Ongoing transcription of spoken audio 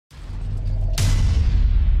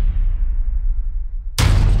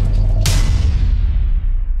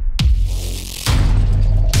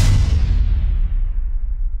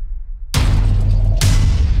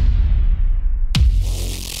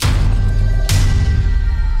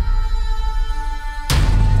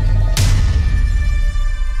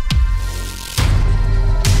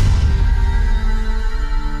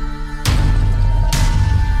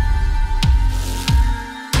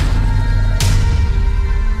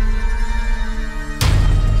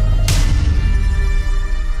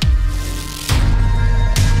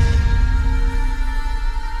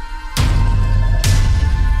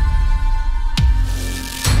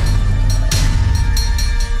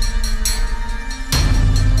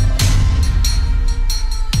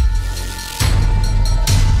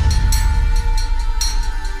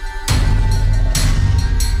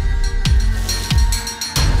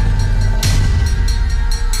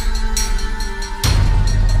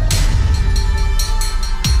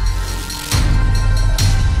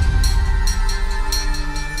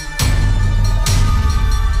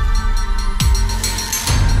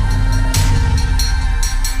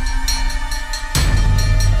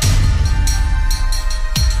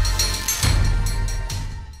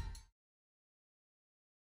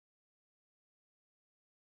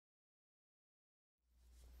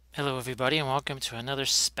Hello everybody and welcome to another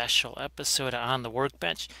special episode on the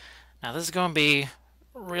workbench. Now this is going to be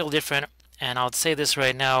real different, and I'll say this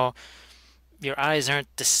right now, your eyes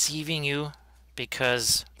aren't deceiving you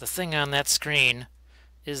because the thing on that screen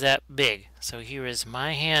is that big. So here is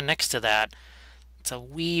my hand next to that. It's a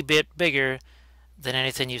wee bit bigger than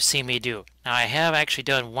anything you've seen me do. Now I have actually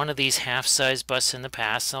done one of these half-size busts in the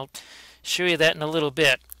past. I'll show you that in a little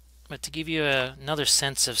bit, but to give you another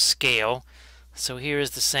sense of scale, so here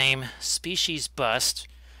is the same species bust.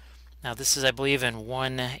 Now this is, I believe, in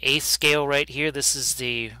 1/8 scale right here. This is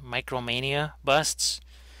the Micromania busts.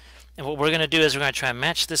 And what we're going to do is we're going to try and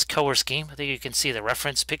match this color scheme. I think you can see the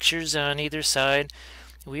reference pictures on either side.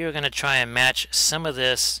 We are going to try and match some of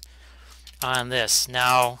this on this.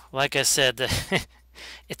 Now, like I said,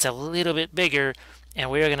 it's a little bit bigger, and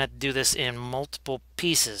we are going to do this in multiple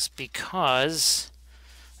pieces because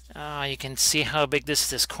you can see how big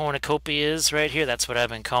this cornucopia is right here. That's what I've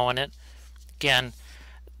been calling it. Again,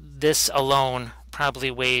 this alone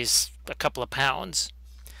probably weighs a couple of pounds,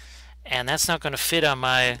 and that's not going to fit on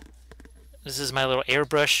my. This is my little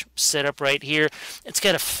airbrush setup right here. It's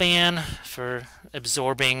got a fan for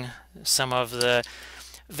absorbing some of the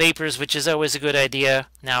vapors, which is always a good idea.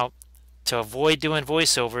 Now, to avoid doing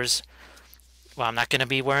voiceovers, well, I'm not going to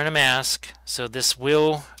be wearing a mask, so this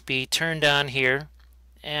will be turned on here.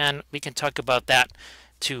 And we can talk about that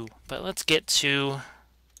too. But let's get to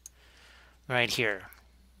right here.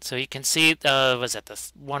 So you can see, was that the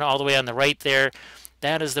one all the way on the right there?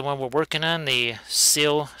 That is the one we're working on, the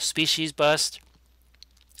Sill species bust.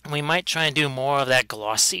 And we might try and do more of that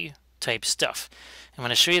glossy type stuff. I'm going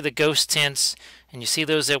to show you the ghost tints, and you see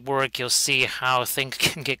those at work, you'll see how things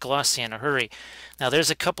can get glossy in a hurry. Now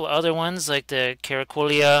there's a couple other ones like the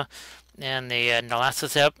Caracolia and the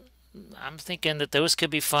Nalathotep. I'm thinking that those could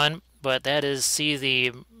be fun, but that is, see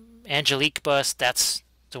the Angelique bust, that's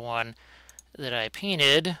the one that I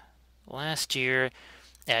painted last year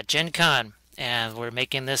at Gen Con. And we're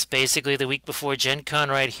making this basically the week before Gen Con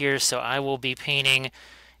right here, so I will be painting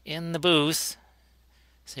in the booth.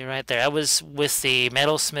 See right there, I was with the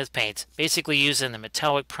Metalsmith paint, basically using the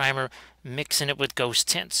metallic primer, mixing it with ghost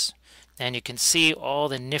tints. And you can see all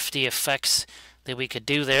the nifty effects that we could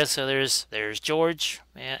do there. So there's George,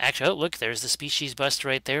 and actually, oh look, there's the species bust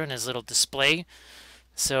right there in his little display.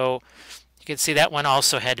 So you can see that one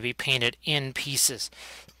also had to be painted in pieces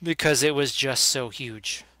because it was just so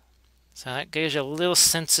huge. So that gives you a little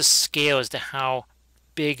sense of scale as to how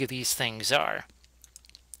big these things are.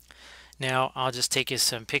 Now I'll just take you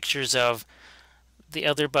some pictures of the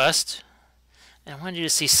other bust. And I wanted you to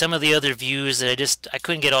see some of the other views that I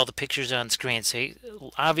couldn't get all the pictures on screen. So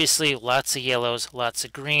obviously lots of yellows, lots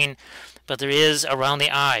of green, but there is around the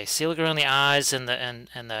eye. See, look around the eyes and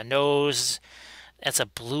the nose. That's a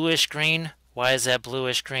bluish green. Why is that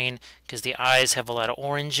bluish green? Because the eyes have a lot of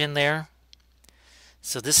orange in there.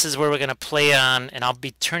 So this is where we're going to play on, and I'll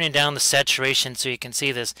be turning down the saturation so you can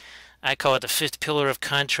see this. I call it the fifth pillar of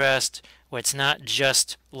contrast, where it's not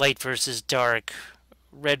just light versus dark,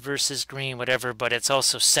 red versus green, whatever, but it's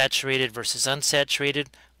also saturated versus unsaturated,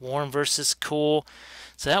 warm versus cool.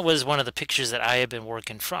 So that was one of the pictures that I have been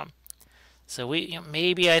working from. So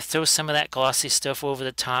maybe I throw some of that glossy stuff over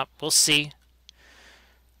the top. We'll see.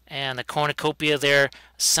 And the cornucopia there,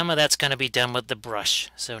 some of that's going to be done with the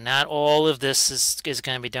brush. So not all of this is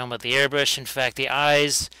going to be done with the airbrush. In fact, the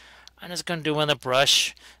eyes, I'm just going to do on the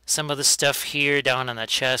brush. Some of the stuff here down on the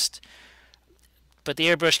chest. But the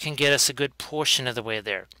airbrush can get us a good portion of the way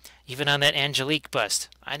there. Even on that Angelique bust,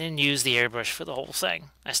 I didn't use the airbrush for the whole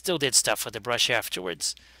thing. I still did stuff with the brush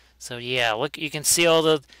afterwards. So yeah, look, you can see all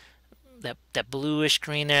that bluish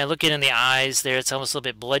green there. Look at it in the eyes there. It's almost a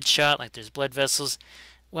little bit bloodshot, like there's blood vessels.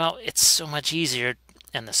 Well, it's so much easier,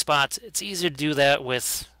 and the spots, it's easier to do that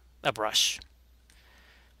with a brush.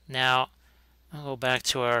 Now, I'll go back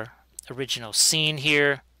to our original scene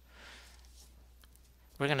here.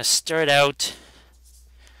 We're going to start out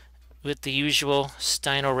with the usual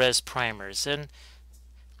Stynylrez primers, and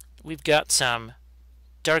we've got some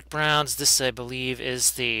dark browns. This, I believe,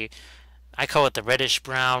 is I call it the reddish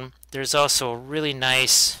brown. There's also a really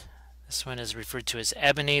nice, this one is referred to as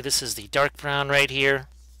ebony. This is the dark brown right here.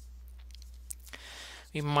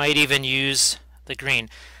 We might even use the green.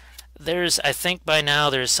 I think by now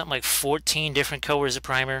there's something like 14 different colors of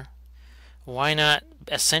primer. Why not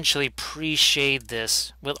essentially pre-shade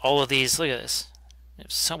this with all of these? Look at this.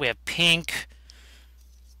 So we have pink,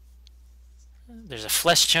 there's a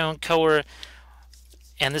flesh tone color,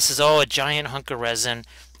 and this is all a giant hunk of resin,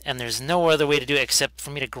 and there's no other way to do it except for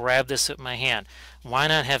me to grab this with my hand. Why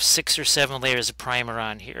not have 6 or 7 layers of primer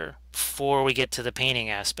on here before we get to the painting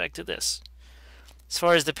aspect of this? As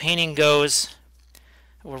far as the painting goes,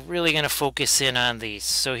 we're really going to focus in on these.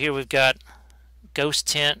 So here we've got Ghost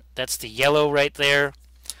Tint. That's the yellow right there.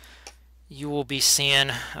 You will be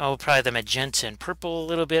seeing, oh, probably the magenta and purple a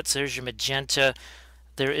little bit. So there's your magenta.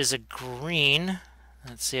 There is a green.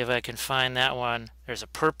 Let's see if I can find that one. There's a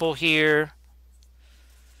purple here.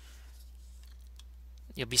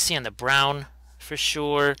 You'll be seeing the brown for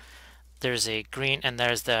sure. There's a green, and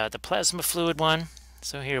there's the plasma fluid one.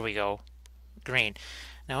 So here we go. Green.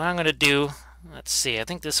 Now what I'm going to do, let's see, I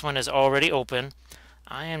think this one is already open.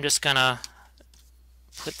 I am just going to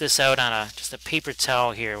put this out on just a paper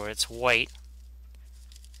towel here where it's white.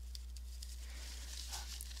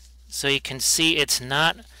 So you can see it's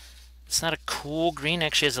not a cool green.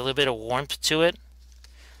 Actually, has a little bit of warmth to it.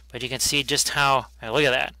 But you can see just how, look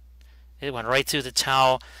at that. It went right through the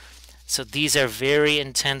towel. So these are very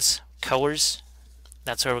intense colors.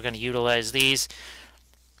 That's why we're going to utilize these.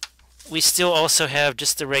 We still also have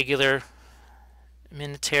just the regular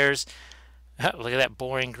Minotaurs. Look at that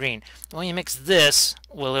boring green. When you mix this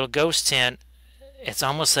with a little Ghost Tint, it's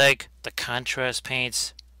almost like the contrast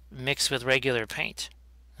paints mixed with regular paint.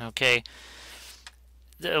 Okay,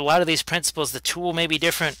 a lot of these principles, the tool may be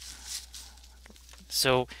different.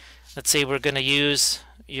 So let's say we're going to use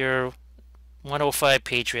your 105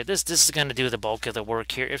 Patriot. This is going to do the bulk of the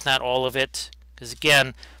work here, if not all of it, because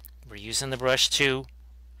again, we're using the brush too.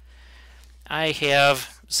 I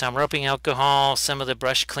have some rubbing alcohol, some of the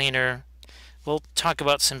brush cleaner. We'll talk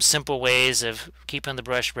about some simple ways of keeping the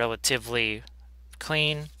brush relatively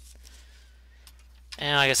clean.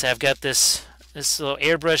 And like I said, I've got this little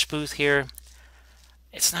airbrush booth here.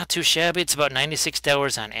 It's not too shabby. It's about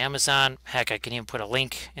 $96 on Amazon. Heck, I can even put a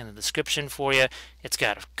link in the description for you. It's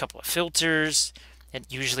got a couple of filters. It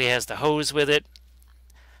usually has the hose with it,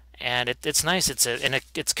 and it's nice.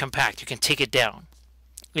 It's compact. You can take it down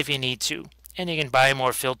if you need to, and you can buy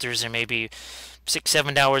more filters. They're maybe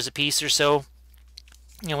 $6-7 a piece or so.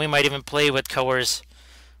 You know, we might even play with colors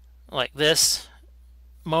like this,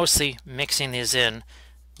 mostly mixing these in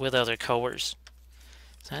with other colors.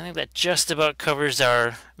 So I think that just about covers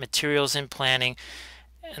our materials and planning.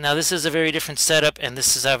 Now this is a very different setup, and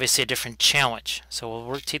this is obviously a different challenge. So we'll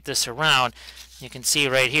rotate this around. You can see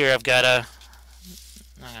right here I'm going to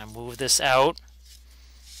move this out.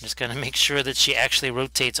 I'm just going to make sure that she actually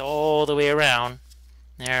rotates all the way around.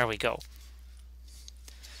 There we go.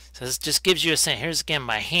 So this just gives you a sense. Here's again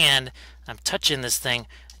my hand. I'm touching this thing,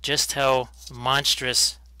 just how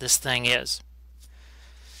monstrous this thing is.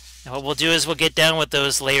 And what we'll do is we'll get down with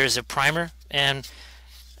those layers of primer, and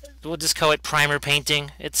we'll just call it primer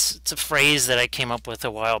painting. It's a phrase that I came up with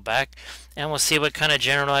a while back, and we'll see what kind of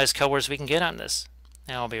generalized colors we can get on this.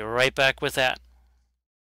 And I'll be right back with that.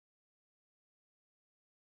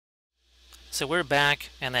 So we're back,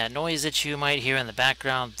 and that noise that you might hear in the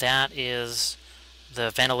background, that is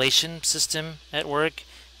the ventilation system at work.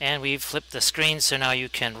 And we've flipped the screen so now you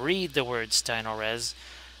can read the words DynoRes.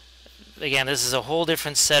 Again, this is a whole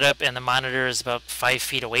different setup, and the monitor is about 5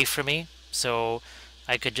 feet away from me, so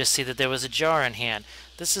I could just see that there was a jar in hand.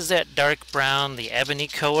 This is that dark brown, the ebony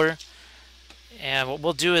color, and what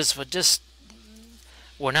we'll do is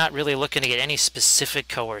we're not really looking to get any specific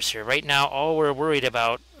colors here. Right now, all we're worried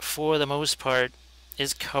about, for the most part,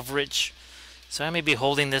 is coverage. So I may be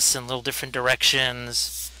holding this in little different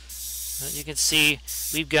directions. You can see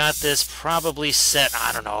we've got this probably set,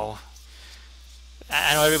 I don't know.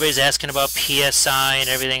 I know everybody's asking about PSI and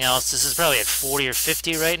everything else. This is probably at 40 or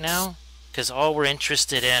 50 right now, because all we're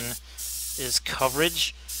interested in is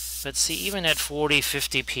coverage. But see, even at 40,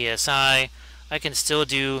 50 PSI, I can still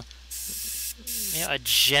do a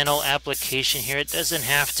gentle application here. It doesn't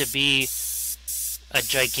have to be a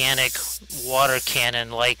gigantic water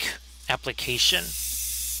cannon-like application.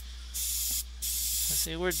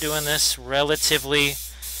 See, we're doing this relatively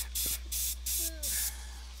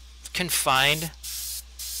confined.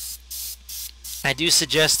 I do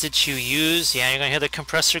suggest that you use, you're going to hear the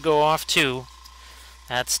compressor go off too.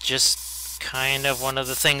 That's just kind of one of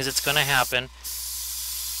the things that's going to happen.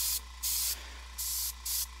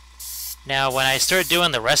 Now when I start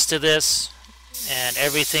doing the rest of this, and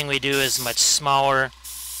everything we do is much smaller,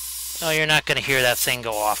 you're not going to hear that thing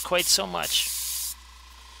go off quite so much.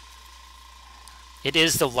 It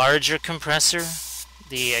is the larger compressor,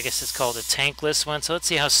 I guess it's called a tankless one, so let's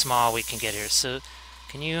see how small we can get here. So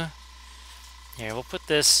can you... Here, we'll put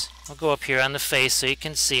this, I'll go up here on the face so you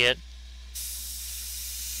can see it.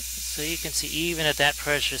 So you can see even at that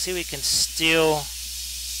pressure, see we can still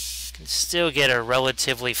get a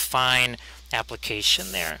relatively fine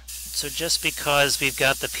application there. So just because we've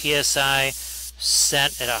got the PSI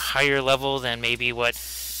set at a higher level than maybe what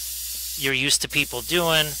you're used to people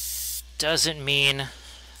doing doesn't mean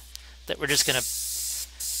that we're just going to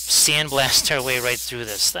sandblast our way right through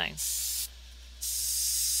this thing.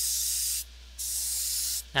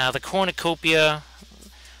 Now the cornucopia,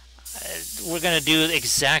 we're going to do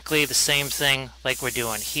exactly the same thing like we're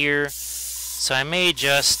doing here. So I may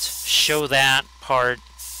just show that part,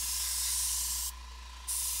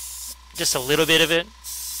 just a little bit of it,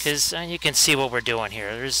 because you can see what we're doing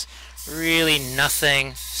here. There's really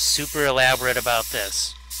nothing super elaborate about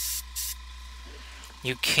this.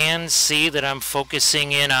 You can see that I'm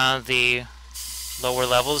focusing in on the lower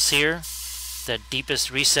levels here, the deepest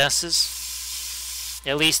recesses,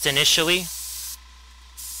 at least initially.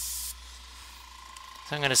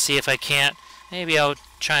 So I'm going to see if I can't, maybe I'll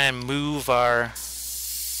try and move our,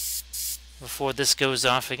 before this goes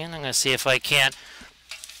off again, I'm going to see if I can't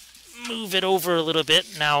move it over a little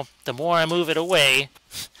bit. Now, the more I move it away,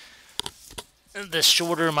 the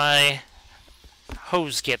shorter my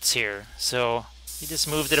hose gets here. So you just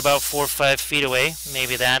moved it about 4 or 5 feet away.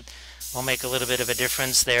 Maybe that will make a little bit of a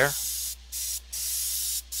difference there.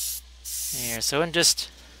 Here, so I'm just,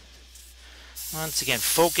 once again,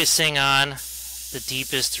 focusing on the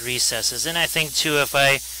deepest recesses. And I think, too, if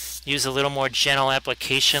I use a little more gentle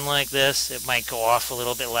application like this, it might go off a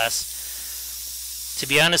little bit less. To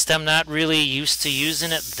be honest, I'm not really used to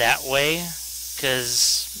using it that way,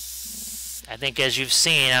 because I think, as you've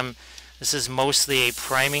seen, this is mostly a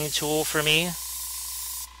priming tool for me.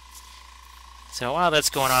 So while that's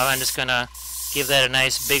going on, I'm just going to give that a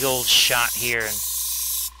nice big old shot here and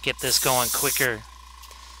get this going quicker.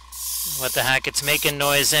 What the heck, it's making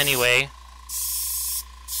noise anyway.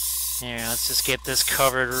 Here, let's just get this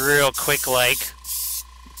covered real quick like.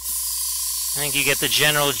 I think you get the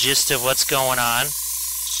general gist of what's going on.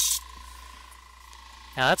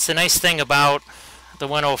 Now that's the nice thing about the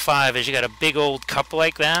 105 is you got a big old cup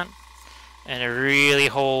like that, and it really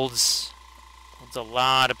holds a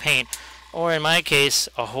lot of paint. Or in my case,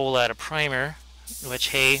 a whole lot of primer, which,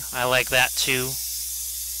 hey, I like that too.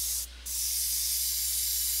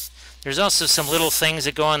 There's also some little things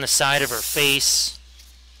that go on the side of her face.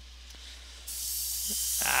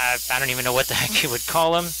 I don't even know what the heck you would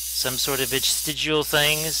call them. Some sort of vestigial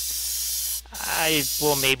things. I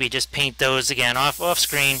will maybe just paint those again off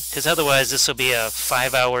screen, because otherwise this will be a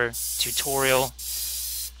 5-hour tutorial.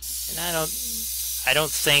 And I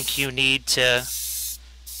don't think you need to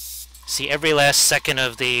see every last second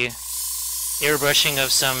of the airbrushing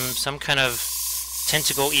of some kind of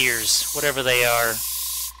tentacle ears, whatever they are.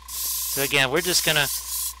 So again, we're just gonna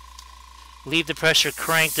leave the pressure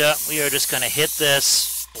cranked up. We are just gonna hit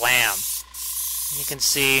this, blam. You can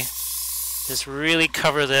see, just really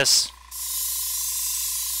cover this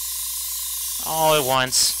all at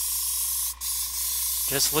once.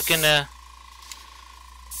 Just looking to,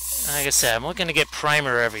 like I said, I'm looking to get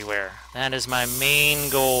primer everywhere. That is my main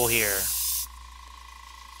goal here.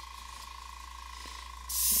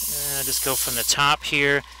 Just go from the top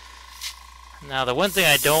here. Now the one thing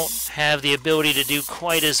I don't have the ability to do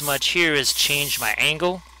quite as much here is change my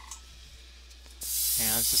angle.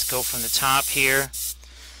 Yeah, let's just go from the top here.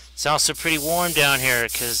 It's also pretty warm down here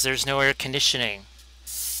because there's no air conditioning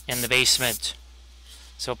in the basement.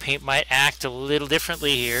 So paint might act a little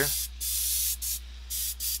differently here.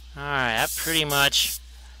 Alright, that pretty much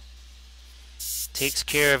takes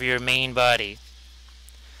care of your main body.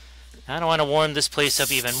 I don't want to warm this place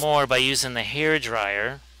up even more by using the hair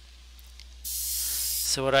dryer.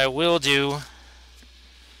 So what I will do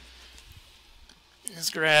is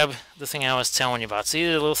grab the thing I was telling you about. So these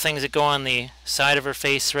are the little things that go on the side of her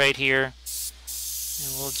face right here.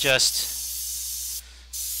 And we'll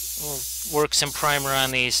work some primer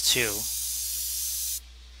on these too.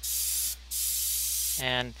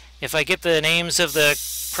 And if I get the names of the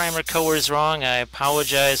primer colors wrong, I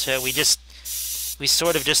apologize. We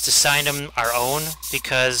sort of just assigned them our own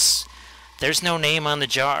because there's no name on the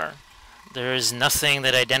jar. There is nothing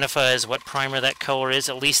that identifies what primer that color is,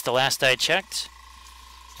 at least the last I checked.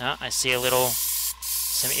 I see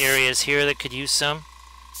some areas here that could use some.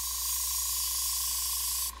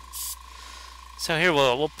 So here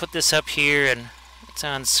we'll put this up here and it's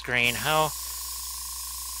on screen. You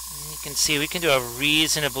can see we can do a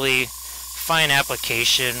reasonably fine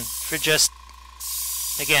application for just,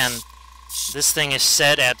 again, this thing is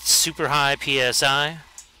set at super high PSI.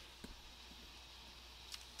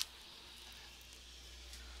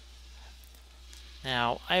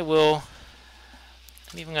 Now I'm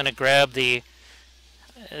even going to grab I'm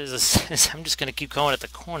just going to keep calling it the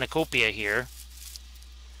cornucopia here.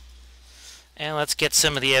 And let's get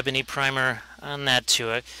some of the ebony primer on that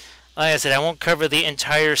to it. Like I said, I won't cover the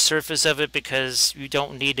entire surface of it because you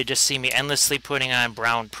don't need to just see me endlessly putting on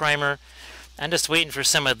brown primer. I'm just waiting for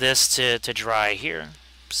some of this to dry here.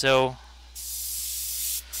 So,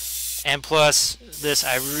 and plus this,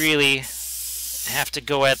 I really have to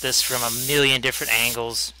go at this from a million different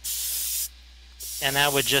angles, and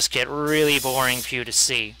that would just get really boring for you to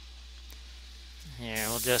see. Here,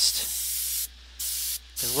 we'll just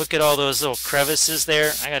look at all those little crevices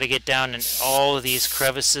there. I got to get down in all of these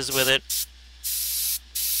crevices with it.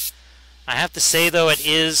 I have to say though, it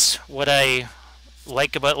is what I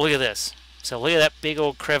like about, look at this. So look at that big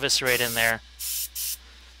old crevice right in there.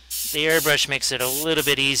 The airbrush makes it a little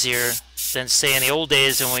bit easier than, say, in the old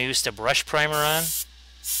days when we used to brush primer on.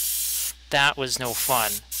 That was no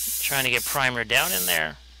fun, trying to get primer down in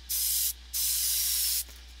there.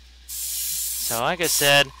 So like I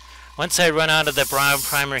said, once I run out of the brown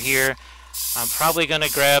primer here, I'm probably going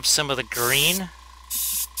to grab some of the green,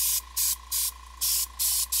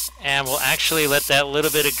 and we'll actually let that little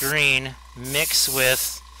bit of green mix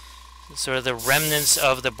with sort of the remnants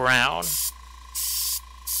of the brown.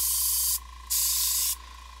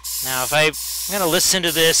 Now if I'm going to listen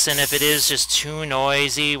to this, and if it is just too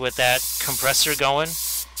noisy with that compressor going,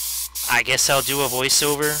 I guess I'll do a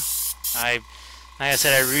voiceover. Like I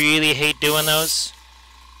said, I really hate doing those.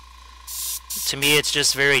 To me, it's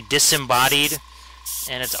just very disembodied,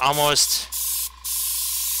 and it's almost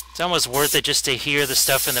worth it just to hear the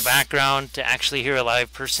stuff in the background, to actually hear a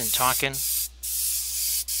live person talking.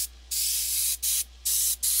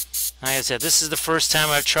 Like I said, this is the first time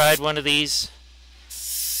I've tried one of these.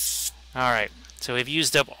 Alright, so we've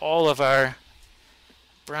used up all of our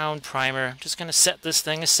brown primer. I'm just going to set this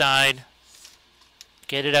thing aside,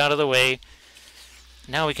 get it out of the way.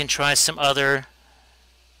 Now we can try some other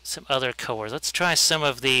colors. Let's try some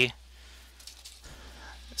of this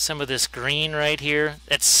green right here.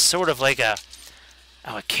 It's sort of like a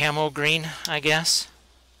camo green, I guess.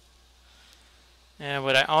 And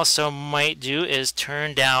what I also might do is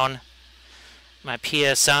turn down my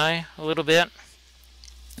PSI a little bit.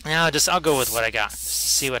 Now I'll go with what I got, just to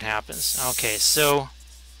see what happens. Okay, so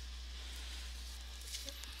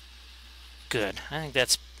good. I think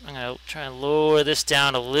that's, I'm going to try and lower this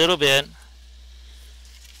down a little bit.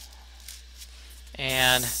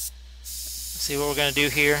 And see what we're going to do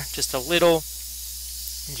here. Just a little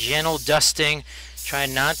gentle dusting. Try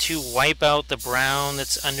not to wipe out the brown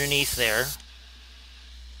that's underneath there.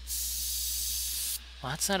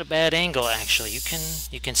 Well, that's not a bad angle, actually. You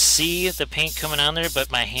can see the paint coming on there,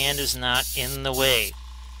 but my hand is not in the way.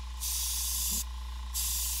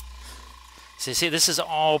 So you see, this is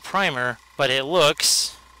all primer, but it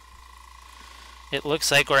looks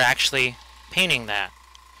like we're actually painting that.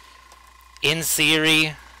 In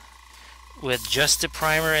theory, with just a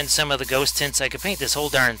primer and some of the ghost tints, I could paint this whole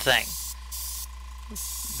darn thing.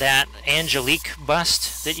 That Angelique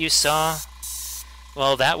bust that you saw,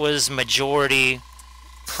 well, that was majority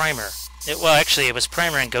primer. Well, actually, it was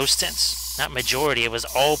primer and ghost tints. Not majority, it was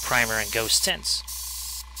all primer and ghost tints.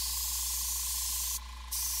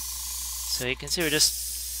 So you can see we're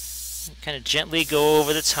just kind of gently go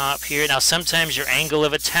over the top here. Now, sometimes your angle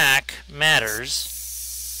of attack matters.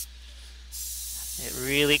 It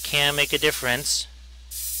really can make a difference.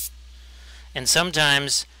 And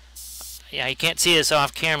sometimes, yeah, you can't see this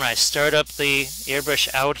off camera, I start up the airbrush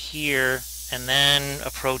out here and then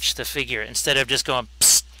approach the figure instead of just going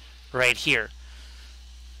psst right here.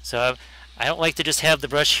 So I don't like to just have the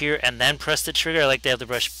brush here and then press the trigger. I like to have the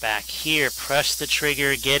brush back here, press the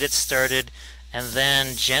trigger, get it started, and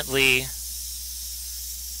then gently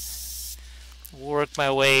work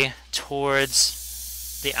my way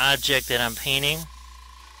towards the object that I'm painting.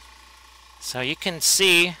 So you can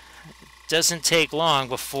see it doesn't take long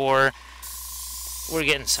before we're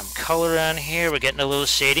getting some color on here. We're getting a little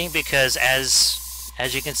shading because as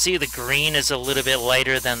you can see, the green is a little bit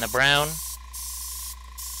lighter than the brown.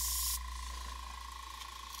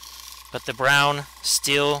 But the brown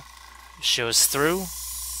still shows through.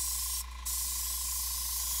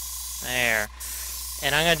 There.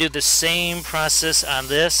 And I'm going to do the same process on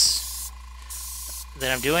this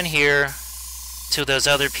that I'm doing here to those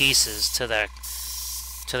other pieces, to the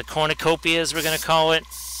cornucopia, as we're going to call it.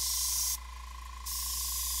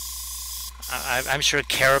 I'm sure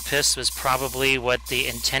carapace was probably what the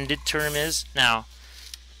intended term is. Now,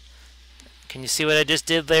 can you see what I just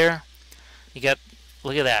did there? You got,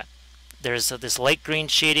 look at that. There's this light green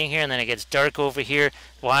shading here, and then it gets dark over here.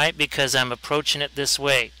 Why? Because I'm approaching it this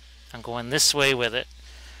way. I'm going this way with it.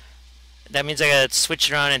 That means I got to switch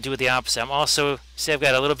it around and do the opposite. I'm also, see, I've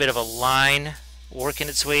got a little bit of a line working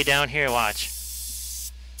its way down here. Watch.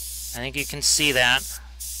 I think you can see that.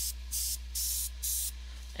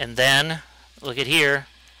 And then, look at here.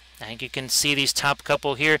 I think you can see these top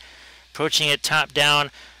couple here. Approaching it top down,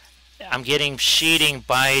 I'm getting shading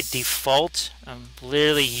by default. I'm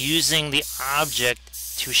literally using the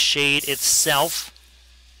object to shade itself.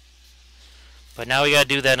 But now we got to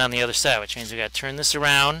do that on the other side, which means we got to turn this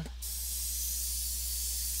around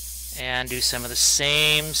and do some of the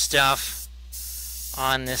same stuff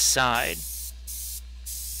on this side.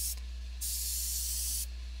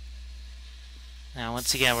 Now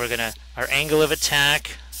once again, we're gonna, our angle of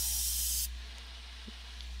attack,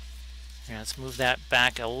 let's move that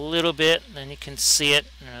back a little bit, then you can see it.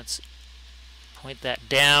 Let's point that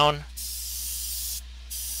down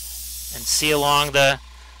and see along that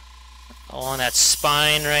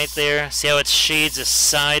spine right there. See how it shades the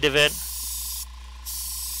side of it?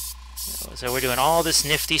 So we're doing all this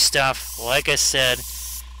nifty stuff, like I said,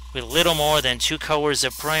 with little more than 2 colors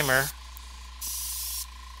of primer.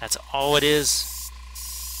 That's all it is.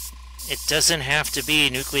 It doesn't have to be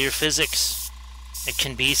nuclear physics. It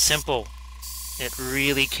can be simple. It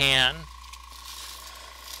really can.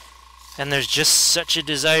 And there's just such a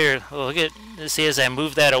desire. Look at, see, as I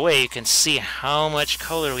move that away, you can see how much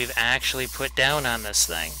color we've actually put down on this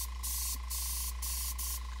thing.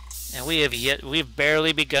 And we've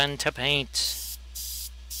barely begun to paint.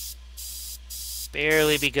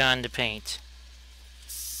 Barely begun to paint.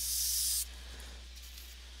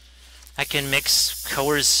 I can mix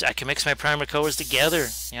colors, I can mix my primer colors together.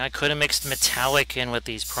 You know, I could have mixed metallic in with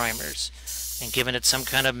these primers and given it some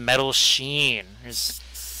kind of metal sheen. There's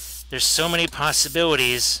so many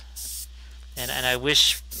possibilities, and I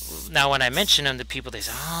wish, now when I mention them to people, they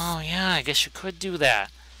say, oh yeah, I guess you could do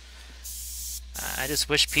that. I just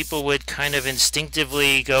wish people would kind of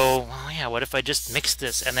instinctively go, well yeah, what if I just mix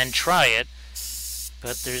this and then try it?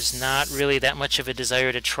 But there's not really that much of a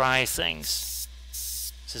desire to try things.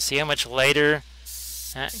 So see how much lighter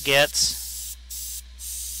that gets?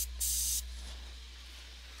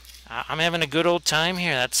 I'm having a good old time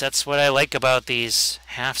here. That's what I like about these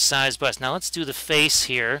half-size busts. Now let's do the face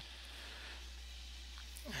here.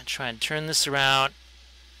 And try and turn this around.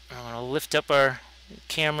 I'm going to lift up our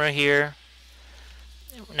camera here.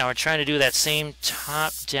 Now we're trying to do that same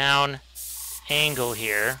top-down angle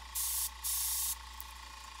here.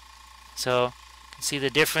 So you can see the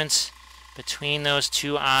difference between those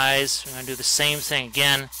two eyes. We're going to do the same thing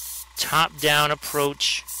again. Top-down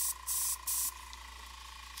approach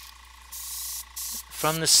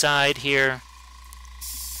from the side here.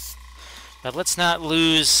 But let's not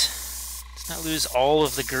lose all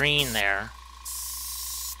of the green there,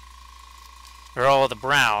 or all of the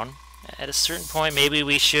brown. At a certain point, maybe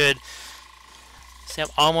we should. See, I'm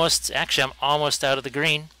almost out of the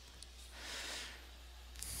green.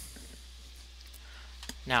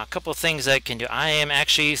 Now, a couple things I can do. I am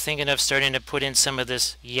actually thinking of starting to put in some of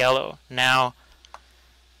this yellow. Now,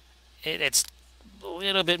 it's a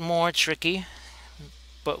little bit more tricky,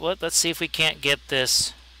 but let's see if we can't get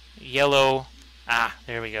this yellow. Ah,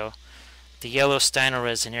 there we go. The yellow Steiner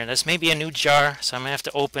resin here. This may be a new jar, so I'm going to have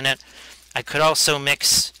to open it. I could also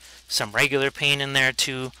mix some regular paint in there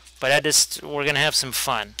too, but we're going to have some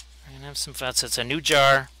fun. We're going to have some fun. So it's a new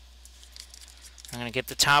jar. I'm going to get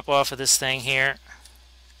the top off of this thing here.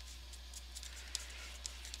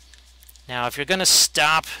 Now, if you're going to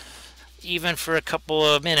stop even for a couple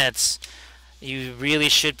of minutes, you really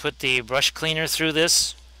should put the brush cleaner through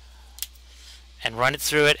this and run it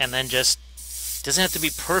through it, and then just, doesn't have to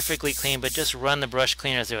be perfectly clean, but just run the brush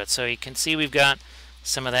cleaner through it. So you can see we've got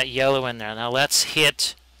some of that yellow in there. Now let's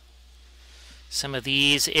hit some of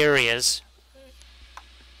these areas.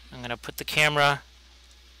 I'm going to put the camera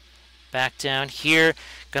back down here.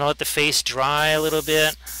 Going to let the face dry a little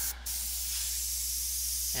bit.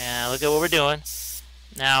 And look at what we're doing.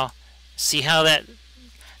 Now, see how that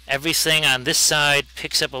everything on this side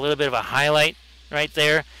picks up a little bit of a highlight right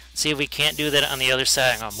there. See if we can't do that on the other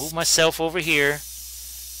side. I'm going to move myself over here.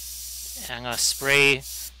 And I'm going to spray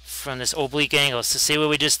from this oblique angle. So see what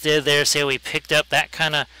we just did there. See how we picked up that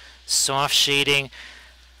kind of soft shading.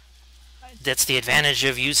 That's the advantage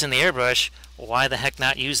of using the airbrush. Why the heck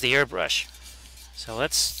not use the airbrush? So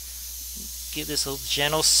let's give this a little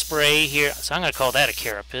gentle spray here. So I'm going to call that a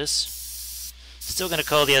carapace. Still going to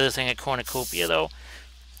call the other thing a cornucopia though.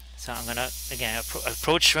 So I'm going to again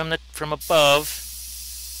approach from above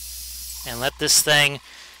and let this thing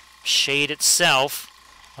shade itself.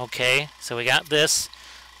 Okay, so we got this.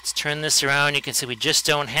 Let's turn this around. You can see we just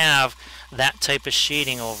don't have that type of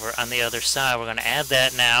shading over on the other side. We're going to add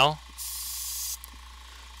that now.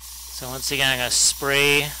 So once again, I'm going to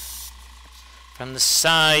spray from the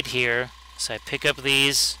side here. So I pick up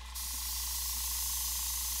these.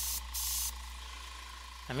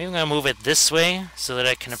 I'm even going to move it this way so that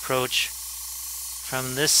I can approach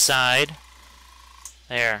from this side.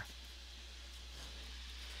 There.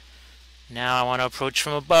 Now I want to approach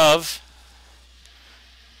from above.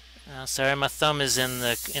 Sorry, my thumb is in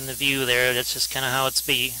the view there. That's just kind of how it's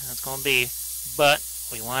going to be. But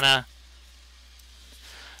we want to.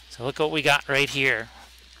 So look what we got right here.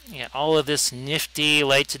 We got all of this nifty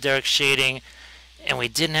light to dark shading, and we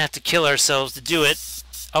didn't have to kill ourselves to do it.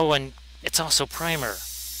 Oh, and it's also primer.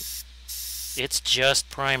 It's just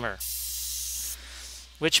primer,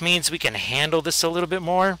 which means we can handle this a little bit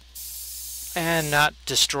more and not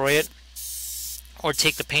destroy it or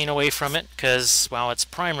take the paint away from it, because, well, it's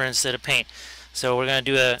primer instead of paint. So we're going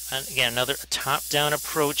to do again another top-down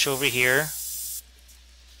approach over here.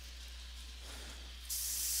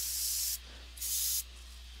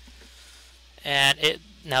 And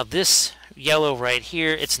now this yellow right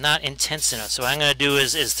here, it's not intense enough. So what I'm going to do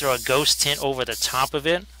is throw a ghost tint over the top of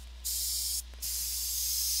it.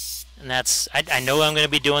 And that's, I know I'm going to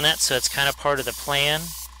be doing that, so it's kind of part of the plan.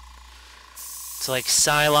 It's like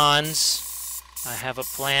Cylons. I have a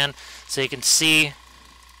plan. So you can see,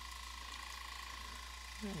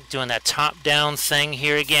 doing that top-down thing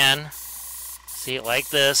here again. See it like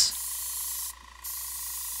this.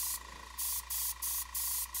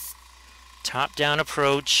 Top-down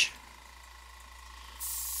approach.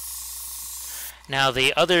 Now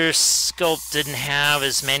the other sculpt didn't have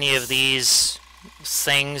as many of these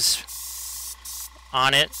things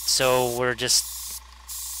on it, so we're just,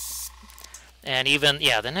 and even,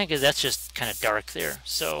 yeah, the negative, that's just kind of dark there.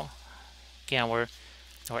 So again, we're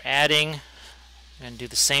adding, and do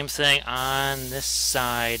the same thing on this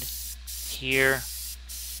side here.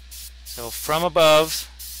 So from above,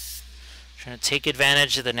 trying to take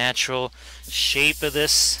advantage of the natural shape of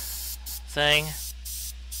this thing.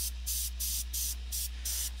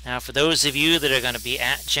 Now for those of you that are going to be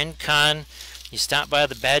at Gen Con, you stop by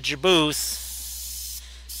the Badger booth,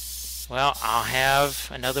 well, I'll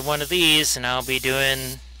have another one of these, and I'll be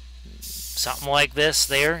doing something like this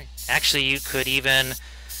there. Actually, you could even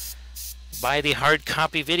buy the hard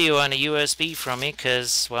copy video on a USB from me,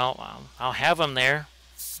 because, well, I'll have them there.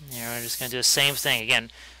 You know, I'm just going to do the same thing.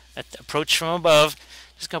 Again, approach from above.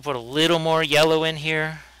 Just going to put a little more yellow in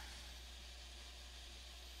here.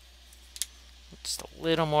 Just a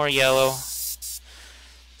little more yellow.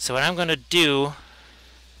 So what I'm going to do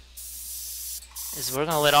is we're going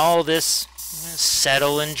to let all this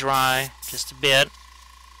settle and dry just a bit.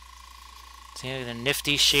 See the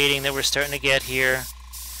nifty shading that we're starting to get here.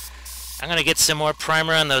 I'm going to get some more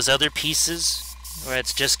primer on those other pieces where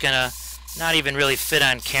it's just going to not even really fit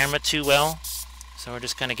on camera too well. So we're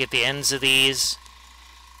just going to get the ends of these.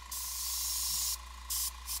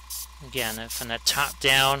 Again, from the top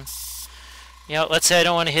down. You know, let's say I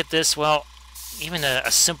don't want to hit this. Well, even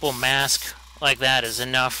a simple mask like that is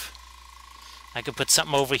enough. I could put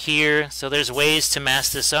something over here. So there's ways to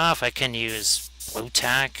mask this off. I can use blue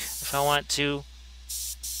tack if I want to.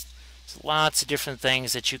 There's lots of different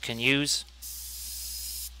things that you can use.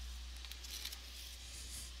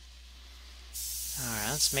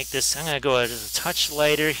 Alright, let's make this, I'm going to go a touch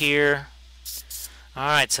lighter here.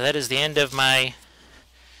 Alright, so that is the end of my,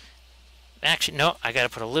 actually, no, I got to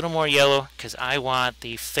put a little more yellow because I want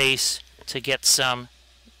the face to get some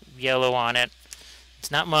yellow on it.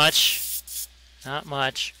 It's not much. Not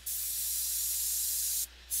much.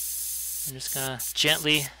 I'm just going to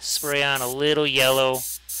gently spray on a little yellow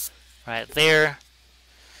right there.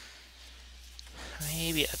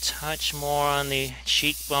 Maybe a touch more on the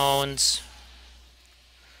cheekbones.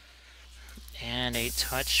 And a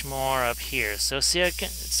touch more up here. So see, it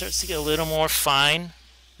starts to get a little more fine,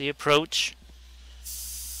 the approach.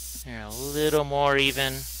 Here, a little more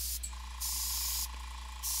even.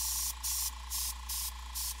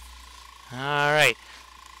 Alright,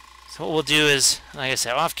 so what we'll do is, like I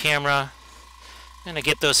said, off camera, I'm going to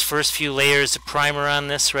get those first few layers of primer on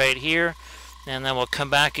this right here, and then we'll come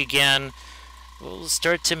back again. We'll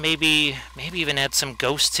start to maybe even add some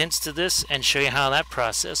ghost tints to this and show you how that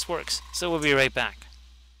process works. So we'll be right back.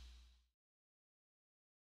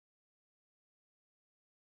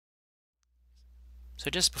 So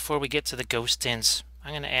just before we get to the ghost tints,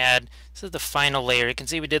 I'm going to add, this is the final layer. You can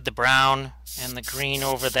see we did the brown and the green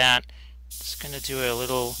over that. Just going to do a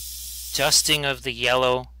little dusting of the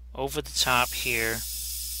yellow over the top here.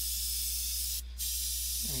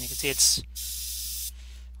 And you can see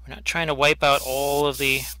we're not trying to wipe out all of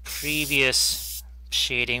the previous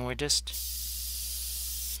shading. We're just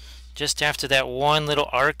after that one little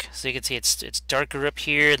arc. So you can see it's darker up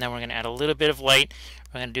here, and then we're going to add a little bit of light.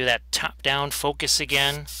 We're going to do that top-down focus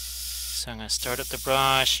again. So I'm going to start up the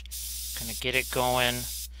brush, going to get it going.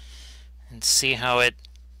 And see how it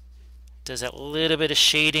does that little bit of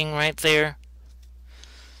shading right there.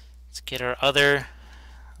 Let's get our other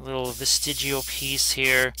little vestigial piece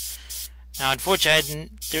here. Now, unfortunately,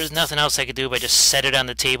 there's nothing else I could do but just set it on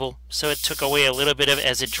the table. So it took away a little bit of it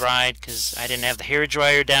as it dried because I didn't have the hair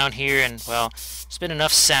dryer down here. And, well, there's been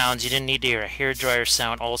enough sounds. You didn't need to hear a hair dryer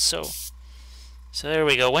sound also. So there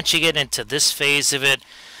we go. Once you get into this phase of it,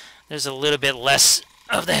 there's a little bit less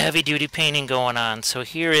of the heavy-duty painting going on. So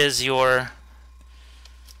here's our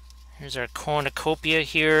cornucopia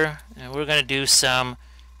here. And we're going to do some,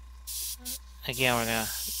 again, we're going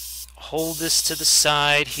to hold this to the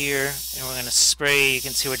side here, and we're going to spray. You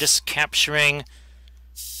can see we're just capturing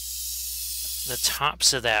the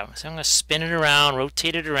tops of that. So I'm going to spin it around,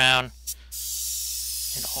 rotate it around,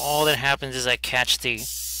 and all that happens is I catch the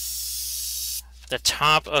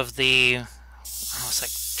top of the, oh, it's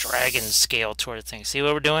like dragon scale sort of thing. See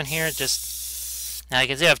what we're doing here? Just now you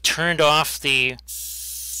can see I've turned off the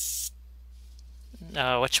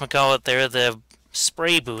whatchamacallit there, the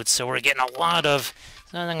spray boots, so we're getting a lot of.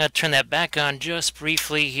 So I'm going to turn that back on just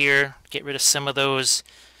briefly here, get rid of some of those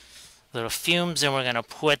little fumes, and we're going to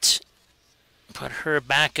put her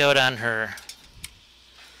back out on her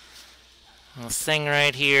little thing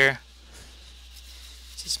right here.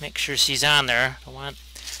 Just make sure she's on there.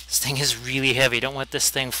 This thing is really heavy. Don't want this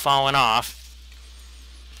thing falling off.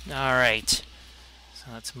 Alright, so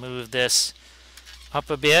let's move this up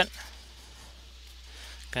a bit.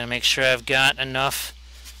 Gotta make sure I've got enough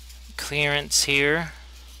clearance here.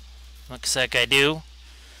 Looks like I do.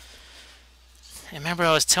 And remember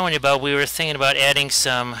I was telling you about, we were thinking about adding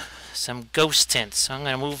some ghost tints. So I'm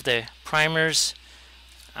going to move the primers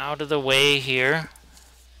out of the way here.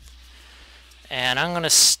 And I'm going to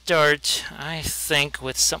start, I think,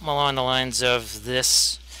 with something along the lines of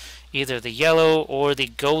this. Either the yellow or the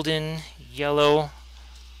golden yellow,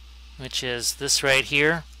 which is this right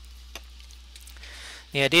here.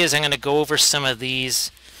 The idea is I'm going to go over some of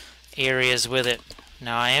these areas with it.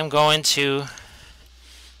 Now I am going to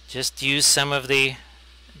just use some of the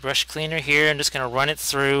brush cleaner here. I'm just going to run it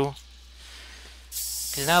through.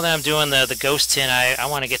 Because now that I'm doing the ghost tint, I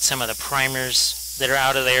want to get some of the primers that are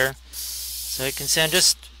out of there. So you can see I'm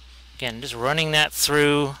just running that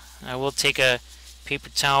through. I will take a paper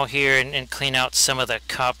towel here and clean out some of the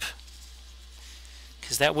cup.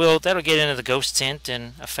 Because that'll get into the ghost tint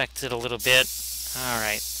and affect it a little bit.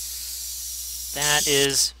 Alright. That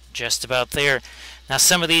is just about there. Now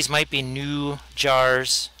some of these might be new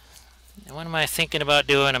jars. And what am I thinking about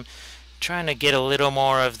doing? I'm trying to get a little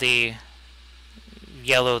more of the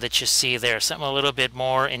yellow that you see there. Something a little bit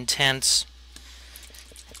more intense.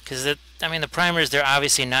 Because the primers, they're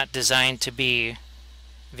obviously not designed to be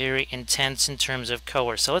very intense in terms of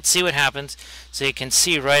color. So let's see what happens. So you can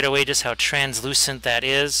see right away just how translucent that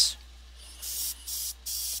is.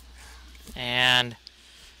 And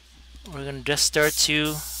we're going to just start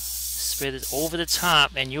to spray this over the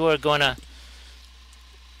top, and you are going to,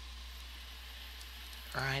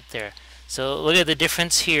 right there. So look at the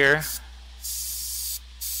difference here.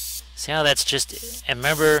 See how that's just, and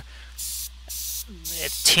remember,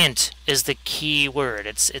 tint is the key word.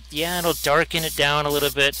 Yeah, it'll darken it down a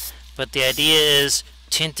little bit, but the idea is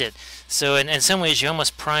tint it. So in some ways you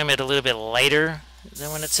almost prime it a little bit lighter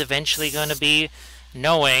than when it's eventually going to be,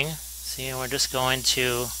 knowing, see, we're just going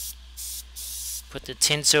to put the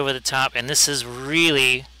tints over the top, and this is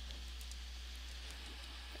really,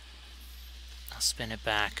 I'll spin it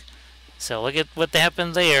back. So look at what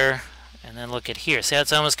happened there, and then look at here. See how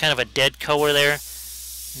it's almost kind of a dead color there?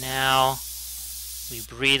 Now we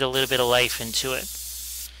breathe a little bit of life into it.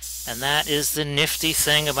 And that is the nifty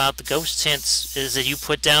thing about the ghost tints, is that you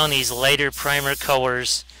put down these lighter primer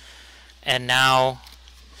colors, and now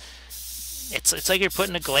it's like you're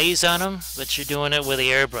putting a glaze on them, but you're doing it with the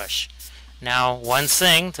airbrush. Now, one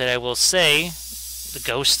thing that I will say, the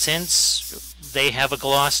ghost tints, they have a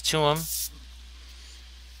gloss to them,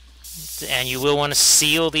 and you will want to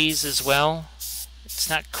seal these as well. It's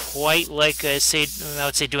not quite like I would say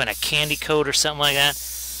doing a candy coat or something like that,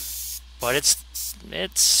 but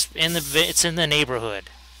it's in the neighborhood.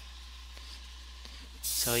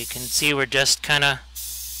 So you can see we're just kind of,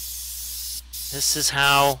 this is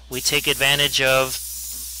how we take advantage of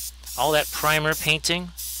all that primer painting.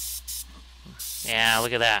 Yeah,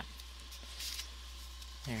 look at that.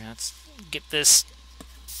 Here, let's get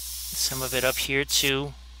some of it up here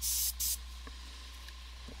too.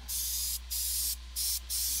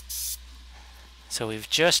 So we've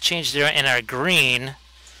just changed it, and our green,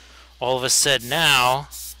 all of a sudden now,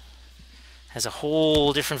 has a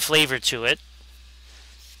whole different flavor to it.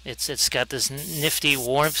 It's got this nifty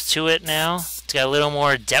warmth to it now. It's got a little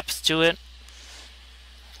more depth to it.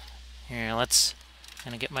 Here,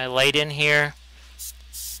 gonna get my light in here.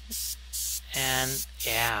 And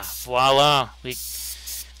yeah, voila. We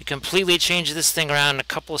completely changed this thing around in a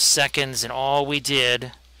couple of seconds, and all we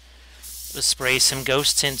did was spray some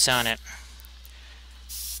ghost tints on it.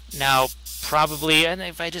 Now, probably, and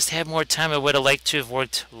if I just had more time, I would have liked to have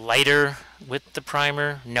worked lighter with the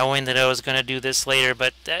primer, knowing that I was going to do this later,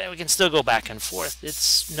 but we can still go back and forth.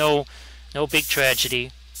 It's no big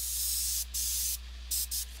tragedy.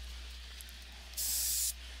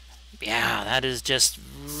 Yeah, that is just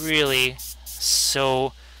really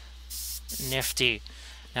so nifty.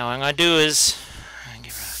 Now what I'm going to do is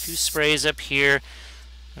give her a few sprays up here.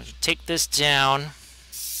 Take this down,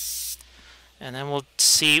 and then we'll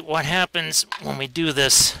see what happens when we do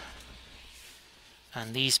this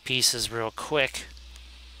on these pieces real quick.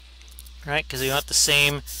 Right, because we want the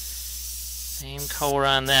same color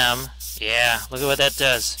on them. Yeah, look at what that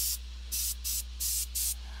does.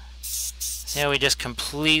 See how we just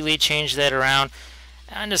completely changed that around?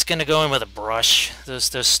 I'm just going to go in with a brush.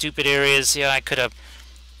 Those stupid areas, yeah, I could have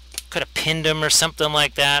pinned them or something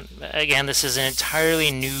like that. Again, this is an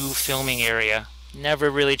entirely new filming area. Never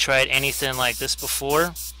really tried anything like this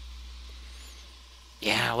before.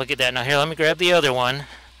 Yeah, look at that. Now here, let me grab the other one.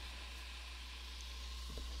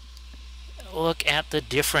 Look at the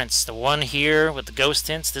difference. The one here with the ghost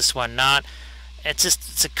tints, this one not.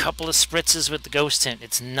 It's a couple of spritzes with the ghost tint.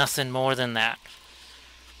 It's nothing more than that.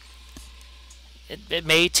 It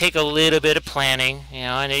may take a little bit of planning, you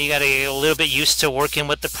know. I know you got to get a little bit used to working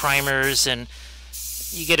with the primers, and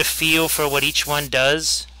you get a feel for what each one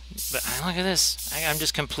does. But look at this. I'm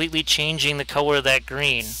just completely changing the color of that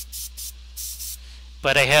green.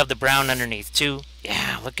 But I have the brown underneath too.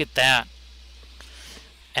 Yeah, look at that.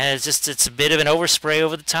 And it's a bit of an overspray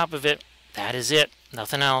over the top of it. That is it.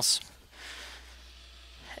 Nothing else.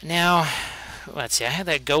 Now, let's see. I had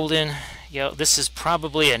that golden. This is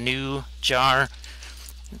probably a new jar.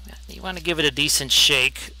 You want to give it a decent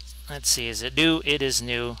shake. Let's see. Is it new? It is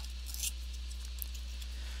new.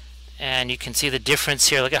 And you can see the difference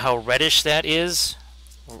here. Look at how reddish that is.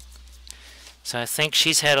 So I think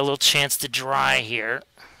she's had a little chance to dry here.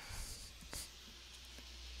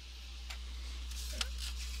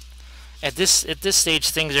 At this stage,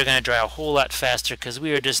 things are going to dry a whole lot faster because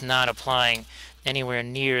we are just not applying anywhere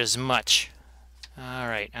near as much.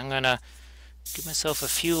 Alright, I'm going to give myself a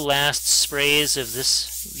few last sprays of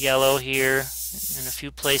this yellow here in a few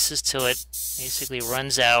places till it basically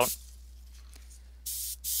runs out.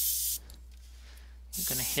 I'm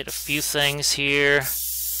going to hit a few things here,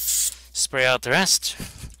 spray out the rest,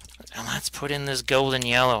 and let's put in this golden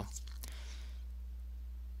yellow.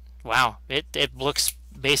 Wow, it looks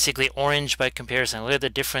basically orange by comparison. Look at the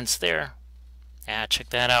difference there. Yeah, check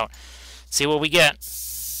that out. See what we get.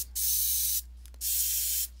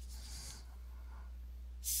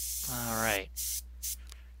 Alright.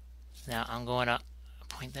 Now I'm going to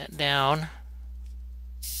point that down.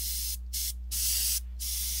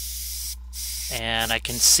 And I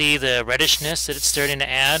can see the reddishness that it's starting to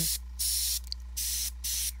add.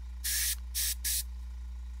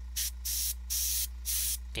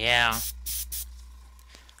 Yeah. I'm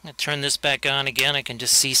going to turn this back on again. I can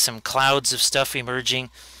just see some clouds of stuff emerging.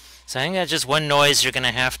 So I think that's just one noise you're going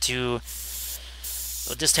to have to...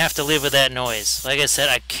 We'll just have to live with that noise. Like I said,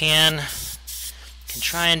 I can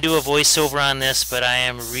try and do a voiceover on this, but I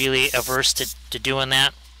am really averse to doing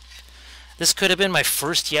that. This could have been my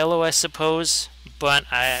first yellow, I suppose, but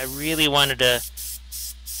I really wanted to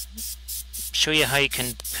show you how you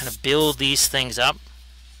can kind of build these things up.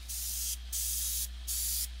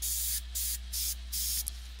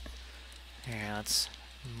 Here, let's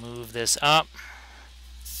move this up.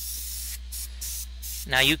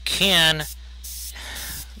 Now you can,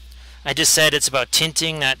 I just said it's about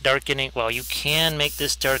tinting, not darkening. Well, you can make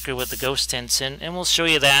this darker with the ghost tints, and we'll show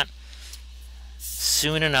you that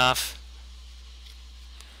soon enough.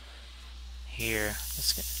 Here,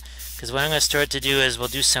 because what I'm going to start to do is we'll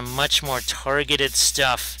do some much more targeted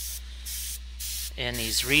stuff in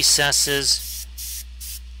these recesses.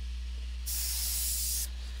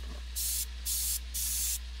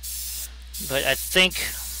 But I think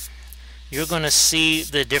you're going to see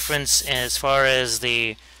the difference as far as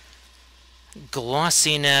the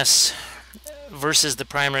glossiness versus the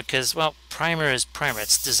primer, because, well, primer is primer.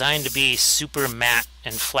 It's designed to be super matte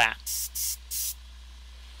and flat.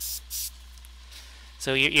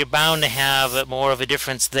 So you're bound to have more of a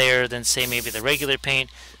difference there than, say, maybe the regular paint.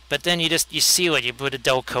 But then you seal it. You put a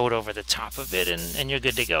dull coat over the top of it, and you're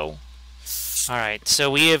good to go. Alright, so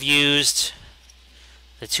we have used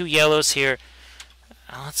the two yellows here.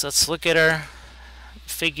 Let's look at our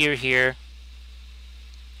figure here.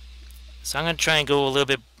 So I'm going to try and go a little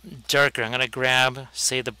bit darker. I'm going to grab,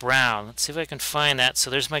 say, the brown. Let's see if I can find that. So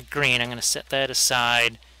there's my green. I'm going to set that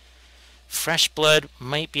aside. Fresh blood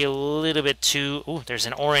might be a little bit too... Ooh, there's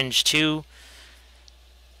an orange too.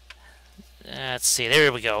 Let's see.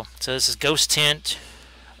 There we go. So this is Ghost Tint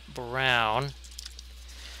brown.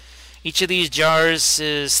 Each of these jars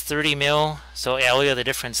is 30 mil. So yeah, look at the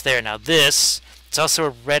difference there. Now this, it's also a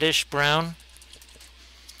reddish brown.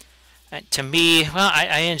 To me, well,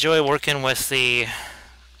 I enjoy working with the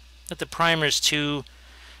primers too,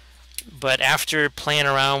 but after playing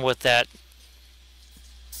around with that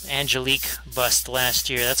Angelique bust last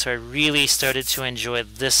year, that's where I really started to enjoy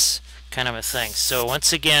this kind of a thing. So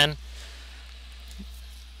once again,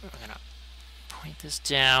 we're going to point this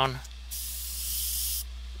down.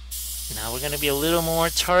 Now we're going to be a little more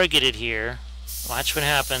targeted here. Watch what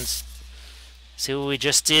happens. See what we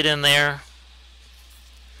just did in there?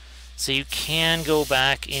 So you can go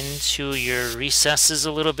back into your recesses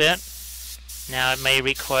a little bit. Now it may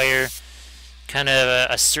require kind of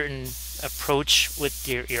a certain approach with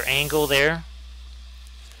your angle there.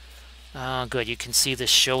 Oh, good. You can see the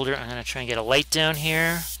shoulder. I'm going to try and get a light down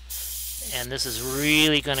here. And this is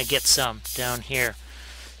really going to get some down here.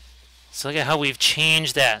 So look at how we've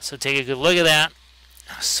changed that. So take a good look at that.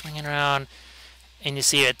 Swinging around. And you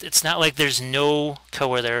see it's not like there's no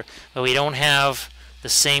color there, but we don't have the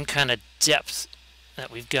same kind of depth that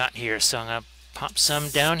we've got here. So I'm going to pop some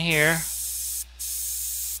down here.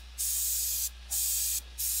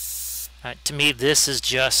 To me, this is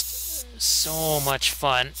just so much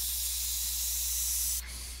fun.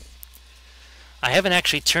 I haven't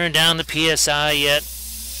actually turned down the PSI yet.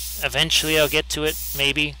 Eventually I'll get to it,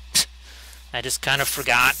 maybe. I just kind of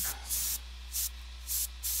forgot.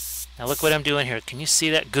 Now look what I'm doing here. Can you see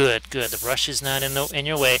that? Good, good. The brush is not in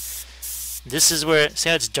your way. This is where, see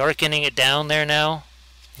how it's darkening it down there now?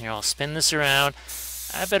 Here, I'll spin this around.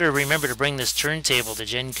 I better remember to bring this turntable to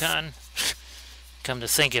Gen Con. Come to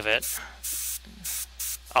think of it.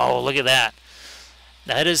 Oh, look at that.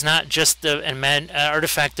 That is not just the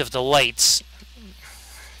artifact of the lights.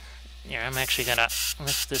 Here, I'm actually going to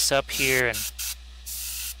lift this up here. And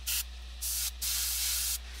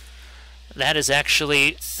that is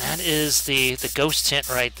the ghost tint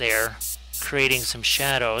right there, creating some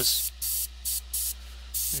shadows.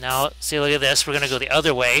 Now, see, look at this. We're going to go the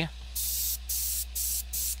other way.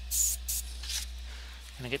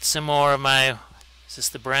 Going to get some more of my... Is this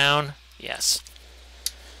the brown? Yes.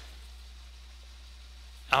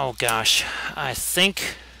 Oh, gosh. I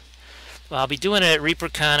think... Well, I'll be doing it at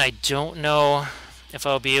ReaperCon. I don't know if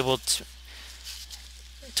I'll be able to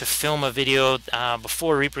film a video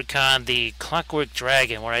before ReaperCon, the Clockwork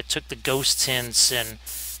Dragon, where I took the ghost tints and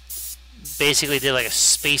basically did like a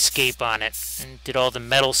spacescape on it and did all the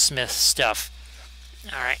metalsmith stuff.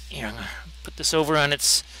 Alright, here, I'm going to put this over on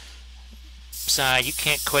its side. You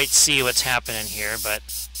can't quite see what's happening here, but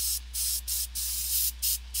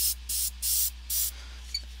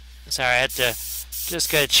sorry, I had to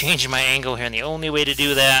just got to change my angle here, and the only way to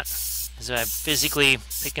do that is by physically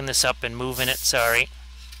picking this up and moving it. Sorry.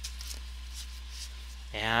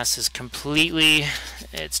 Yeah, this is completely,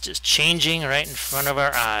 it's just changing right in front of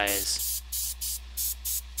our eyes.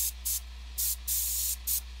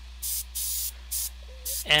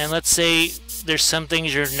 And let's say there's some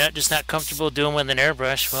things you're just not comfortable doing with an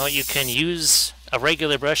airbrush. Well, you can use a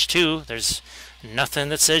regular brush too. There's nothing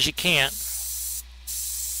that says you can't.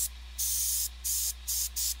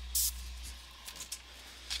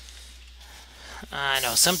 I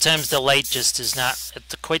know, sometimes the light just is not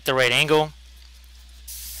at quite the right angle.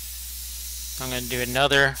 I'm going to do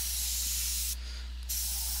another.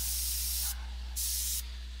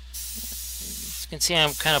 You can see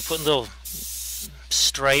I'm kind of putting little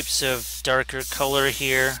stripes of darker color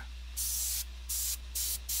here.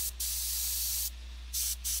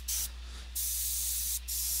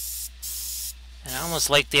 And I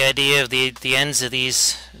almost like the idea of the ends of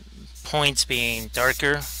these points being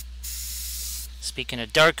darker. Speaking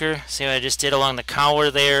of darker, see what I just did along the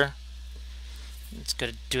collar there? It's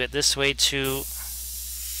going to do it this way too.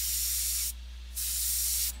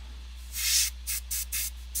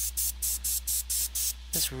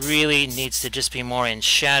 This really needs to just be more in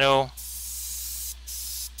shadow.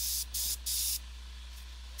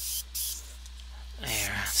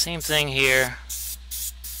 There, same thing here.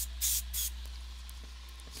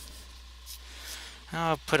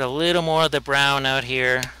 I'll put a little more of the brown out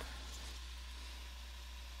here.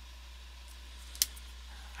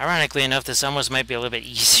 Ironically enough, this almost might be a little bit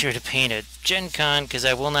easier to paint at Gen Con because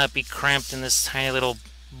I will not be cramped in this tiny little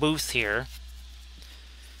booth here.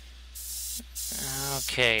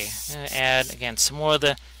 Okay, I'm going to add, again, some more of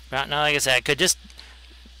the Now, like I said, I could just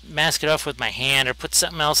mask it off with my hand or put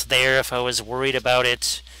something else there if I was worried about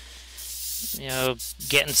it, you know,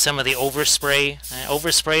 getting some of the overspray.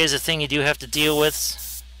 Overspray is a thing you do have to deal with.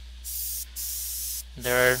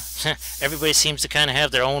 There are everybody seems to kind of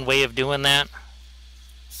have their own way of doing that.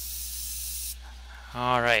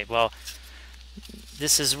 Alright, well,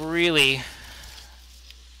 this has really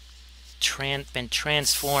been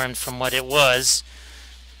transformed from what it was.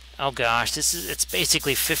 Oh gosh, it's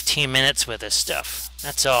basically 15 minutes with this stuff.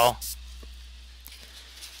 That's all.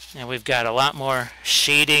 And we've got a lot more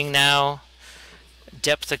shading now.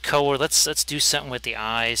 Depth of color. Let's do something with the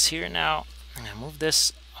eyes here now. I'm gonna move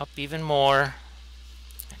this up even more.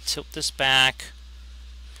 Tilt this back.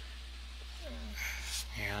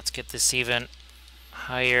 Here, let's get this even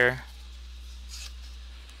higher.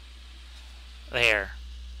 There.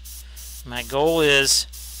 My goal is,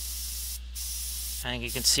 I think you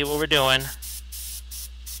can see what we're doing.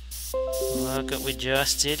 Look what we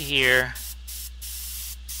just did here.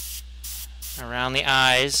 Around the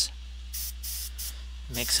eyes.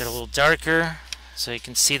 Makes it a little darker, so you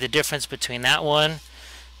can see the difference between that one.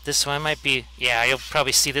 This one might be, yeah, you'll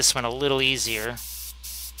probably see this one a little easier.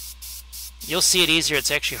 You'll see it easier, it's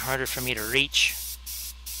actually harder for me to reach.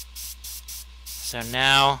 So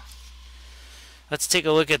now, let's take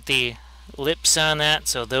a look at the lips on that.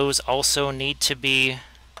 So those also need to be,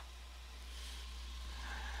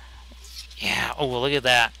 yeah, oh, well, look at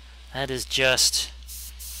that. That is just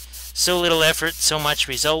so little effort, so much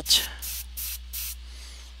result.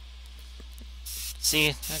 See,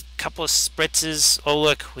 a couple of spritzes. Oh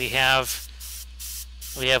look, we have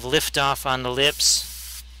liftoff on the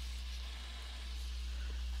lips.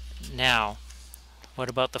 Now, what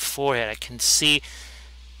about the forehead? I can see,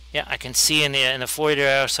 yeah, I can see in the forehead.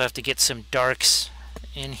 I also have to get some darks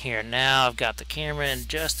in here. Now I've got the camera in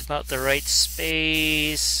just about the right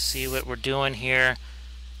space. See what we're doing here.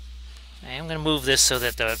 I am going to move this so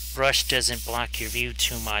that the brush doesn't block your view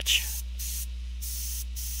too much.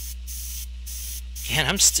 And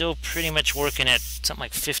I'm still pretty much working at something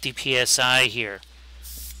like 50 psi here.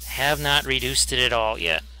 Have not reduced it at all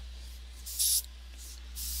yet.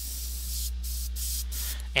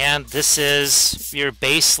 And this is your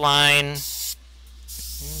baseline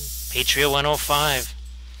Patria 105.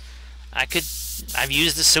 I've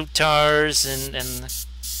used the Sotars and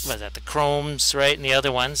what is that, the Chromes, right, and the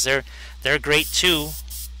other ones. They're great too.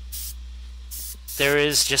 There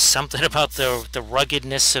is just something about the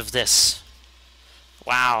ruggedness of this.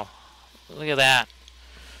 Wow, look at that.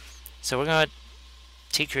 So we're going to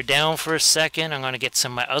take her down for a second. I'm going to get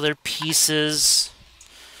some of my other pieces.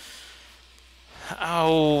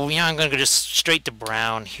 Oh, yeah, I'm going to go just straight to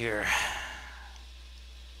brown here.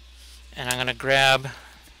 And I'm going to grab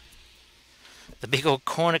the big old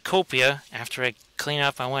cornucopia after I clean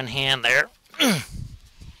off my one hand there. And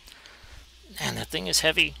that thing is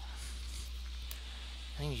heavy.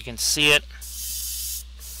 I think you can see it.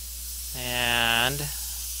 And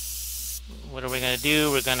what are we going to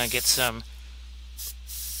do? We're going to get some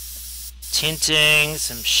tinting,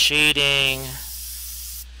 some shading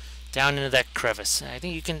down into that crevice. I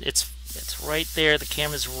think you can, it's right there. The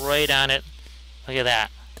camera's right on it. Look at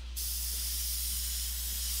that.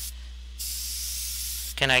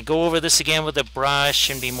 Can I go over this again with a brush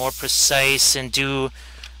and be more precise and do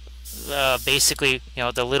basically, you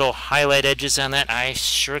know, the little highlight edges on that? I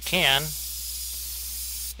sure can.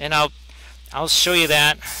 And I'll show you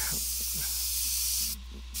that.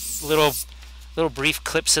 Little brief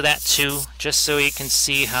clips of that too, just so you can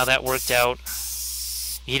see how that worked out.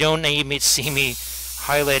 You don't need me to see me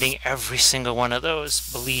highlighting every single one of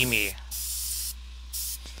those, believe me.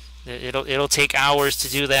 It'll take hours to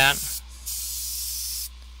do that.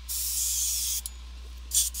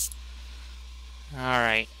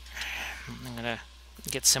 Alright, I'm gonna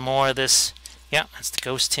get some more of this. Yeah, that's the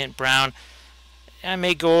Ghost Tint brown. I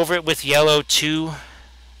may go over it with yellow too,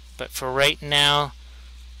 but for right now,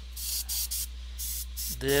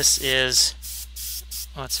 this is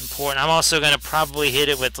what's important. I'm also going to probably hit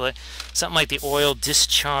it with something like the oil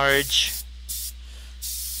discharge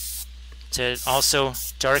to also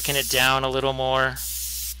darken it down a little more,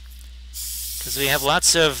 because we have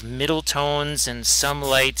lots of middle tones and some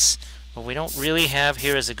lights. What we don't really have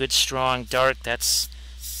here is a good strong dark. That's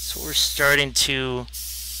what we're starting to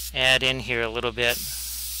add in here a little bit.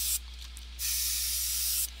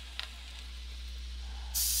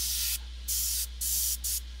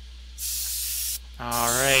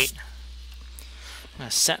 Alright, I'm going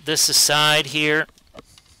to set this aside here.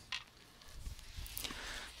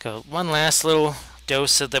 Go one last little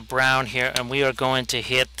dose of the brown here, and we are going to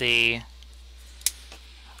hit the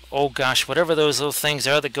oh gosh, whatever those little things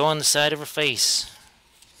are that go on the side of her face.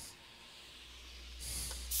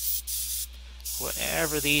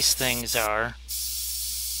 Whatever these things are.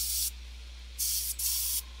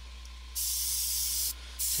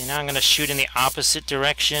 See, now I'm going to shoot in the opposite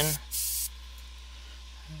direction.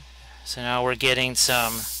 So now we're getting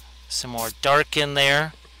some more dark in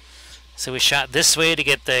there. So we shot this way to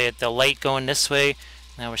get the light going this way.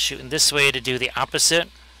 Now we're shooting this way to do the opposite.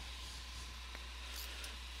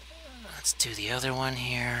 Let's do the other one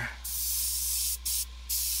here.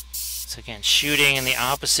 So again, shooting in the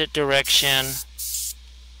opposite direction.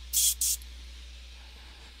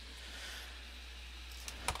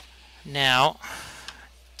 Now,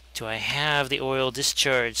 do I have the oil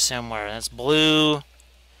discharge somewhere? That's blue,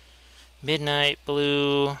 midnight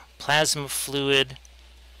blue, plasma fluid,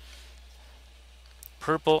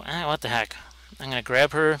 purple. What the heck? I'm going to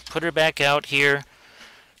grab her, put her back out here.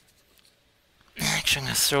 Actually, I'm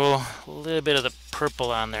going to throw a little bit of the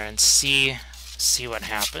purple on there and see what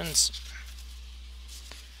happens.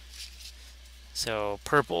 So,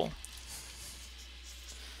 purple.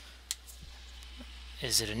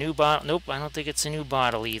 Is it a new bottle? Nope, I don't think it's a new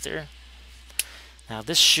bottle either. Now,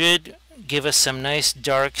 this should give us some nice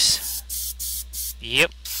darks.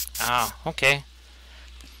 Yep. Ah, okay.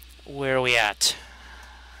 Where are we at?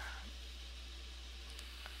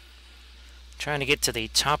 Trying to get to the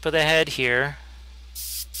top of the head here.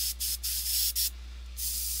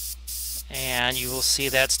 And you will see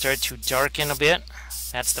that start to darken a bit.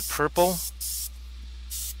 That's the purple.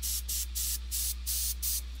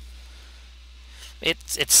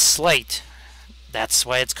 It's slight. That's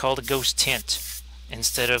why it's called a ghost tint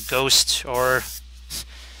instead of ghost, or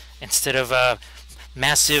instead of a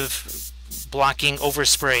massive blocking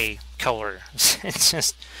overspray color. It's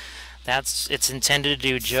just it's intended to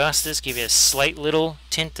do justice, give you a slight little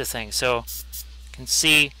tint to things. So you can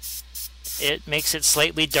see it makes it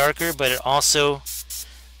slightly darker, but it also,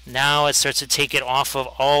 now it starts to take it off of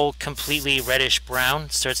all completely reddish brown.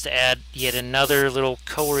 It starts to add yet another little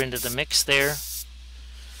color into the mix there.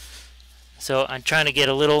 So I'm trying to get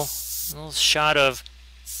a little shot of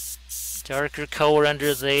darker color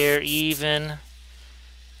under there, even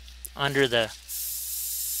under the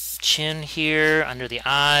chin here, under the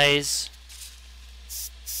eyes.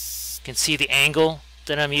 You can see the angle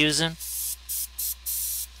that I'm using.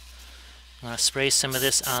 I'm going to spray some of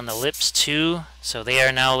this on the lips too, so they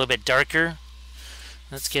are now a little bit darker.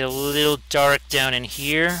 Let's get a little dark down in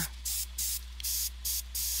here.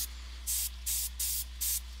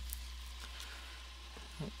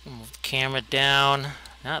 Move the camera down,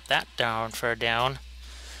 not that far down.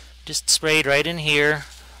 Just sprayed right in here.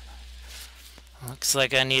 Looks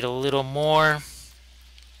like I need a little more.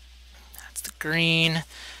 That's the green.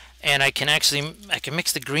 And I can mix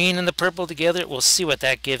the green and the purple together. We'll see what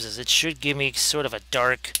that gives us. It should give me sort of a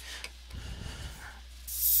dark.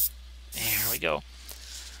 There we go.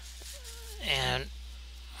 And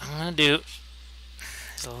I'm going to do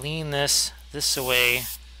is lean this away.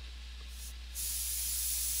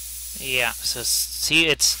 Yeah, so see,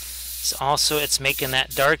 it's making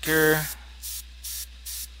that darker,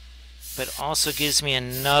 but also gives me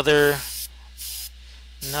another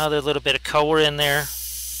little bit of color in there.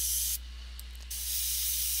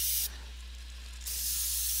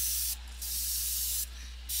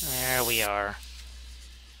 There we are.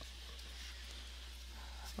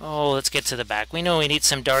 Oh, let's get to the back. We know we need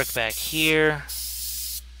some dark back here.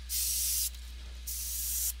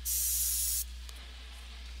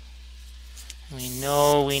 We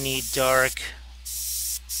know we need dark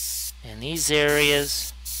in these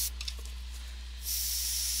areas.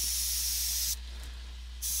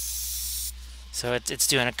 So it's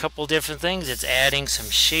doing a couple different things. It's adding some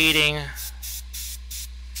shading.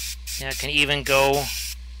 Yeah, it can even go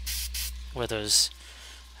where those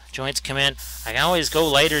joints come in. I can always go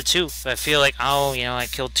lighter too. If I feel like, oh, I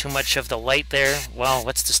killed too much of the light there, well,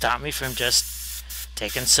 what's to stop me from just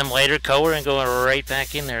taking some lighter color and going right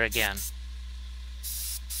back in there again?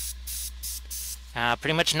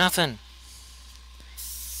 Pretty much nothing.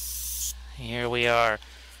 Here we are.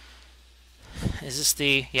 Is this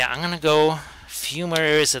the... Yeah, I'm going to go a few more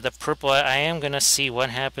areas of the purple. I am going to see what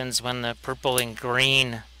happens when the purple and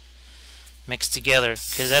green mix together.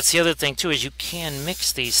 Because that's the other thing too, is you can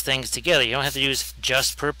mix these things together. You don't have to use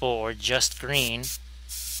just purple or just green.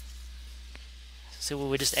 See what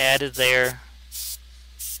we just added there.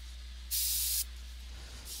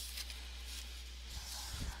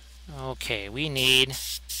 Okay, we need...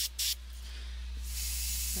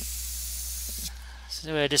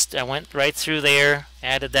 So I went right through there,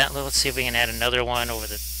 added that little, let's see if we can add another one over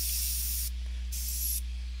the...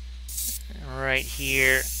 Right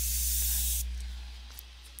here.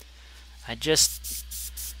 I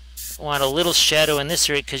just want a little shadow in this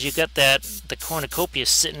area because you got the cornucopia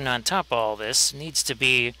sitting on top of all this. It needs to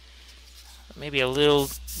be maybe a little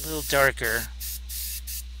darker.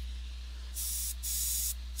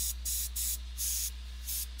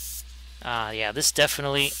 Yeah, this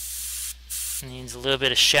definitely needs a little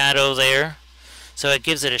bit of shadow there. So it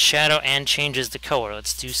gives it a shadow and changes the color.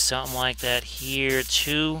 Let's do something like that here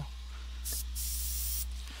too.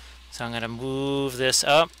 So I'm going to move this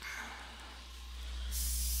up.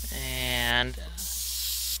 And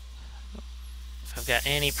if I've got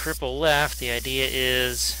any purple left, the idea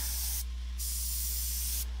is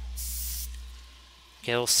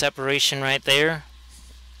get a little separation right there.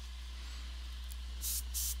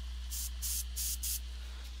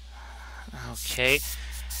 Okay,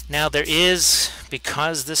 now there is,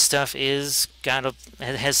 because this stuff is it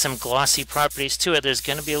has some glossy properties to it, there's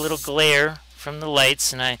going to be a little glare from the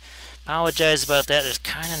lights, and I apologize about that. There's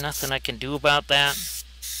kind of nothing I can do about that.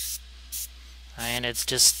 And it's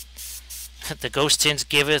just the Ghost Tints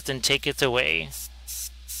giveth and taketh away. As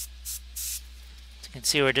you can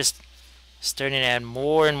see, we're just starting to add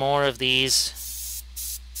more and more of these.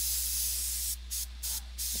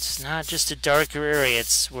 It's not just a darker area,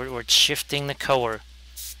 we're shifting the color.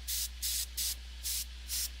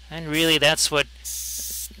 And really that's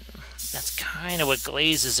kind of what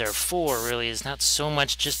glazes are for, really, is not so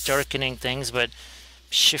much just darkening things, but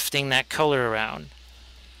shifting that color around.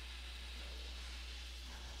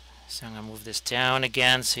 So I'm going to move this down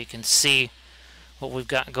again so you can see what we've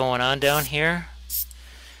got going on down here.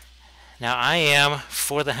 Now I am,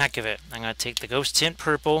 for the heck of it, I'm going to take the Ghost Tint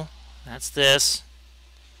Purple, that's this,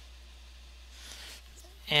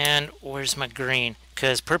 and where's my green?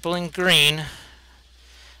 Because purple and green,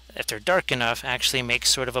 if they're dark enough, actually make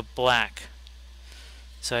sort of a black.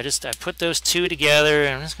 So I put those two together,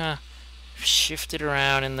 and I'm just going to shift it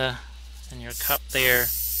around in your cup there.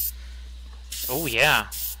 Oh yeah.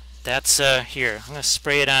 That's here. I'm going to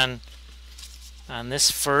spray it on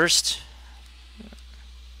this first.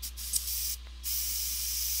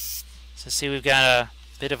 So see, we've got a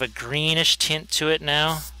bit of a greenish tint to it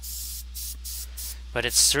now, but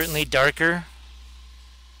it's certainly darker.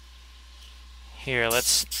 Here,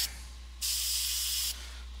 let's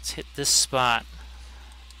hit this spot.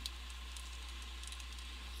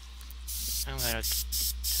 I'm going to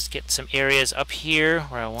just get some areas up here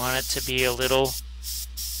where I want it to be a little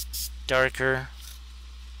darker.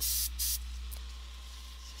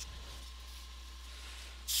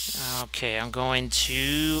 Okay, I'm going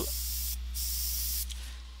to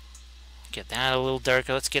get that a little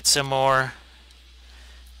darker. Let's get some more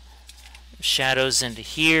shadows into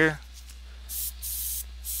here.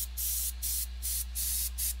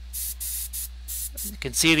 You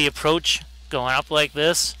can see the approach going up like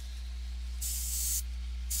this.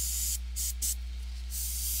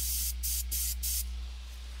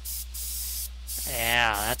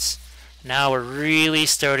 Yeah, now we're really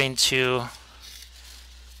starting to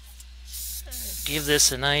give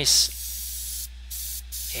this a nice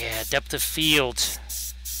depth of field.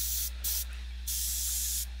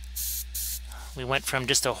 We went from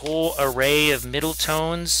just a whole array of middle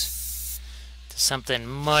tones to something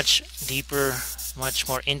much deeper, much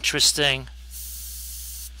more interesting.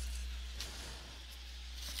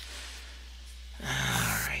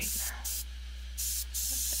 Alright.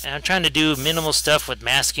 And I'm trying to do minimal stuff with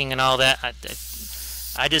masking and all that.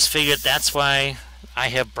 I just figured that's why I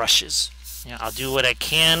have brushes. You know, I'll do what I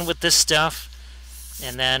can with this stuff,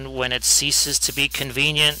 and then when it ceases to be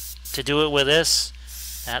convenient to do it with this,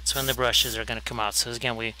 that's when the brushes are going to come out. So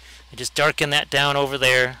again, we just darken that down over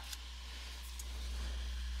there.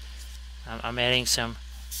 I'm adding some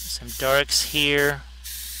darks here.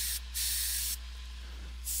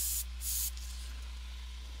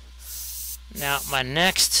 Now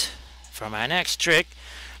for my next trick,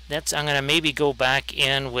 I'm going to maybe go back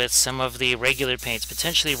in with some of the regular paints,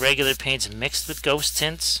 potentially regular paints mixed with Ghost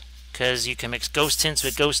Tints, because you can mix Ghost Tints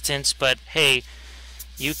with Ghost Tints, but hey,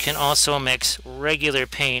 you can also mix regular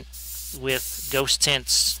paint with Ghost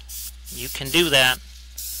Tints. You can do that,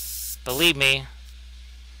 believe me.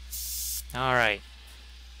 Alright,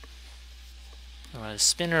 I'm going to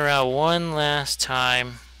spin her out one last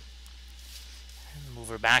time and move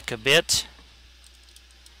her back a bit.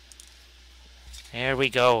 There we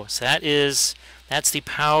go. So that's the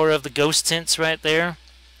power of the Ghost Tints right there.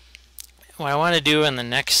 What I want to do in the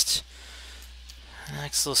next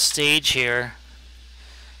little stage here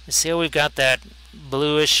is see how we've got that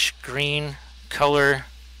bluish green color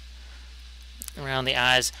around the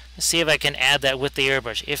eyes. Let's see if I can add that with the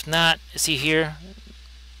airbrush. If not, see here,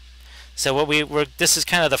 So what this is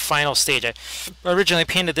kind of the final stage. I originally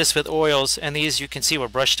painted this with oils, and these you can see were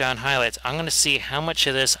brushed down highlights. I'm going to see how much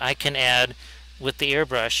of this I can add with the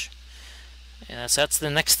airbrush. And so that's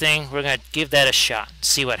the next thing. We're going to give that a shot,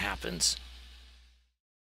 see what happens.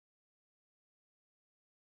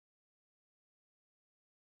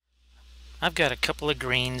 I've got a couple of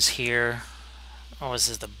greens here. Oh, this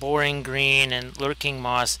is the boring green and lurking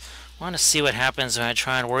moss. I want to see what happens when I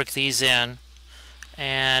try and work these in.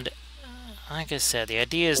 And like I said, the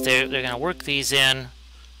idea is they're going to work these in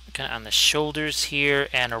kind of on the shoulders here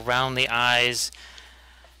and around the eyes.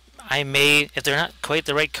 I may, if they're not quite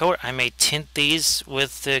the right color, I may tint these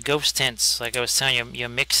with the Ghost Tints. Like I was telling you, you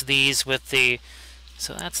mix these with the.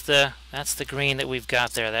 So that's the green that we've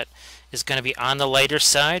got there. That is going to be on the lighter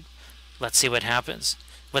side. Let's see what happens.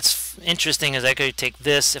 What's interesting is I could take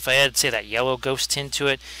this, if I had, say, that yellow ghost tint to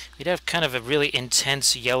it, we'd have kind of a really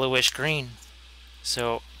intense yellowish green.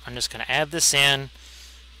 So I'm just going to add this in,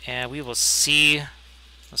 and we will see.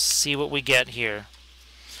 Let's see what we get here.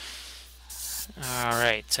 All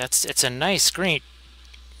right, it's a nice green.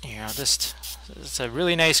 You know, it's a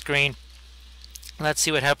really nice green. Let's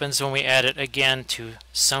see what happens when we add it again to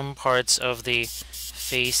some parts of the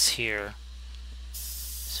face here.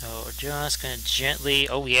 So we're just going to gently,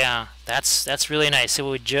 oh yeah, that's really nice. So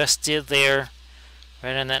what we just did there,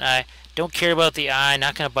 right on that eye. Don't care about the eye,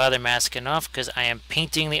 not going to bother masking off because I am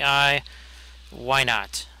painting the eye. Why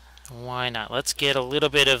not? Why not? Let's get a little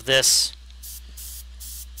bit of this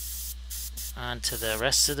onto the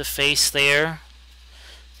rest of the face there.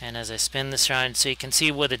 And as I spin this around, so you can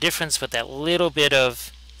see what the difference with that little bit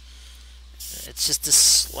of, it's just the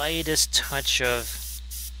slightest touch of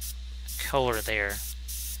color there.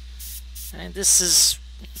 And this is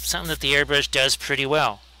something that the airbrush does pretty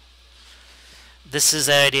well. This is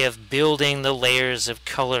the idea of building the layers of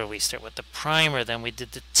color. We start with the primer, then we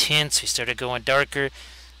did the tints, we started going darker.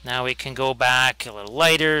 Now we can go back a little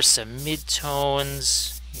lighter, some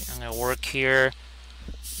mid-tones. I'm going to work here.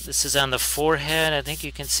 This is on the forehead. I think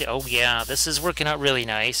you can see, oh yeah, this is working out really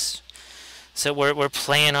nice. So we're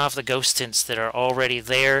playing off the ghost tints that are already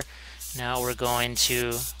there. Now we're going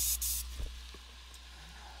to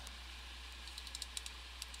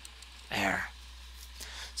there.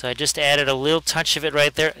 So I just added a little touch of it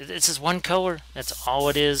right there. This is one color. That's all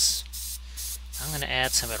it is. I'm going to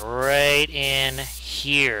add some of it right in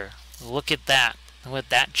here. Look at that. What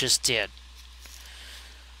that just did.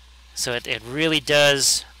 So it really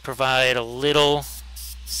does provide a little.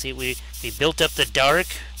 See, we built up the dark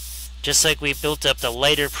just like we built up the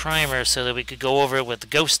lighter primer so that we could go over it with the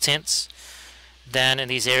ghost tints. Then in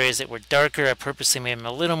these areas that were darker, I purposely made them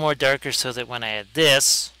a little more darker so that when I add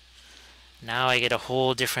this, now I get a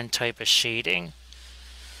whole different type of shading.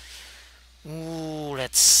 Ooh,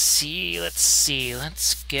 let's see.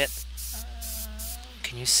 Let's get...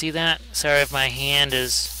 can you see that? Sorry if my hand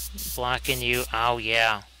is blocking you. Oh,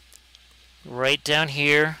 yeah. Right down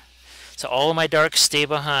here. So all of my darks stay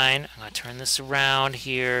behind. I'm going to turn this around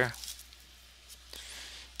here.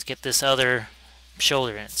 Let's get this other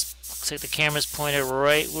shoulder in. Looks like the camera's pointed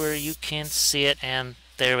right where you can see it, and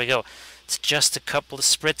there we go. It's just a couple of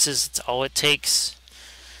spritzes. It's all it takes.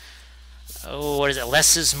 Oh, what is it?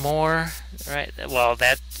 Less is more, right? Well,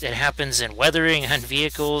 it happens in weathering on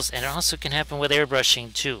vehicles, and it also can happen with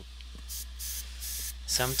airbrushing too.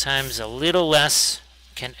 Sometimes a little less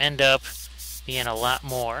can end up being a lot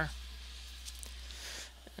more.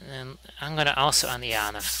 And I'm going to also, on the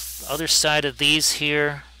other side of these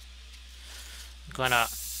here, I'm going to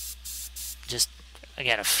just,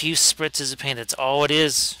 again, a few spritzes of paint. That's all it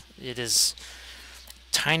is. It is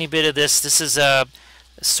a tiny bit of this. This is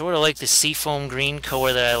sort of like the seafoam green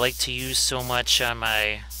color that I like to use so much on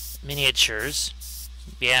my miniatures.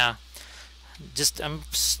 Yeah, I'm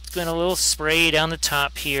just going a little spray down the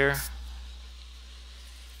top here.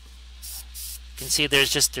 You can see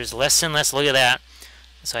there's less and less. Look at that.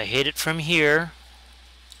 So I hit it from here.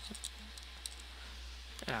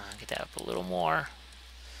 Get that up a little more.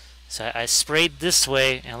 So I sprayed this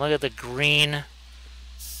way, and look at the green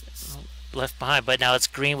left behind. But now it's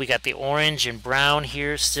green. We got the orange and brown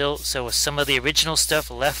here still. So with some of the original stuff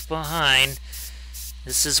left behind,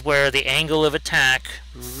 this is where the angle of attack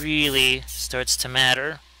really starts to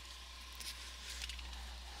matter.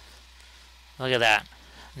 Look at that.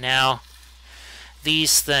 Now,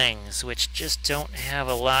 these things, which just don't have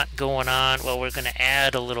a lot going on, well, we're going to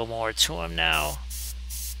add a little more to them now.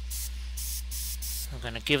 We're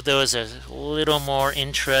going to give those a little more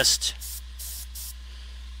interest.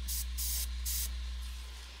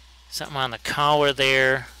 Something on the collar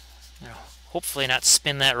there. Hopefully not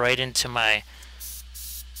spin that right into my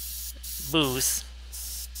booth.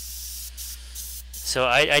 So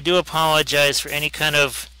I do apologize for any kind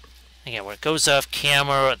of, again, where it goes off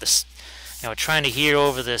camera, or this, trying to hear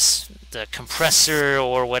over the compressor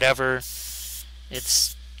or whatever.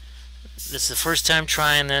 This is the first time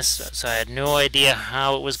trying this, so I had no idea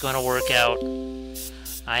how it was going to work out.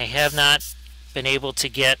 I have not been able to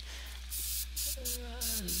get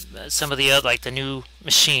some of the other, like the new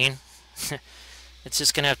machine. It's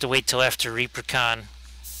just going to have to wait till after ReaperCon.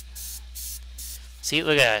 See,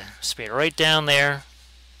 look at it. Spray it right down there.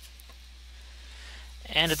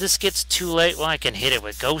 And if this gets too late, well, I can hit it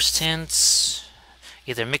with Ghost Tints.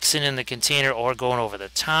 Either mixing in the container or going over the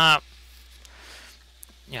top.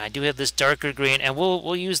 I do have this darker green, and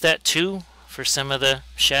we'll use that too for some of the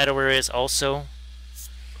shadow areas also.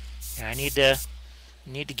 I need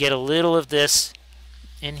to get a little of this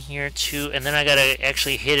in here too, and then I gotta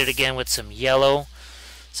actually hit it again with some yellow.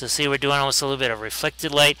 So see, we're doing almost a little bit of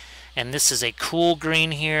reflected light, and this is a cool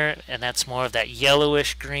green here, and that's more of that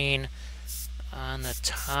yellowish green on the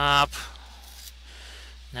top.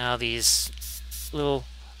 Now these little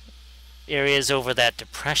areas over that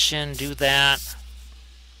depression, do that.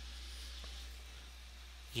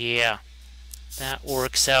 Yeah, that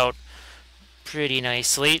works out pretty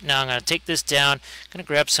nicely. Now I'm going to take this down. I'm going to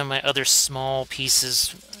grab some of my other small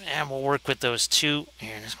pieces, and we'll work with those too.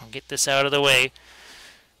 Here, I'm just going to get this out of the way.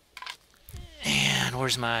 And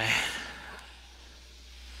where's my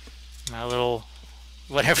little,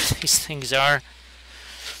 whatever these things are.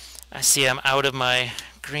 I see I'm out of my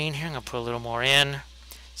green here. I'm going to put a little more in.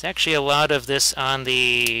 There's actually a lot of this on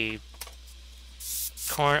the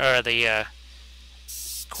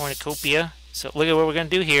cornucopia. So look at what we're going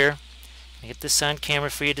to do here. Get this on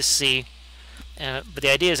camera for you to see. But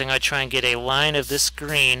the idea is I'm going to try and get a line of this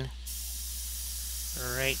green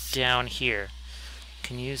right down here.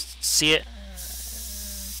 Can you see it?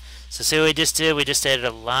 So see what we just did? We just added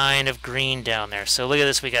a line of green down there. So look at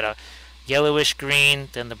this. We got a yellowish green,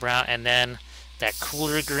 then the brown, and then that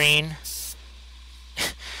cooler green.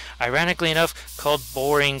 Ironically enough, called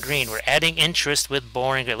boring green. We're adding interest with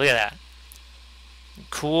boring green. Look at that.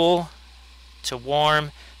 Cool to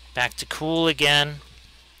warm, back to cool again.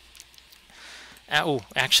 Oh,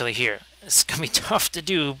 actually here, it's gonna be tough to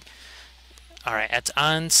do. All right, that's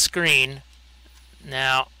on screen.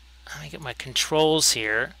 Now, let me get my controls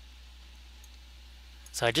here.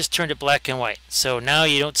 So I just turned it black and white. So now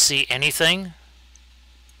you don't see anything.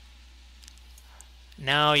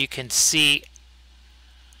 Now you can see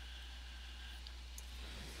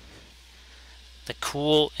the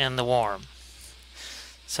cool and the warm.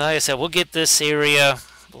 So like I said, we'll get this area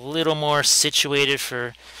a little more situated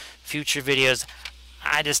for future videos.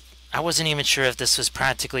 I wasn't even sure if this was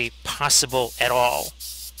practically possible at all,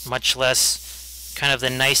 much less kind of the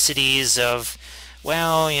niceties of,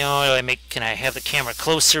 well, can I have the camera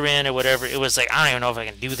closer in or whatever. It was like, I don't even know if I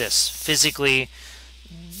can do this physically.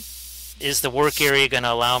 Is the work area going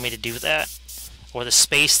to allow me to do that, or the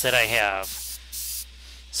space that I have?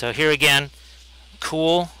 So here again,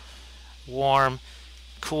 cool, warm,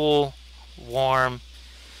 cool, warm.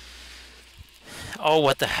 Oh,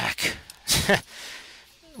 what the heck.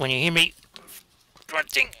 When you hear me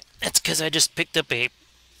grunting, it's because I just picked up a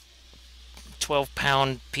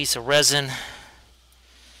 12-pound piece of resin.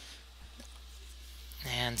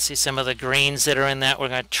 And see some of the greens that are in that. We're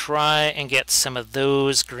going to try and get some of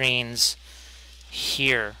those greens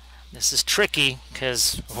here. This is tricky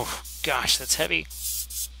because, oh gosh, that's heavy.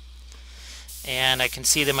 And I can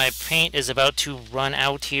see that my paint is about to run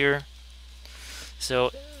out here.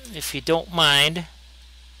 So if you don't mind,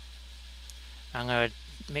 I'm going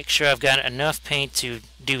to make sure I've got enough paint to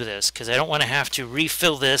do this, because I don't want to have to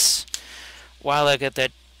refill this while I got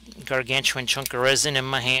that gargantuan chunk of resin in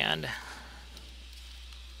my hand.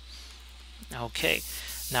 Okay,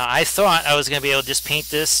 now I thought I was going to be able to just paint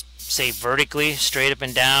this, say, vertically, straight up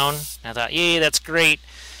and down. I thought, yay, that's great.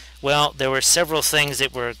 Well, there were several things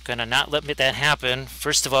that were going to not let me that happen.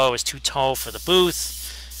 First of all, it was too tall for the booth.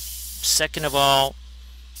 Second of all,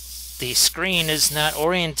 the screen is not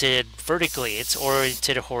oriented vertically, it's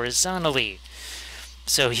oriented horizontally.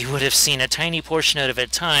 So you would have seen a tiny portion of it at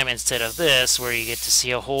a time instead of this, where you get to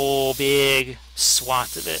see a whole big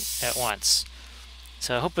swath of it at once.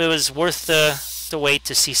 So I hope it was worth the wait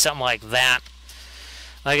to see something like that.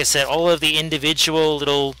 Like I said, all of the individual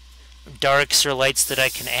little darks or lights that I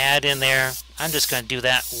can add in there, I'm just going to do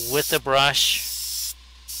that with a brush.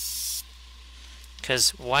 Because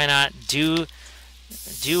why not do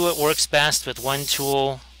what works best with one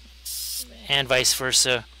tool, and vice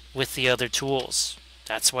versa with the other tools.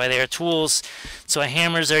 That's why they are tools. So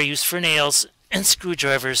hammers are used for nails and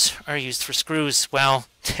screwdrivers are used for screws. Well,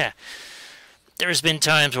 There's been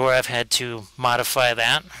times where I've had to modify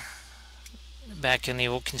that back in the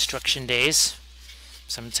old construction days.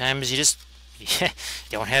 Sometimes you just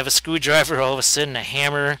don't have a screwdriver, all of a sudden a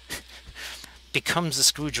hammer becomes a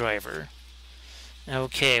screwdriver.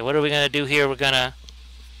 Okay, what are we going to do here? We're going to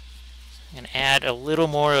add a little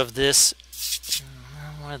more of this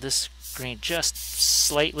green, just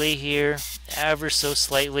slightly here, ever so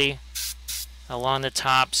slightly along the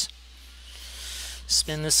tops.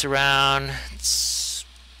 Spin this around.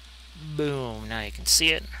 Boom, now you can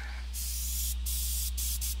see it.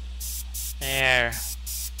 There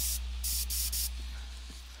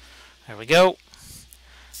we go.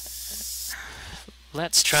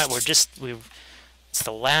 Let's try. It's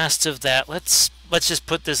the last of that. Let's just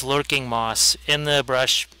put this lurking moss in the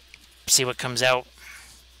brush, see what comes out.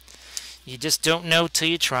 You just don't know till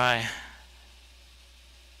you try.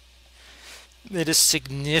 It is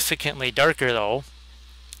significantly darker though,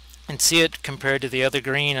 and see it compared to the other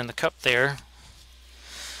green in the cup there.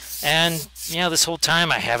 And yeah, this whole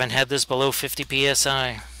time I haven't had this below 50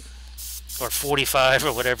 psi or 45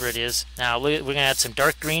 or whatever it is. Now we're going to add some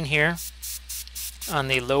dark green here on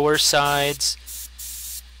the lower sides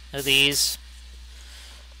of these,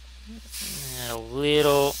 and a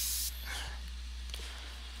little,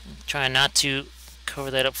 try not to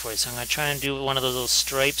cover that up for you. So I'm going to try and do one of those little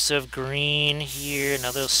stripes of green here,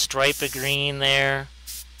 another stripe of green there.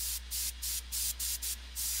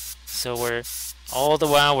 So we're all the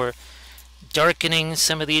while we're darkening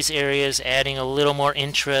some of these areas, adding a little more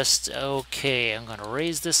interest. Okay, I'm going to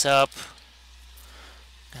raise this up.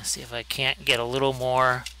 Let's see if I can't get a little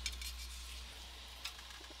more.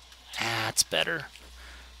 That's better.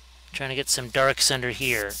 I'm trying to get some darks under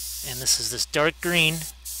here. And this is this dark green.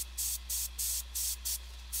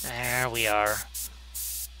 There we are.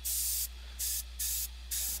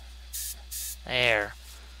 There.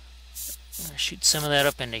 I'm going to shoot some of that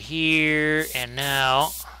up into here. And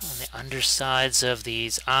now, on the undersides of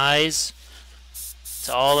these eyes, it's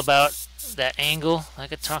all about that angle,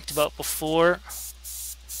 like I talked about before.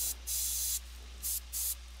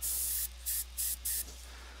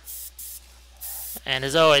 And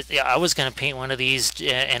as always, yeah, I was going to paint one of these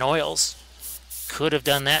in oils. Could have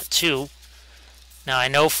done that too. Now I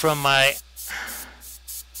know from my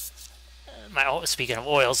speaking of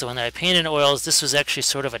oils, the one that I painted in oils, this was actually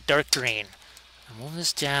sort of a dark green. I'll move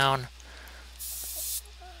this down.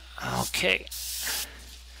 Okay.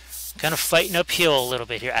 Kind of fighting uphill a little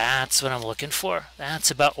bit here. That's what I'm looking for.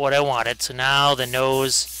 That's about what I wanted. So now the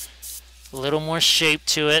nose, a little more shape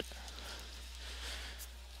to it.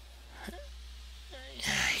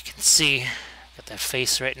 You can see, got that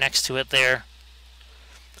face right next to it there.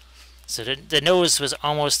 So the nose was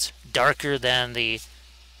almost darker than the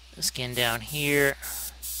skin down here.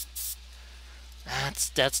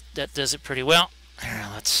 That does it pretty well. Here,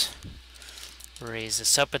 let's raise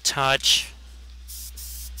this up a touch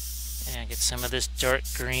and get some of this dark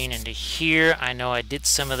green into here. I know I did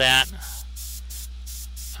some of that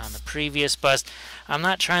on the previous bust. I'm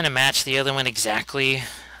not trying to match the other one exactly.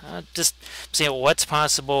 Just seeing what's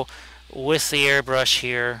possible with the airbrush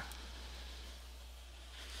here.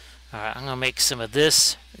 Alright, I'm going to make some of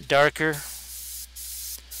this darker.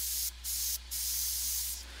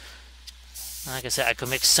 Like I said, I could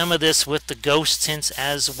mix some of this with the Ghost Tints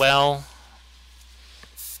as well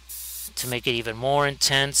to make it even more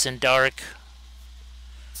intense and dark.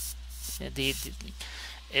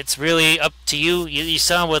 It's really up to you. You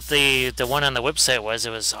saw what the one on the website was.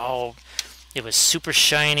 It was super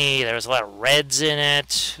shiny. There was a lot of reds in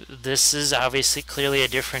it. This is obviously clearly a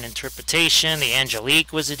different interpretation. The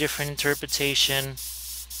Angelique was a different interpretation.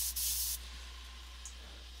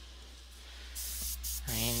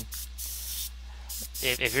 I mean,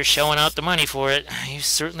 if you're showing out the money for it, you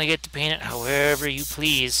certainly get to paint it however you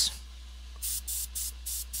please.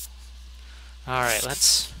 Alright,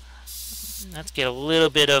 let's get a little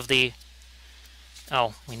bit of the...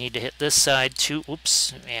 Oh, we need to hit this side too.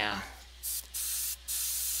 Oops, yeah.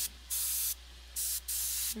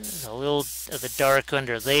 There's a little of the dark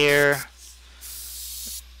under there.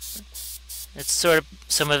 It's sort of,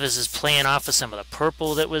 some of this is playing off of some of the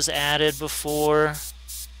purple that was added before.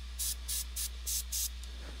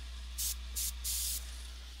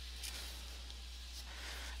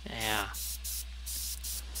 Yeah.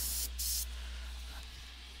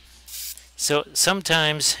 So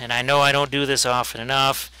sometimes, and I know I don't do this often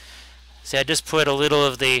enough, see, I just put a little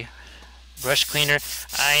of the brush cleaner.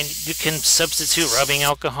 You can substitute rubbing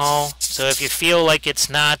alcohol. So if you feel like it's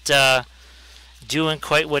not doing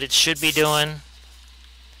quite what it should be doing,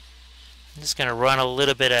 I'm just going to run a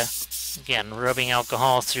little bit of, again, rubbing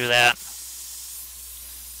alcohol through that.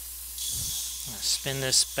 spin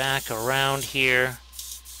this back around here.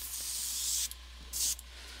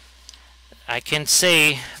 I can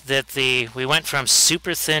say that we went from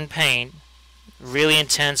super thin paint, really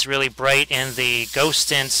intense, really bright in the Ghost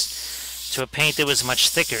Tints, to a paint that was much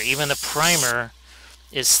thicker. Even the primer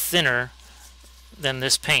is thinner than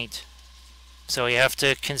this paint. So you have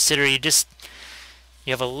to consider you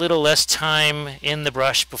have a little less time in the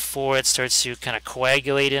brush before it starts to kind of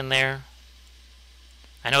coagulate in there.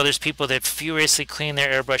 I know there's people that furiously clean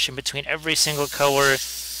their airbrush in between every single color.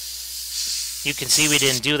 You can see we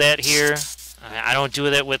didn't do that here. I don't do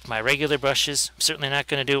that with my regular brushes. I'm certainly not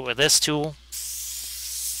going to do it with this tool.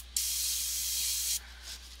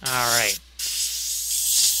 Alright.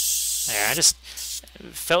 There, I just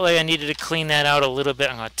felt like I needed to clean that out a little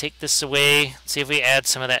bit. I'm going to take this away, see if we add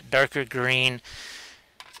some of that darker green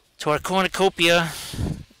to our cornucopia.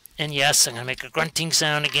 And yes, I'm going to make a grunting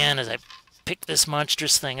sound again as I pick this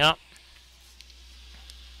monstrous thing up.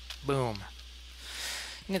 Boom.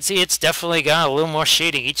 You can see it's definitely got a little more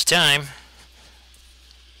shading each time.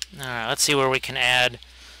 Alright, let's see where we can add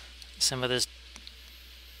some of this,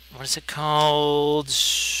 what is it called?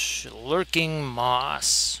 Lurking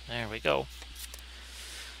moss. There we go.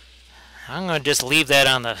 I'm going to just leave that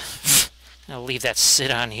on the, I'll leave that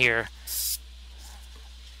sit on here.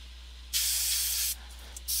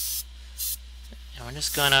 And we're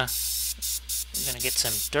just gonna get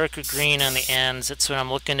some darker green on the ends. That's what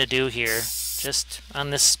I'm looking to do here, just on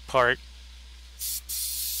this part.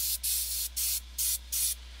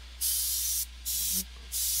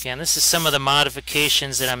 Again, this is some of the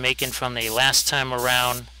modifications that I'm making from the last time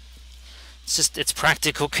around. It's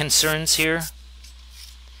practical concerns here.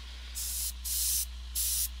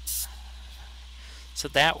 So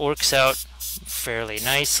that works out fairly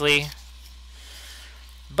nicely.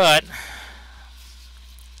 But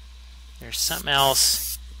there's something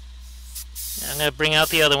else. I'm going to bring out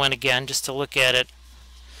the other one again just to look at it.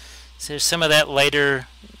 So there's some of that lighter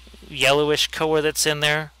yellowish color that's in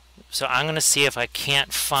there. So I'm going to see if I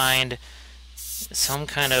can't find some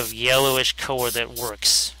kind of yellowish color that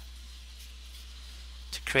works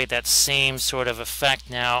to create that same sort of effect.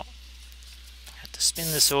 Now, I have to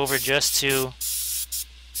spin this over just to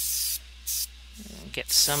get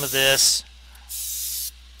some of this.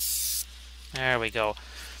 There we go.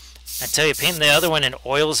 I tell you, painting the other one in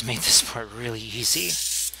oils made this part really easy.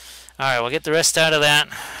 Alright, we'll get the rest out of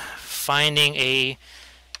that. Finding a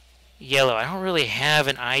yellow. I don't really have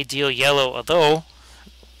an ideal yellow, although,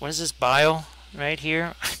 what is this bile right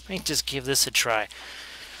here? I might just give this a try.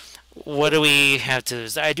 What do we have to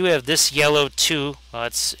do? I do have this yellow too. Well,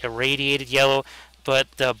 it's irradiated yellow, but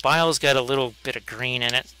the bile's got a little bit of green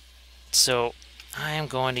in it. So I am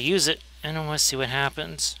going to use it, and I want to see what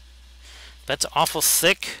happens. That's awful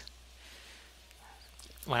thick.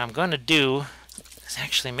 What I'm going to do is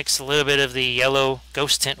actually mix a little bit of the yellow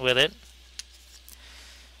ghost tint with it.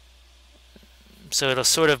 So it'll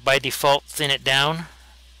sort of by default thin it down.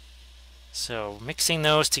 So mixing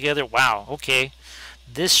those together, wow, okay.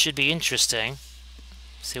 This should be interesting.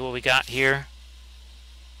 See what we got here.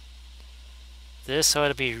 This ought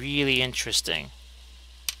to be really interesting.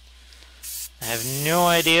 I have no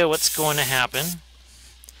idea what's going to happen.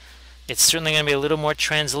 It's certainly going to be a little more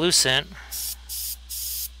translucent.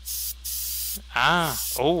 Ah,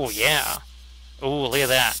 oh yeah. Oh, look at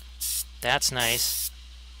that. That's nice.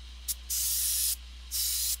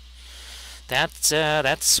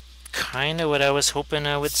 That's kind of what I was hoping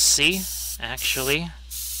I would see, actually.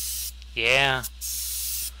 Yeah.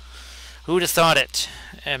 Who'd have thought it?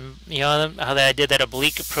 You know how I did that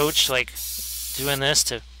oblique approach, like doing this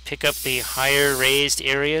to pick up the higher raised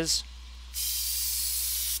areas?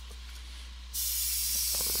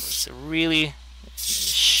 It's a really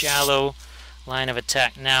shallow line of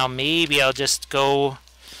attack. Now maybe I'll just go,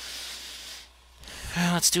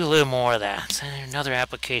 well, let's do a little more of that. Another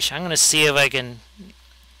application. I'm going to see if I can,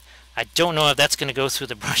 I don't know if that's going to go through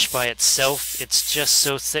the brush by itself. It's just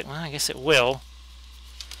so thick. Well, I guess it will.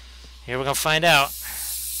 Here we're going to find out.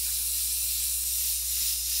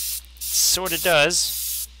 Sort of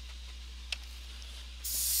does.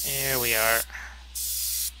 There we are.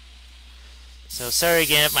 So sorry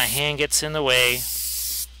again if my hand gets in the way.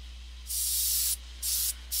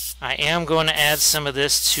 I am going to add some of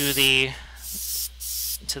this to the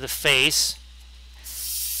face,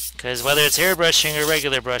 because whether it's airbrushing or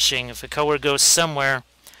regular brushing, if a color goes somewhere,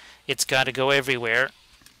 it's got to go everywhere.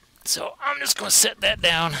 So I'm just going to set that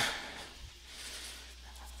down.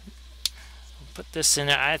 Put this in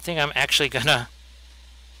there. I think I'm actually going to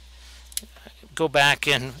go back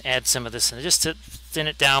and add some of this in just to thin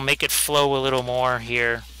it down, make it flow a little more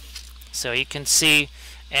here. So you can see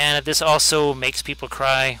And this also makes people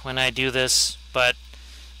cry when I do this, but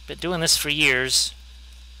been doing this for years,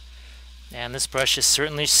 and this brush has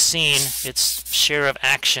certainly seen its share of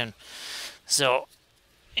action. So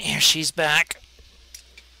here she's back,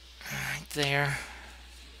 right there.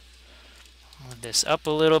 Move this up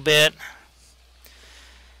a little bit.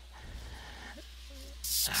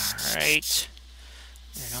 All right,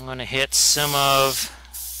 and I'm going to hit some of,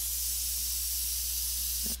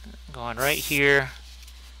 going right here,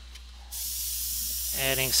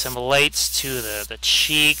 adding some lights to the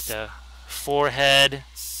cheek, the forehead.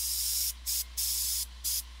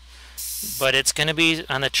 But it's going to be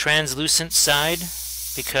on the translucent side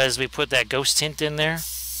because we put that ghost tint in there.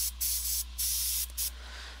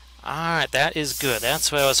 Alright, that is good.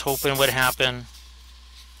 That's what I was hoping would happen.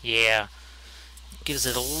 Yeah. Gives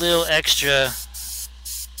it a little extra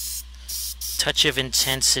touch of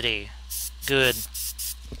intensity. Good.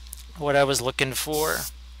 What I was looking for.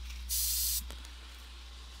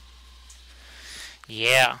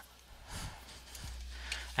 Yeah.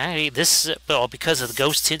 Actually, this, well, because of the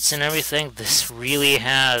ghost tints and everything, this really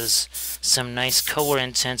has some nice color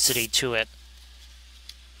intensity to it.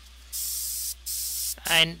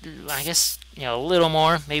 And I guess, you know, a little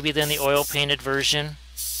more maybe than the oil painted version.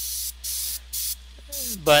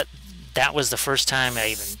 But that was the first time I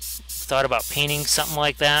even thought about painting something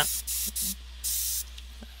like that.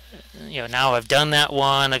 You know, now I've done that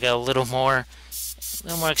one, I got a little more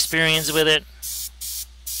experience with it.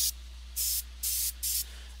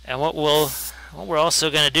 And what we're also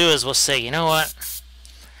going to do is we'll say, you know what,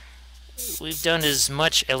 we've done as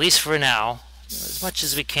much, at least for now, as much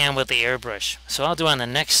as we can with the airbrush. So I'll do on the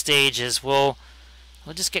next stage is we'll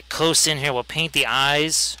just get close in here. We'll paint the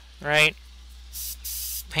eyes, right?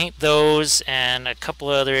 Paint those and a couple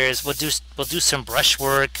other areas. We'll do some brush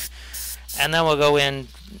work, and then we'll go in.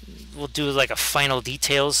 We'll do like a final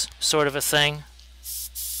details sort of a thing,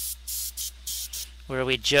 where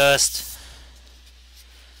we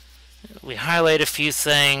highlight a few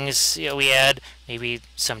things, you know, we add maybe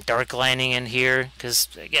some dark lining in here, because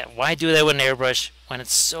again, why do that with an airbrush when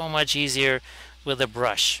it's so much easier with a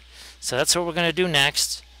brush? So that's what we're going to do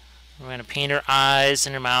next. We're going to paint her eyes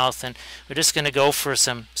and her mouth, and we're just going to go for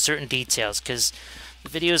some certain details, because the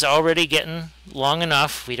video is already getting long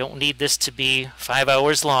enough. We don't need this to be 5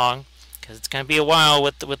 hours long, because it's going to be a while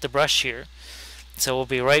with the brush here. So we'll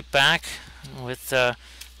be right back with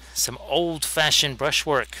some old-fashioned brush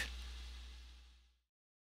work.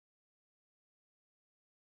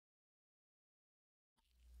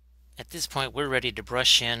 At this point, we're ready to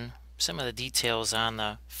brush in some of the details on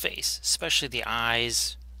the face, especially the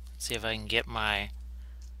eyes. Let's see if I can get my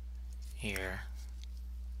here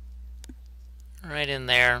right in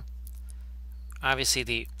there. Obviously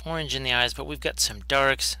the orange in the eyes, but we've got some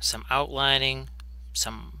darks, some outlining,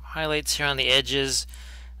 some highlights here on the edges,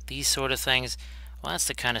 these sort of things. Well, that's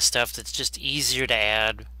the kind of stuff that's just easier to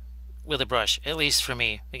add with a brush, at least for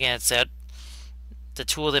me. Again, it's the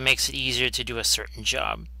tool that makes it easier to do a certain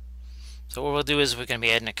job. So what we'll do is we're going to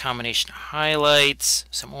be adding a combination of highlights,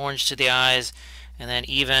 some orange to the eyes, and then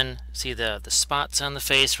even, see the spots on the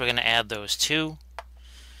face, we're going to add those too.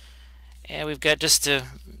 And we've got just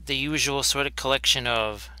the usual sort of collection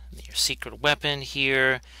of your secret weapon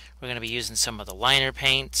here. We're going to be using some of the liner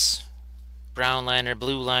paints, brown liner,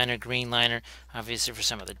 blue liner, green liner, obviously for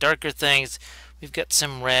some of the darker things. We've got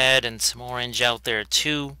some red and some orange out there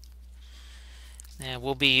too. And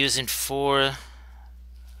we'll be using, for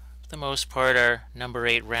the most part, our number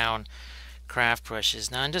 8 round craft brushes.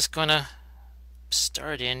 Now I'm just gonna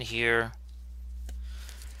start in here.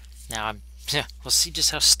 Now we'll see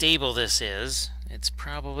just how stable this is. It's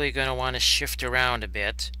probably going to want to shift around a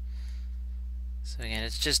bit. So again,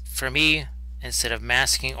 it's just, for me, instead of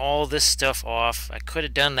masking all this stuff off, I could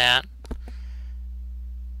have done that,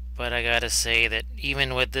 but I gotta say that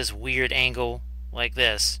even with this weird angle like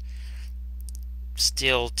this,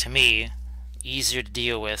 still, to me, easier to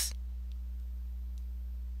deal with.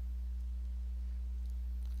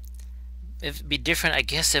 It'd be different, I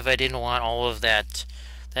guess, if I didn't want all of that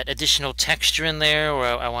additional texture in there, or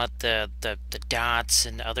I want the dots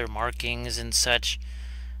and other markings and such.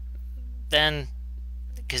 Then,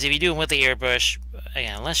 because if you do it with the airbrush,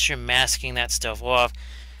 again, unless you're masking that stuff off,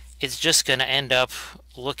 it's just going to end up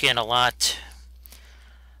looking a lot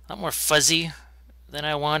more fuzzy than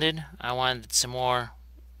I wanted. I wanted some more,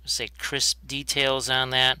 say, crisp details on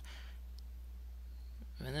that.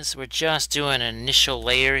 And this, we're just doing an initial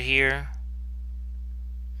layer here.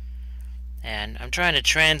 And I'm trying to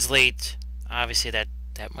translate, obviously, that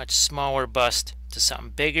much smaller bust to something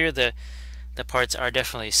bigger. The parts are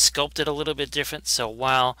definitely sculpted a little bit different, so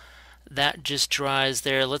while that just dries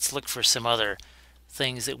there. Let's look for some other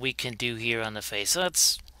things that we can do here on the face.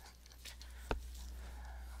 Let's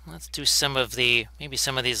do some of the, maybe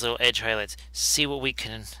some of these little edge highlights. See what we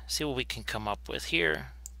can come up with here.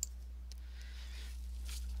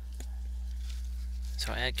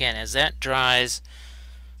 So again, as that dries,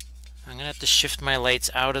 I'm gonna have to shift my lights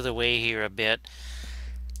out of the way here a bit.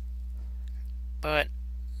 But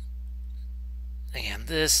again,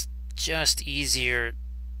 this just easier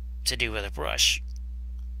to do with a brush.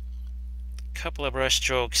 Couple of brush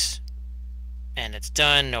strokes and it's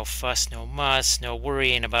done. No fuss, no muss, no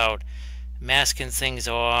worrying about masking things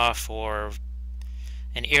off or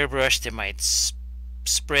an airbrush that might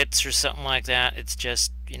spritz or something like that. It's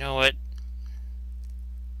just, you know what?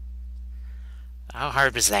 How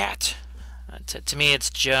hard was that? To me, it's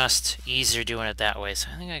just easier doing it that way. So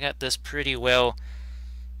I think I got this pretty well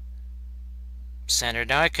centered.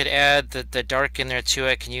 Now I could add the dark in there too.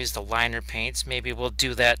 I can use the liner paints. Maybe we'll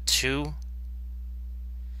do that too.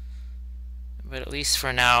 But at least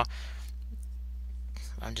for now,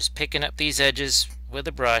 I'm just picking up these edges with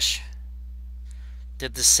a brush.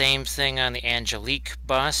 Did the same thing on the Angelique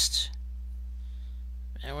bust.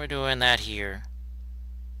 And we're doing that here.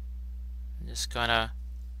 I'm just gonna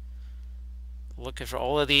look for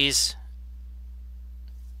all of these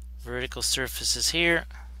vertical surfaces here.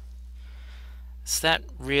 So that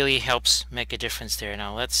really helps make a difference there.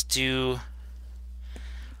 Now let's do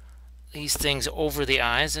these things over the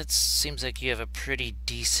eyes. It seems like you have a pretty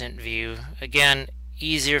decent view. Again,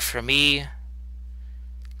 easier for me.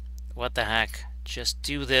 What the heck? Just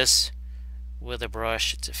do this with a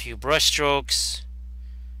brush. It's a few brush strokes.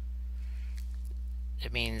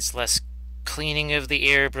 It means less cleaning of the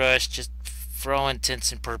airbrush. Just for all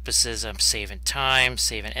intents and purposes, I'm saving time,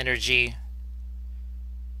 saving energy.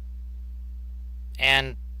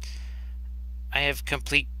 And I have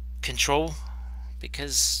complete control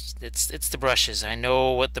because it's the brushes. I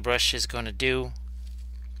know what the brush is going to do.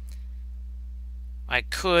 I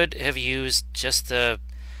could have used just the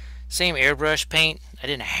same airbrush paint. I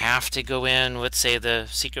didn't have to go in with, say, the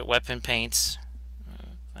Secret Weapon paints.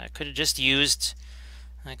 I could have just used,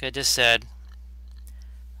 like I just said,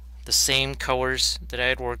 the same colors that I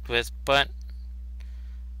had worked with, but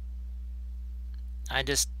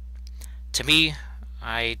to me,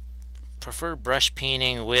 I prefer brush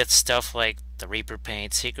painting with stuff like the Reaper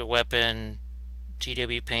paint, Secret Weapon,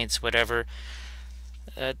 GW paints, whatever.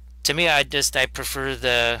 To me, I prefer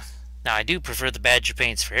I do prefer the Badger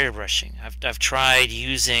paints for airbrushing. I've tried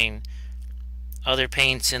using other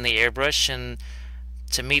paints in the airbrush, and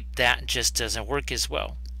to me that just doesn't work as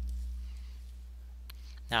well.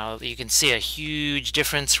 Now you can see a huge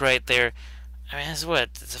difference right there. I mean, it's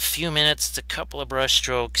a few minutes, it's a couple of brush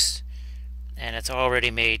strokes, and it's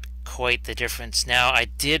already made quite the difference. Now I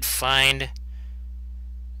did find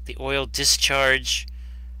the oil discharge,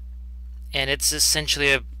 and it's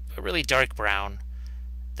essentially a really dark brown.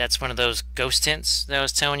 That's one of those ghost tints that I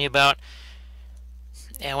was telling you about.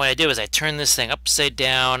 And what I did was I turned this thing upside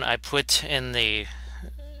down. I put in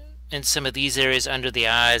some of these areas under the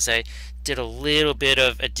eyes, I did a little bit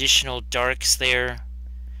of additional darks there.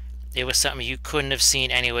 It was something you couldn't have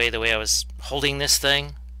seen anyway, the way I was holding this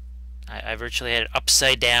thing. I virtually had it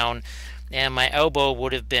upside down, and my elbow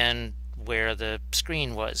would have been where the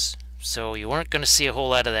screen was. So you weren't going to see a whole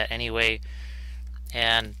lot of that anyway.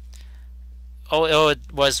 And all it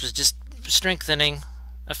was just strengthening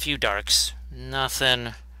a few darks.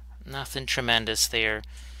 Nothing tremendous there.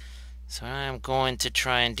 So what I'm going to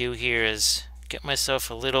try and do here is get myself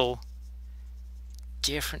a little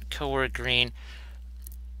different color green.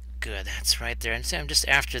 Good, that's right there. And see, I'm just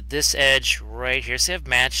after this edge right here. See, I've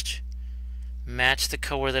matched the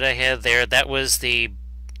color that I had there. That was the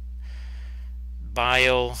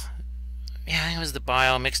bile. Yeah, I think it was the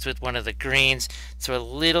bile mixed with one of the greens. So a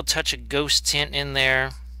little touch of ghost tint in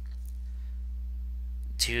there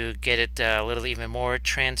to get it a little even more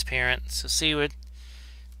transparent. So see what,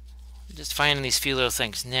 just finding these few little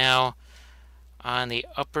things. Now on the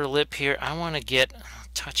upper lip here, I want to get a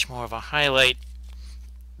touch more of a highlight.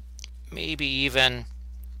 Maybe even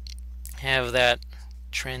have that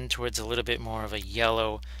trend towards a little bit more of a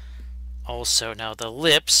yellow also. Now the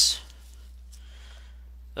lips,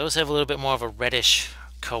 those have a little bit more of a reddish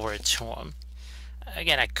color to them.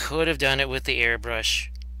 Again, I could have done it with the airbrush,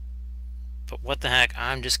 but what the heck,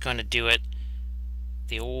 I'm just going to do it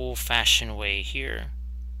the old-fashioned way here.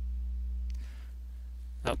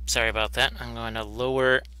 Oh, sorry about that. I'm going to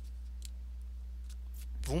lower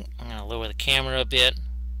the camera a bit.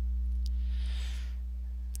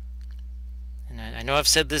 And I know I've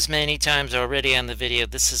said this many times already on the video,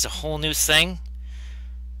 this is a whole new thing.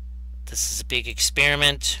 This is a big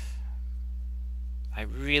experiment. I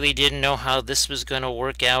really didn't know how this was going to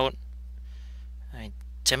work out.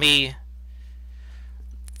 To me,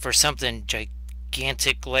 for something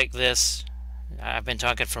gigantic like this, I've been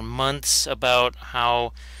talking for months about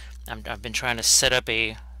how I've been trying to set up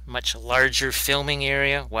a much larger filming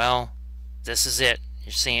area. Well, this is it.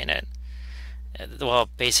 You're seeing it. Well,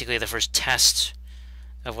 basically the first test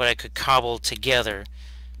of what I could cobble together.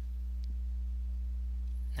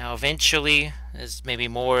 Now eventually, as maybe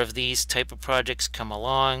more of these type of projects come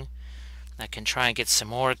along, I can try and get some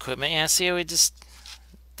more equipment. Yeah, see how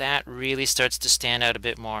that really starts to stand out a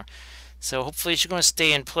bit more. So hopefully it's going to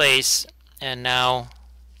stay in place, and now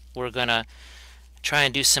we're going to try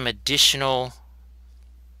and do some additional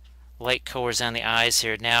light colors on the eyes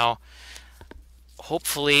here. Now,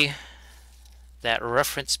 hopefully that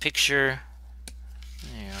reference picture,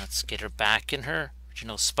 let's get her back in her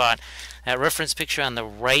original spot. That reference picture on the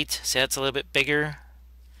right, see that's a little bit bigger?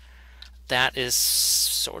 That is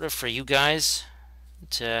sort of for you guys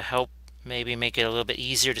to help maybe make it a little bit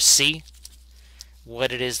easier to see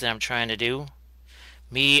what it is that I'm trying to do.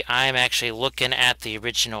 Me, I'm actually looking at the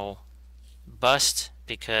original bust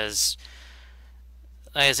because,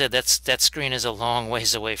 like I said, that screen is a long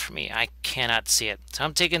ways away from me. I cannot see it. So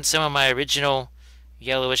I'm taking some of my original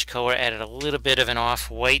yellowish color, added a little bit of an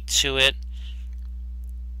off-white to it,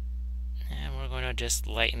 and we're going to just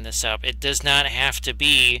lighten this up. It does not have to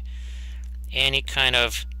be any kind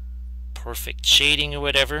of perfect shading or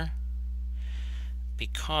whatever,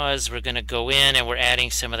 because we're going to go in and we're adding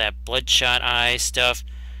some of that bloodshot eye stuff,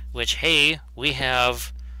 which, hey, we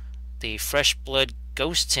have the Fresh Blood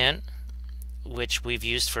Ghost Tint, which we've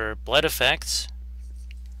used for blood effects,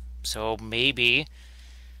 so maybe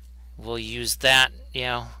we'll use that,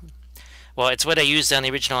 well, it's what I used on the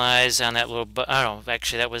original eyes on that little, I don't know,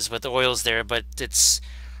 actually that was with the oils there, but it's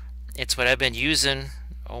what I've been using,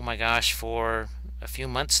 oh my gosh, for a few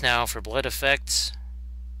months now for blood effects,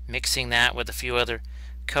 mixing that with a few other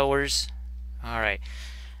colors. Alright,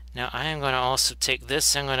 now I am going to also take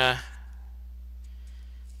this, I'm going to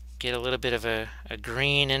get a little bit of a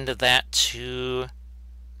green into that too,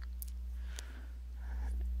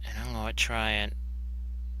 and I'm going to try and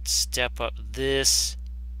step up this,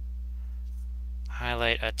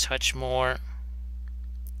 highlight a touch more,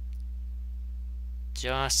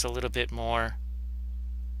 just a little bit more.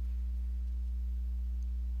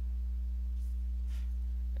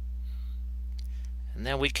 And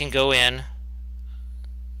then we can go in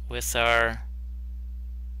with our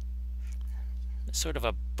sort of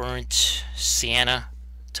a burnt sienna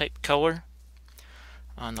type color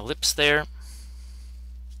on the lips there.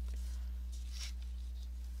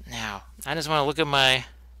 Now, I just want to look at my,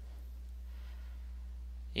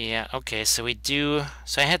 okay, so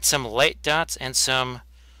I had some light dots and some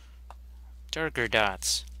darker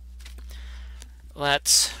dots.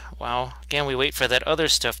 Well, again, we wait for that other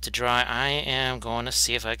stuff to dry. I am going to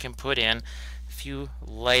see if I can put in a few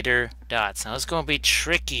lighter dots. Now, it's going to be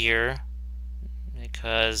trickier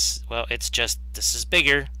because, well, it's just, this is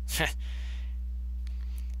bigger.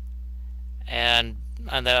 And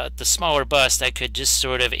on the smaller bust, I could just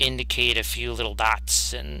sort of indicate a few little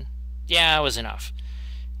dots, and yeah, it was enough.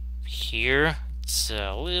 Here, it's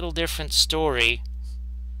a little different story.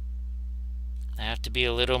 I have to be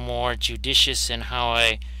a little more judicious in how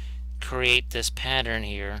I create this pattern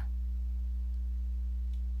here.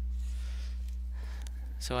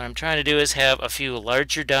 So what I'm trying to do is have a few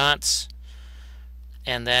larger dots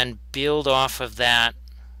and then build off of that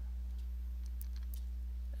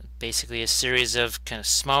basically a series of kind of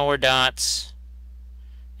smaller dots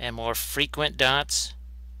and more frequent dots,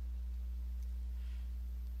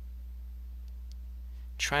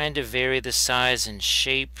 trying to vary the size and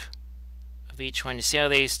shape of each one. You see how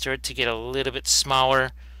they start to get a little bit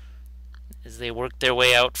smaller as they work their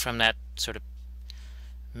way out from that sort of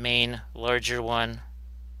main larger one.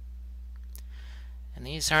 And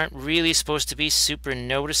these aren't really supposed to be super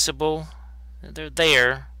noticeable. They're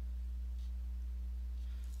there.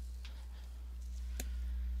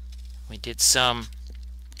 We did some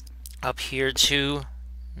up here too.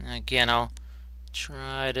 Again, I'll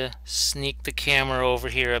try to sneak the camera over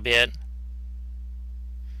here a bit.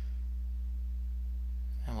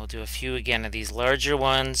 And we'll do a few again of these larger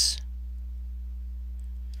ones.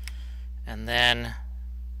 And then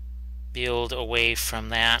build away from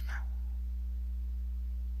that.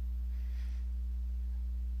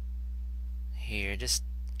 Here, just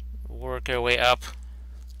work our way up.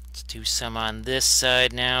 Let's do some on this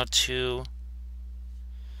side now too.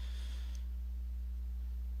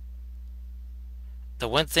 The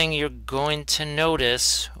one thing you're going to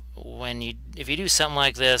notice if you do something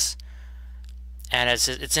like this, and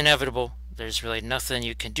it's inevitable. There's really nothing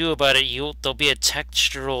you can do about it. There'll be a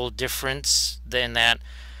textural difference in that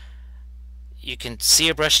you can see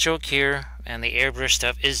a brush stroke here, and the airbrush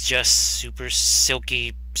stuff is just super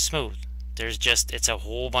silky smooth. It's a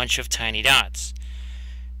whole bunch of tiny dots.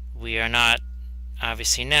 We are not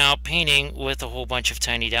obviously now painting with a whole bunch of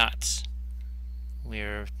tiny dots.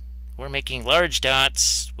 We're making large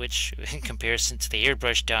dots, which in comparison to the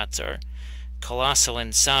airbrush dots are colossal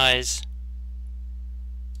in size.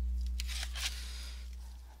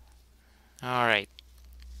 Alright.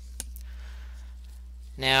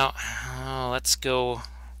 Now, let's go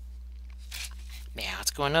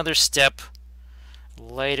another step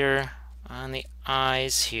lighter on the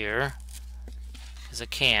eyes here as I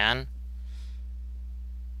can,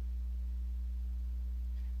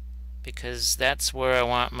 because that's where I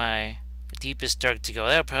want my deepest dark to go.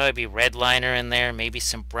 That'll probably be red liner in there, maybe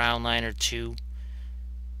some brown liner too.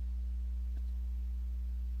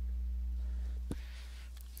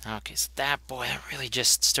 Okay, so that really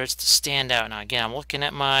just starts to stand out. Now again, I'm looking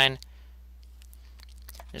at mine.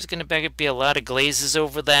 There's going to be a lot of glazes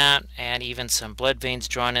over that, and even some blood veins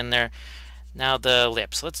drawn in there. Now the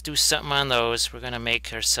lips, let's do something on those. We're going to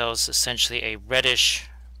make ourselves essentially a reddish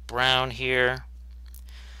brown here.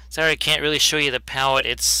 Sorry, I can't really show you the palette.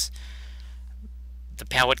 It's the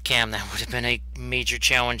palette cam. That would have been a major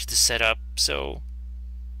challenge to set up, so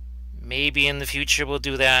maybe in the future we'll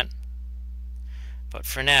do that. But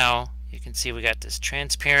for now, you can see we got this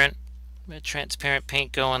transparent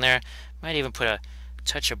paint going there. Might even put a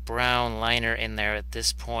touch of brown liner in there at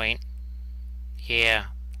this point. Yeah.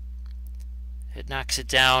 It knocks it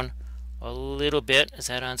down a little bit. Is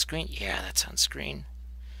that on screen? Yeah, that's on screen.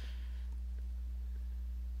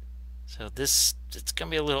 So it's going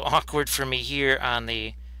to be a little awkward for me here on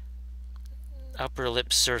the upper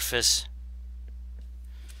lip surface.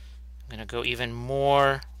 I'm going to go even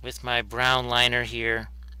more with my brown liner here,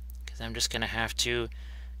 because I'm just going to have to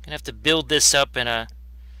build this up in a,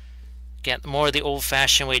 get more the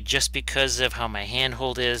old-fashioned way, just because of how my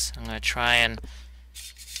handhold is. I'm going to try and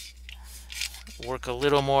work a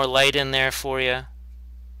little more light in there for you.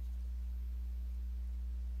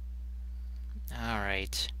 All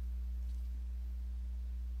right.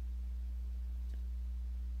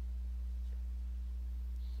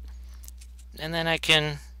 And then I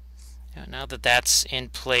can, now that that's in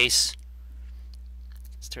place,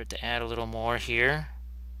 start to add a little more here.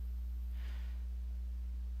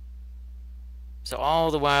 So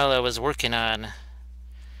all the while I was working on,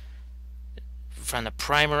 from the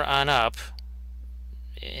primer on up,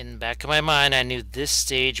 in the back of my mind I knew this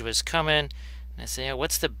stage was coming, and I said, yeah,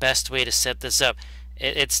 what's the best way to set this up?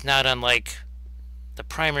 It's not unlike the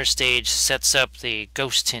primer stage sets up the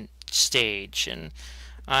ghost tint stage, and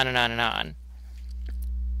on and on and on.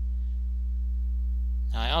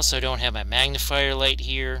 Now, I also don't have my magnifier light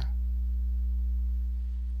here,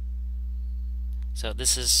 so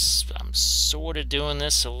I'm sort of doing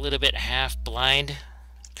this a little bit half blind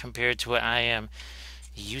compared to what I am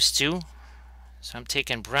used to. So I'm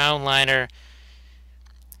taking brown liner,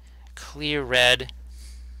 clear red,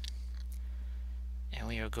 and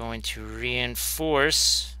we are going to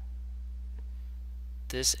reinforce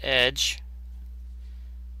this edge.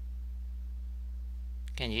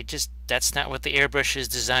 Again, that's not what the airbrush is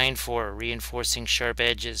designed for, reinforcing sharp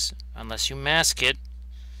edges, unless you mask it.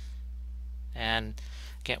 And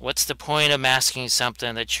again, what's the point of masking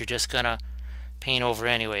something that you're just gonna paint over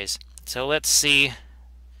anyways? So let's see.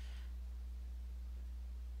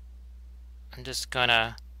 I'm just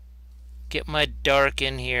gonna get my dark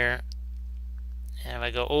in here, and if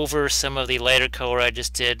I go over some of the lighter color I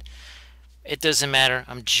just did, it doesn't matter.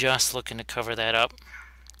 I'm just looking to cover that up.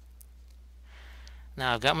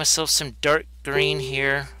 Now I've got myself some dark green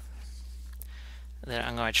here that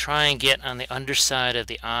I'm going to try and get on the underside of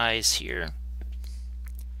the eyes here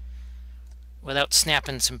without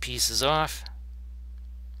snapping some pieces off.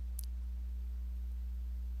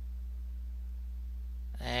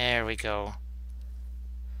 There we go.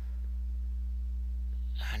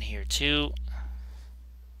 On here too.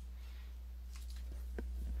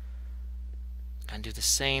 And do the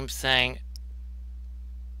same thing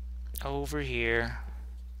over here.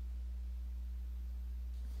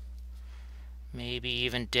 Maybe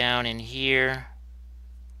even down in here.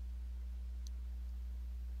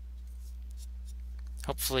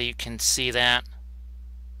 Hopefully you can see that.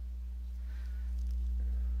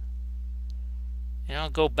 And I'll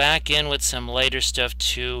go back in with some lighter stuff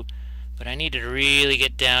too, but I need to really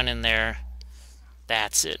get down in there.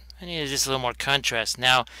 That's it. I need just a little more contrast.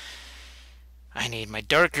 Now, I need my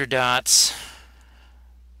darker dots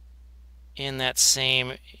in that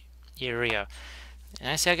same area. And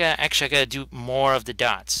I say I gotta do more of the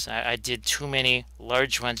dots. I did too many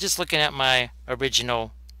large ones. Just looking at my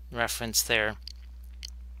original reference there.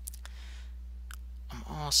 I'm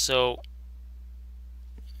also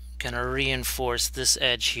gonna reinforce this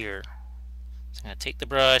edge here. So I'm gonna take the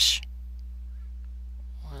brush,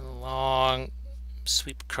 one long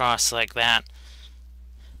sweep across like that.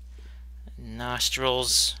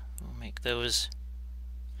 Nostrils, we'll make those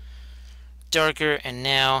darker. And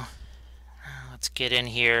now let's get in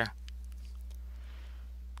here,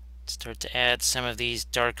 start to add some of these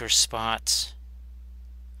darker spots.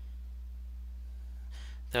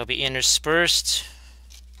 They'll be interspersed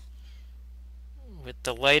with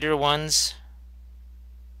the lighter ones.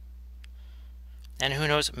 And who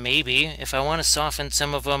knows, maybe if I want to soften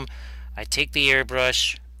some of them, I take the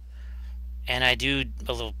airbrush and I do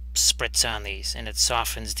a little spritz on these and it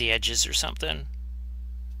softens the edges or something.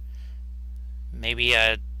 Maybe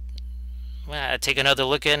I take another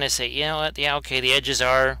look at it and I say, you know what, yeah, okay, the edges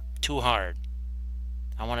are too hard.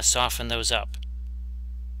 I want to soften those up.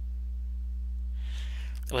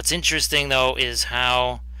 What's interesting though is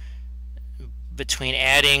how between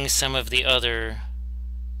adding some of the other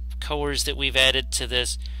colors that we've added to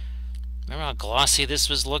this, remember how glossy this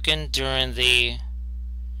was looking during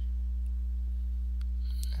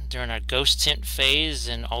our ghost tint phase,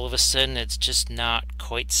 and all of a sudden it's just not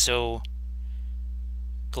quite so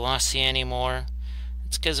glossy anymore.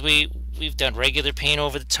 It's because we've done regular paint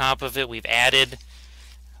over the top of it. We've added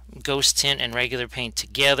ghost tint and regular paint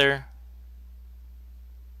together.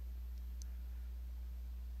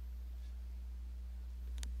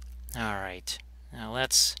 Alright, now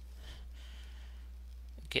let's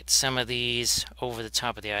get some of these over the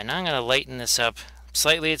top of the eye. Now I'm going to lighten this up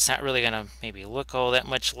slightly. It's not really going to maybe look all that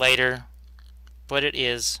much lighter, but it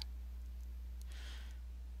is.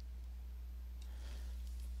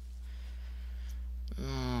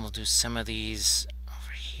 We'll do some of these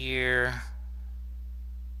over here.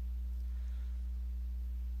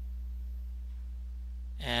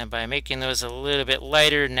 And by making those a little bit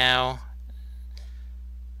lighter now,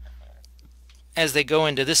 as they go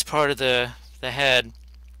into this part of the head,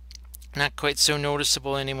 not quite so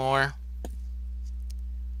noticeable anymore.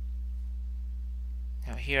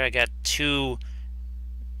 Now here I got two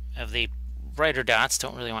of the brighter dots.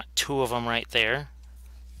 Don't really want two of them right there.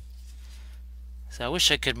 So I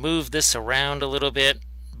wish I could move this around a little bit,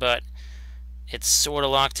 but it's sort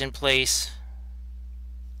of locked in place.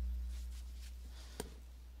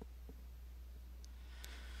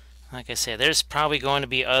 Like I said, there's probably going to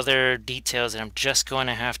be other details that I'm just going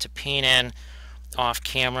to have to paint in off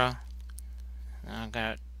camera. I'm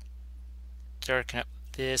going to darken up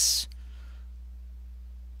this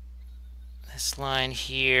line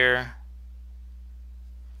here.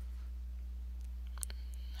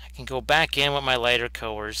 I can go back in with my lighter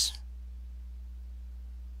colors.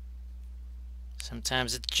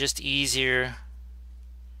 Sometimes it's just easier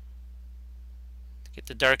to get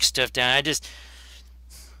the dark stuff down.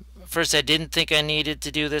 First I didn't think I needed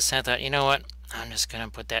to do this. I thought, you know what, I'm just going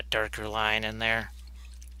to put that darker line in there.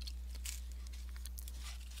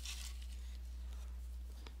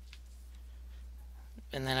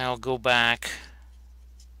 And then I'll go back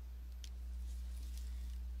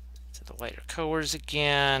to the lighter colors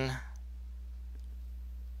again.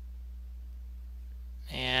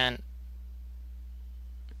 And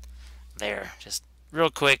there, just real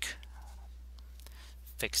quick,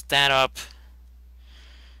 fix that up.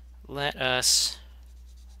 Let us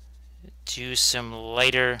do some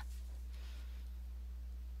lighter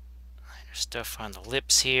stuff on the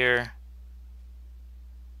lips here.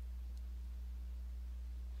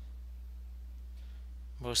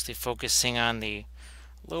 Mostly focusing on the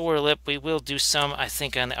lower lip. We will do some, I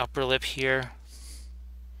think, on the upper lip here.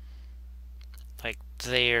 Like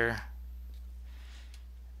there.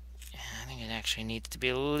 I think it actually needs to be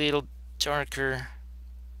a little darker.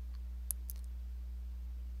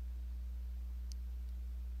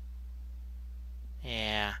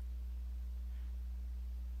 Yeah.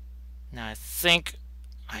 Now I think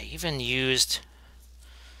I even used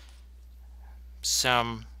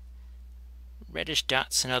some reddish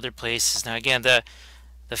dots in other places. Now again, the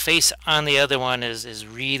face on the other one is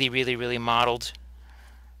really mottled.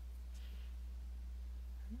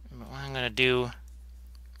 But what I'm going to do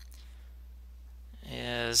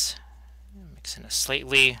is mix in a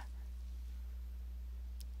slightly,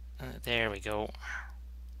 there we go.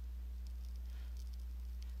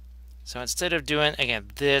 So instead of doing, again,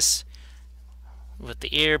 this with the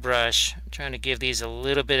airbrush, I'm trying to give these a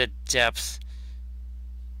little bit of depth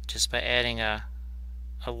just by adding a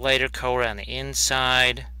lighter color on the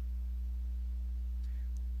inside.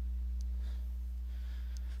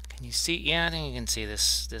 you see? Yeah, I think you can see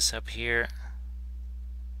this up here.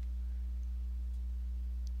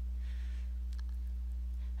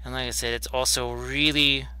 And like I said, it's also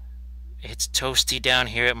really, it's toasty down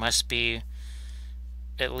here. It must be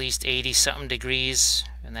at least 80 something degrees,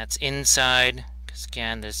 and that's inside, because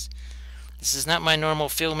again, this is not my normal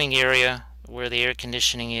filming area where the air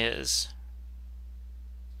conditioning is.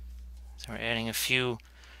 So we're adding a few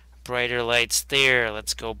brighter lights there.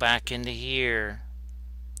 Let's go back into here,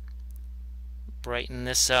 brighten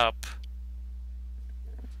this up.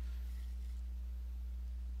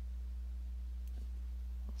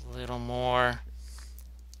 A little more.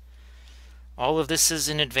 All of this is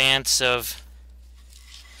in advance of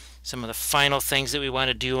some of the final things that we want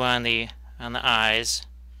to do on the eyes.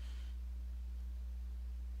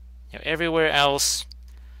 You know, everywhere else,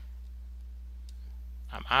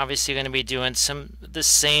 I'm obviously going to be doing the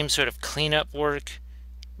same sort of cleanup work,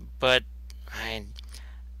 but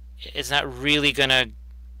it's not really going to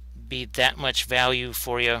be that much value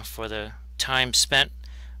for you for the time spent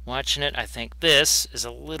watching it. I think this is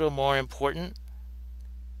a little more important.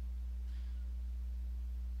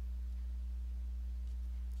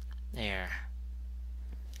 There.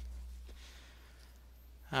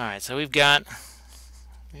 Alright, so we've got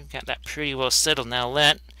that pretty well settled. Now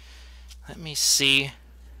let me see.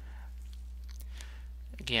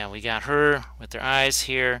 Again, we got her with her eyes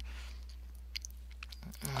here.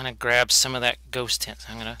 I'm going to grab some of that ghost tint.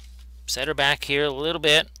 I'm going to set her back here a little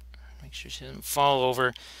bit. Make sure she doesn't fall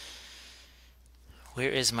over.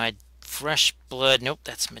 Where is my fresh blood? Nope,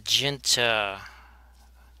 that's magenta.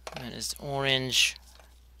 That is orange.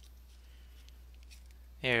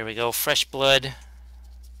 There we go, fresh blood.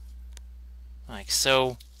 Like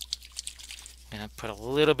so. I'm going to put a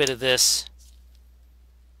little bit of this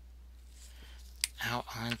out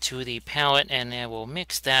onto the palette, and then we'll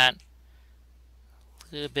mix that.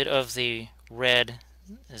 A little bit of the red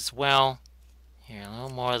as well. Here, a little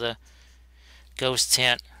more of the ghost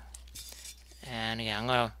tint. And yeah, I'm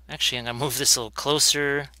gonna move this a little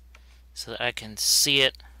closer so that I can see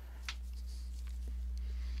it.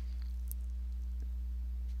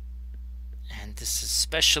 And this is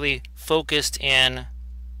especially focused in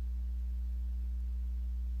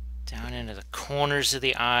down into the corners of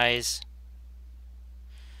the eyes.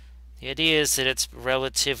 The idea is that it's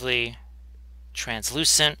relatively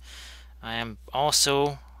translucent. I am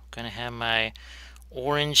also going to have my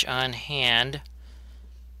orange on hand.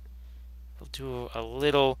 We'll do a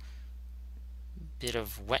little bit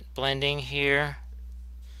of wet blending here.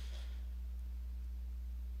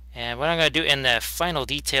 And what I'm going to do in the final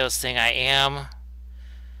details thing, I am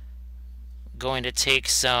going to take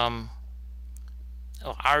some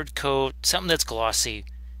hard coat, something that's glossy.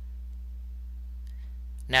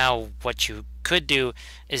 Now what you could do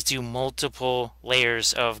is do multiple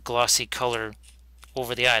layers of glossy color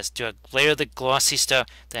over the eyes. Do a layer of the glossy stuff,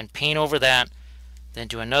 then paint over that, then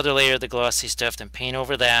do another layer of the glossy stuff, then paint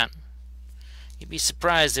over that. You'd be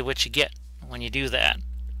surprised at what you get when you do that.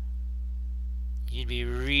 You'd be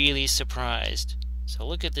really surprised. So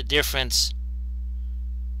look at the difference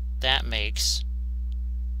that makes.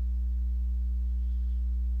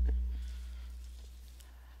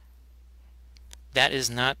 That is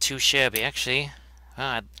not too shabby. Actually,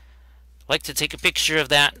 I'd like to take a picture of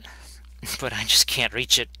that, but I just can't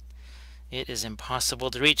reach it. It is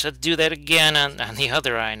impossible to reach. Let's do that again on the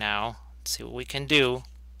other eye now. Let's see what we can do.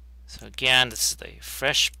 So again, this is the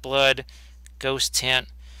fresh blood ghost tint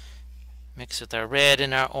mixed with our red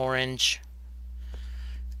and our orange.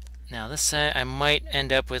 Now this side, I might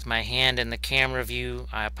end up with my hand in the camera view.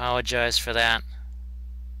 I apologize for that.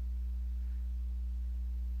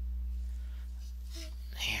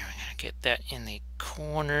 Here, we're going to get that in the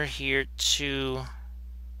corner here too.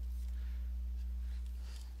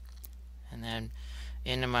 And then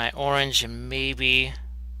into my orange, and maybe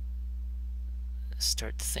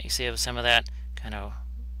start to think, see some of that kind of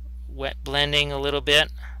wet blending a little bit.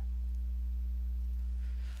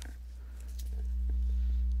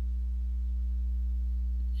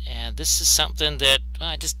 And this is something that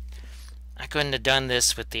I couldn't have done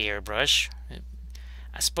this with the airbrush.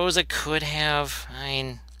 I suppose I could have,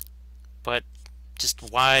 but just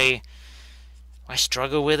why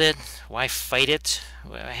struggle with it? Why fight it?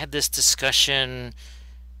 I had this discussion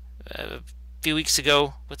a few weeks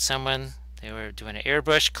ago with someone. They were doing an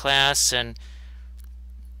airbrush class, and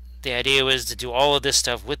the idea was to do all of this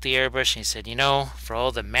stuff with the airbrush. And he said, you know, for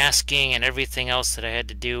all the masking and everything else that I had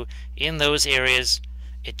to do in those areas,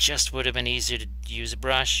 it just would have been easier to use a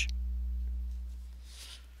brush.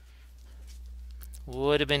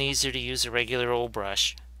 Would have been easier to use a regular old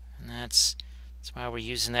brush. And that's why we're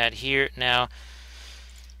using that here. Now,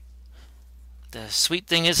 The sweet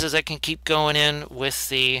thing is I can keep going in with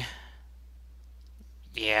the,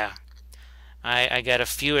 yeah, I got a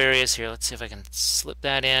few areas here. Let's see if I can slip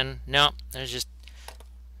that in. No, there's just,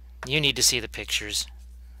 you need to see the pictures.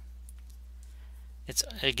 It's,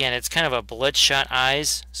 again, it's kind of a bloodshot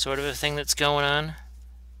eyes sort of a thing that's going on.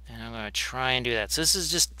 And I'm going to try and do that. So this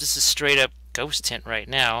is straight up ghost tint right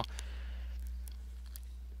now.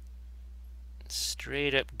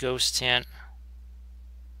 Straight up ghost tint,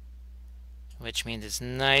 which means it's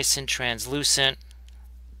nice and translucent,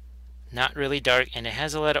 not really dark, and it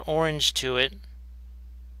has a lot of orange to it.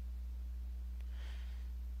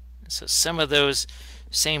 So some of those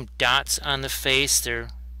same dots on the face, they're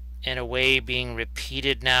in a way being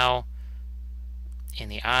repeated now in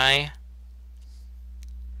the eye.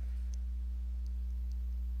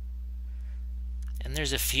 And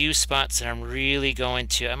there's a few spots that I'm really going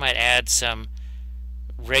to, I might add some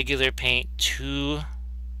regular paint to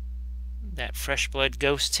that Fresh Blood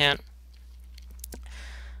Ghost Tint.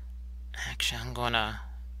 Actually, I'm going to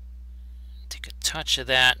take a touch of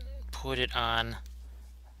that, put it on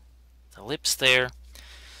the lips there.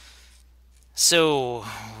 So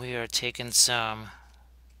we are taking some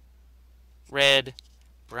red,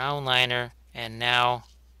 brown liner, and now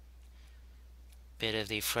a bit of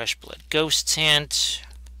the Fresh Blood Ghost Tint.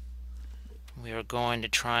 We are going to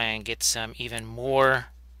try and get some even more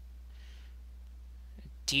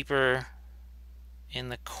deeper in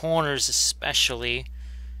the corners, especially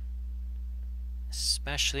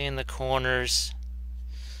in the corners.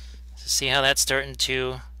 So see how that's starting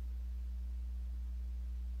to,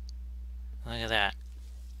 look at that.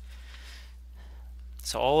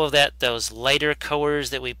 So all of that, those lighter colors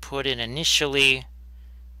that we put in initially,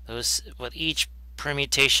 those with each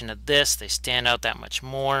permutation of this, they stand out that much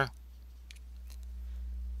more.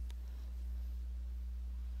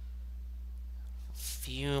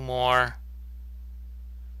 Few more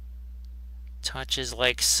touches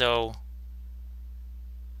like so.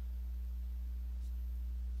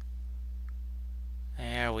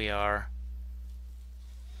 There we are.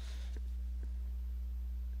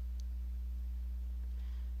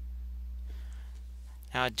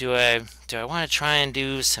 Now do I want to try and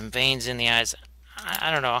do some veins in the eyes?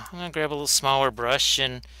 I don't know. I'm going to grab a little smaller brush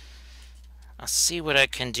and I'll see what I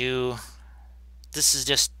can do. This is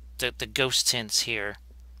just the ghost tints here.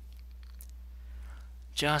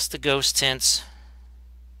 Just the ghost tints.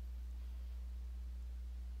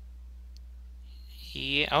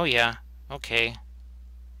 Yeah, oh yeah, okay.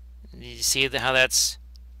 You see how that's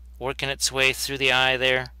working its way through the eye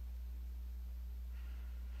there?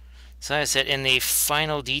 So as I said, in the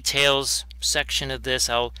final details section of this,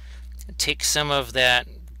 I'll take some of that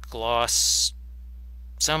gloss,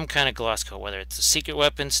 some kind of gloss coat, whether it's the Secret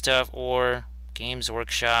Weapon stuff or Games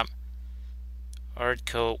Workshop art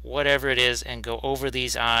coat, whatever it is, and go over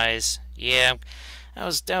these eyes. Yeah,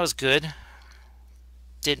 that was good.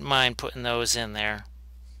 Didn't mind putting those in there.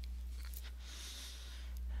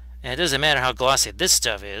 And it doesn't matter how glossy this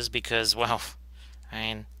stuff is because, well, I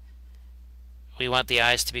mean, we want the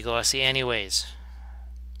eyes to be glossy anyways.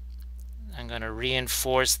 I'm going to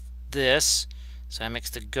reinforce this. So I mix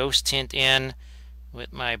the ghost tint in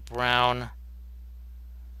with my brown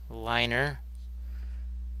liner.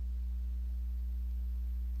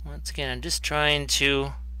 Once again, I'm just trying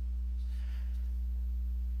to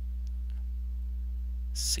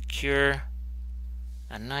secure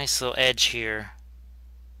a nice little edge here.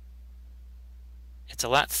 It's a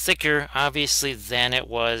lot thicker, obviously, than it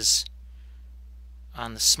was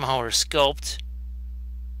on the smaller sculpt.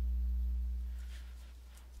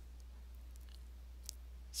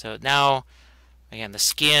 So now, again, the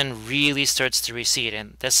skin really starts to recede,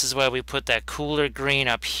 and this is why we put that cooler green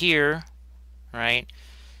up here, right?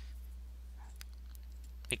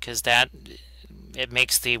 Because that, it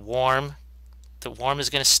makes the warm is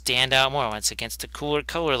going to stand out more. When it's against a cooler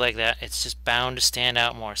color like that, it's just bound to stand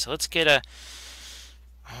out more. So let's get a,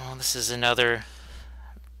 oh, this is another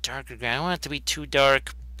darker green. I don't want it to be too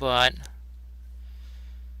dark, but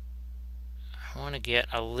I want to get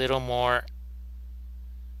a little more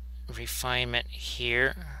refinement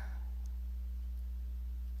here.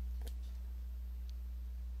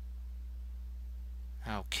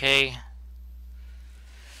 Okay.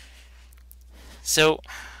 So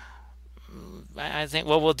I think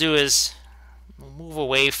what we'll do is we'll move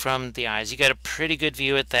away from the eyes. You got a pretty good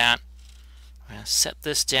view at that. I'm going to set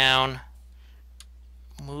this down,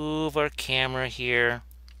 move our camera here.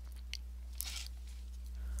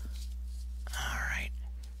 Alright.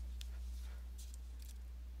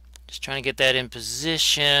 Just trying to get that in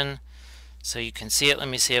position so you can see it. Let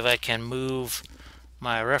me see if I can move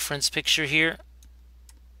my reference picture here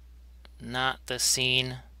not the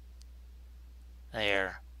scene.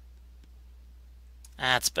 There.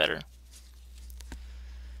 That's better.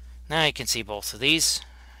 Now you can see both of these.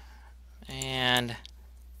 And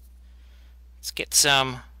let's get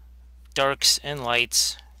some darks and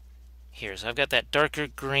lights here. So I've got that darker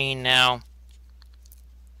green now.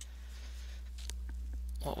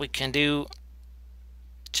 What we can do,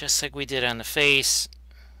 just like we did on the face,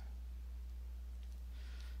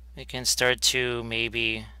 we can start to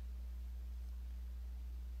maybe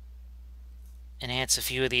enhance a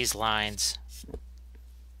few of these lines.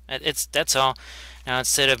 That's all. Now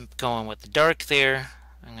instead of going with the dark there,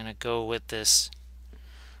 I'm going to go with this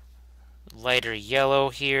lighter yellow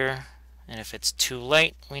here. And if it's too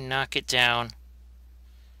light, we knock it down.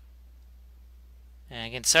 And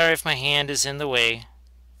again, sorry if my hand is in the way.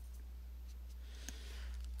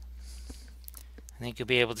 I think you'll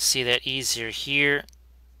be able to see that easier here.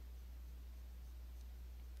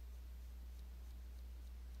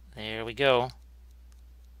 There we go.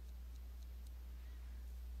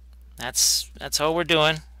 That's all we're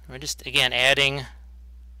doing. We're just, again, adding a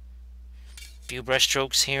few brush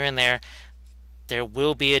strokes here and there. There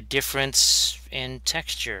will be a difference in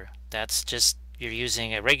texture. That's just, you're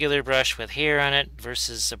using a regular brush with hair on it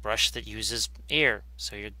versus a brush that uses air.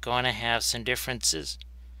 So you're going to have some differences.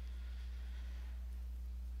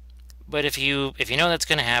 But if you know that's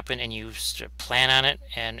going to happen and you plan on it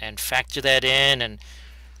and factor that in, and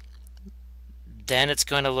then it's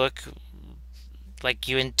going to look like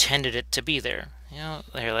you intended it to be there. You know,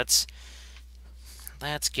 here, let's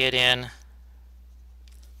get in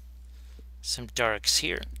some darks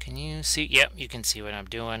here. Can you see? Yep, you can see what I'm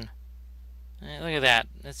doing. Look at that.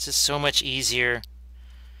 It's just so much easier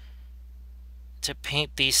to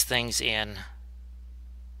paint these things in.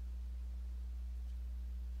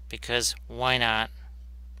 Because why not?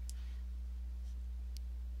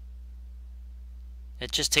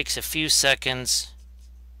 It just takes a few seconds.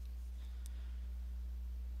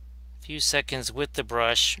 With the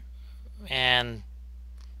brush, and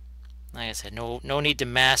like I said, no need to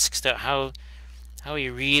mask stuff. How are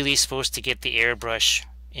you really supposed to get the airbrush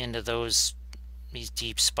into these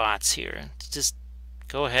deep spots here? Just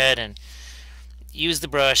go ahead and use the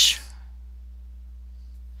brush.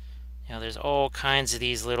 You know, there's all kinds of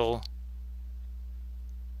these little.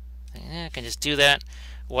 I can just do that,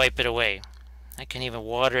 wipe it away. I can even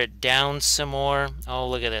water it down some more. Oh,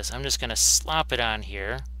 look at this! I'm just gonna slop it on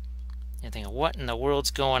here. You think, what in the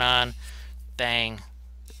world's going on? Bang.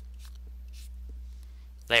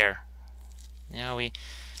 There. You know, we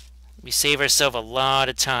save ourselves a lot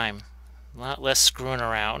of time. A lot less screwing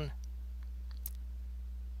around.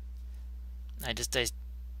 I'm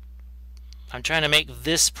trying to make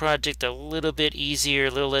this project a little bit easier,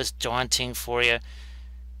 a little less daunting for you.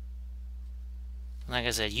 Like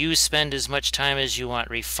I said, you spend as much time as you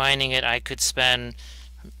want refining it. I could spend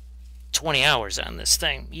 20 hours on this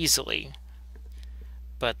thing easily,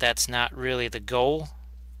 but that's not really the goal.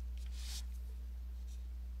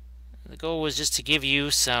 The goal was just to give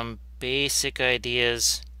you some basic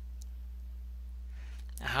ideas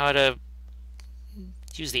how to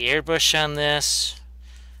use the airbrush on this,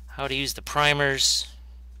 how to use the primers.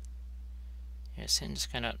 Yes, and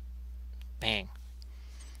just kind of bang,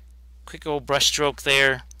 quick old brush stroke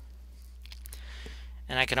there,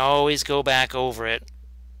 and I can always go back over it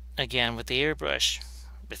again with the airbrush.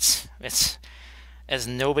 It's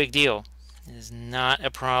no big deal. It is not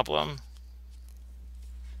a problem.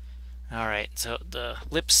 Alright, so the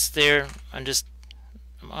lips there, I'm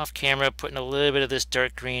off camera putting a little bit of this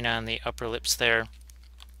dark green on the upper lips there.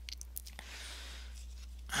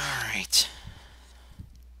 Alright.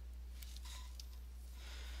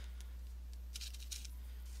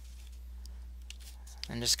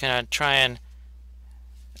 I'm just gonna try and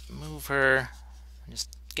move her. I'm just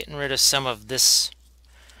getting rid of some of this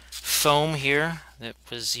foam here that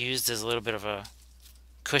was used as a little bit of a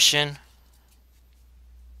cushion,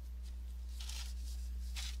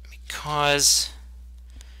 because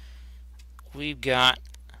we've got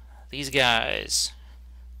these guys.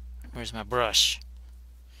 Where's my brush?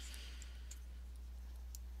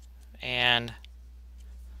 And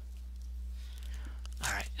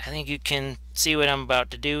alright, I think you can see what I'm about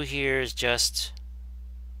to do here is just,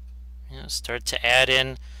 start to add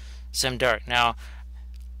in some dark. Now,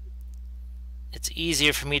 it's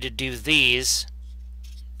easier for me to do these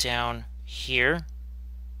down here.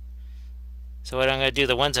 So what I'm going to do,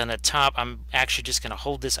 the ones on the top, I'm actually just going to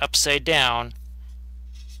hold this upside down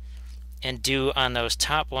and do on those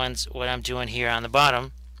top ones what I'm doing here on the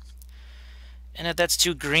bottom. And if that's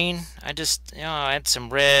too green, I just add some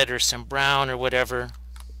red or some brown or whatever.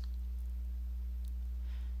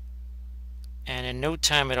 And in no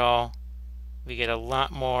time at all, we get a lot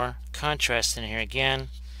more contrast in here. Again,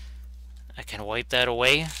 I can wipe that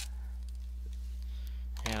away.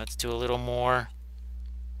 Now let's do a little more.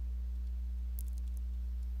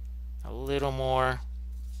 A little more.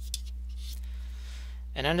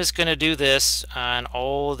 And I'm just going to do this on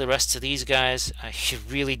all the rest of these guys. You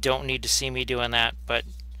really don't need to see me doing that, but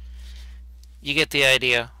you get the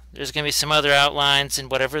idea. There's going to be some other outlines and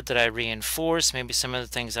whatever that I reinforce, maybe some of the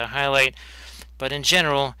things I highlight, but in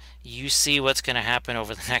general, you see what's going to happen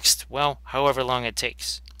over the next, well, however long it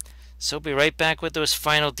takes. So be right back with those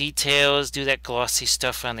final details, do that glossy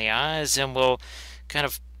stuff on the eyes, and we'll kind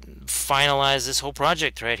of finalize this whole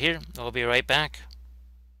project right here. We'll be right back.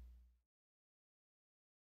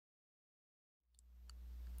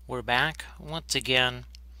 We're back once again,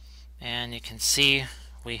 and you can see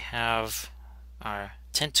we have our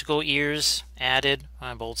tentacle ears added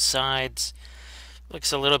on both sides.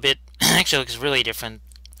 Looks a little bit, actually looks really different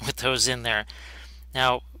with those in there.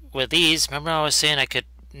 Now with these, remember I was saying I could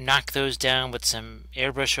knock those down with some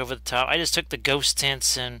airbrush over the top. I just took the Ghost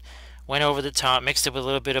Tints and went over the top, mixed it with a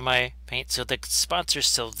little bit of my paint, so the spots are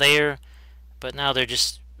still there, but now they're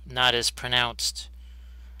just not as pronounced.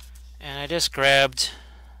 And I just grabbed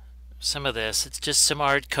some of this. It's just some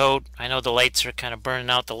art coat. I know the lights are kind of burning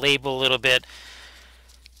out the label a little bit.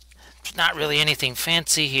 It's not really anything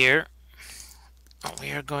fancy here. What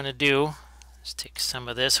we are going to do is take some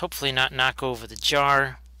of this, hopefully not knock over the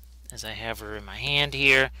jar as I have her in my hand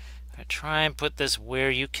here. I try and put this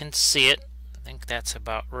where you can see it. I think that's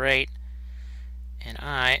about right. And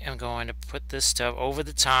I am going to put this stuff over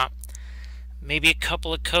the top, maybe a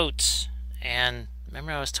couple of coats. And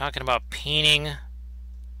remember I was talking about painting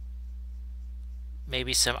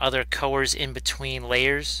maybe some other colors in between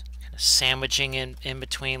layers, kind of sandwiching in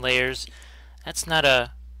between layers. It's not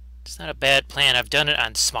a bad plan. I've done it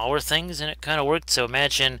on smaller things and it kind of worked. So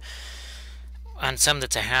imagine on some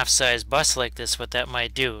that's a half-size bust like this, what that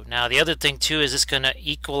might do. Now the other thing too is it's going to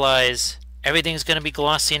equalize. Everything's going to be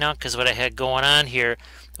glossy now, because what I had going on here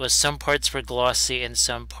was some parts were glossy and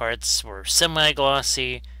some parts were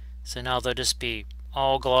semi-glossy. So now they'll just be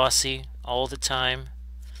all glossy all the time.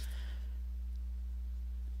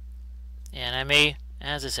 And I may,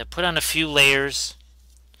 as I said, put on a few layers.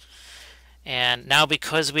 And now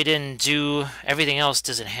because we didn't do, everything else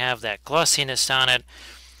doesn't have that glossiness on it,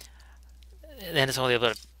 then it's only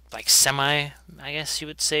about like semi, I guess you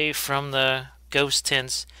would say, from the Ghost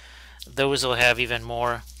Tints. Those will have even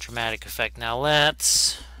more dramatic effect. Now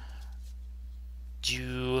let's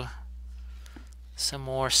do some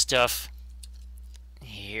more stuff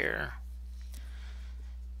here,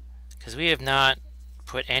 because we have not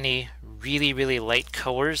put any really light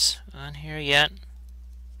colors on here yet.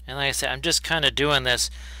 And like I said, I'm just kind of doing this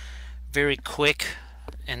very quick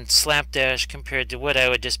and slapdash compared to what I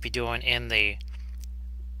would just be doing in the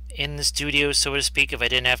studio, so to speak, if I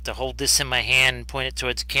didn't have to hold this in my hand and point it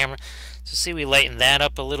towards the camera. So see, we lighten that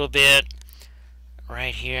up a little bit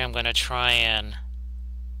right here. I'm going to try and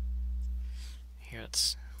here,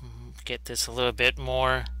 let's get this a little bit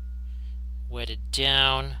more wetted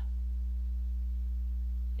down,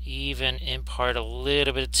 even impart a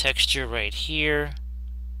little bit of texture right here.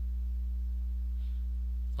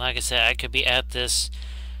 Like I said, I could be at this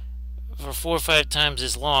for 4 or 5 times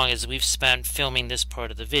as long as we've spent filming this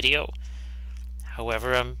part of the video.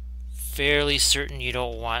 However, I'm fairly certain you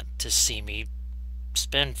don't want to see me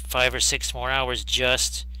spend 5 or 6 more hours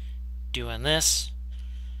just doing this,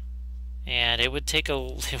 and it would take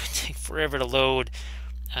forever to load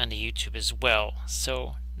onto YouTube as well.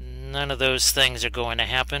 So none of those things are going to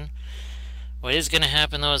happen. What is going to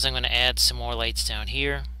happen though is I'm going to add some more lights down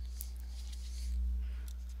here.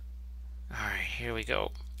 Alright, here we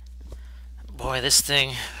go. Boy, this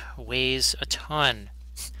thing weighs a ton.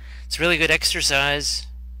 It's really good exercise.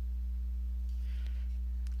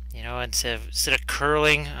 You know, instead of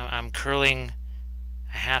curling, I'm curling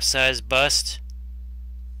a half-size bust.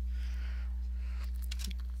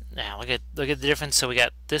 Now look at the difference. So we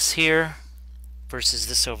got this here versus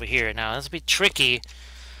this over here. Now this will be tricky.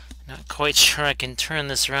 Not quite sure I can turn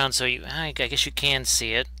this around so I guess you can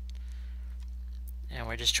see it. And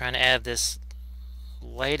we're just trying to add this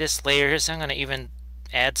lightest layer here, so I'm going to even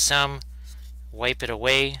add some, wipe it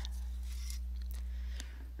away.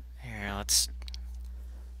 Here,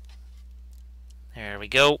 there we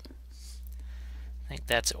go. I think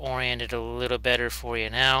that's oriented a little better for you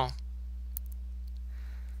now.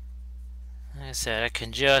 Like I said, I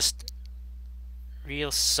can just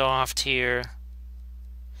real soft here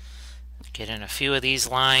get in a few of these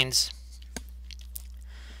lines.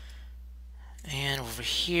 And over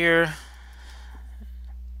here,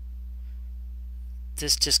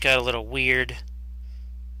 this just got a little weird.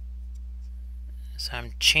 So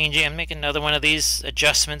I'm making another one of these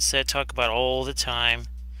adjustments that I talk about all the time.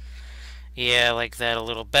 Yeah, I like that a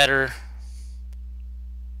little better.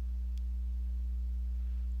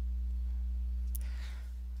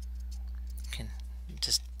 Can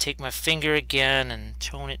just take my finger again and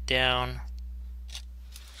tone it down.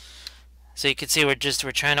 So you can see we're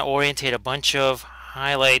trying to orientate a bunch of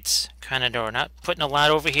highlights, kind of. We're not putting a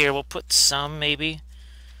lot over here. We'll put some maybe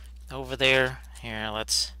over there. Here,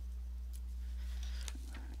 let's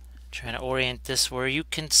try to orient this where you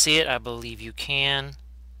can see it. I believe you can.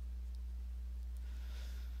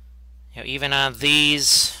 You know, even on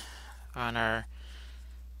these, on our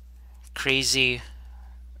crazy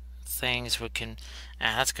things, we can.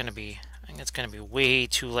 That's gonna be. I think it's gonna be way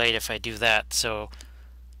too light if I do that. So.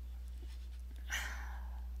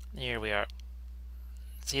 Here we are.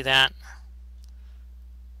 See that?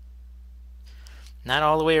 Not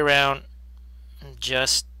all the way around,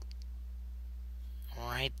 just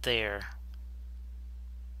right there.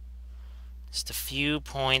 Just a few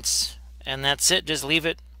points, and that's it. Just leave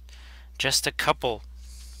it. Just a couple.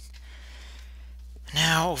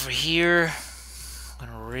 Now over here, I'm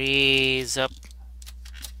going to raise up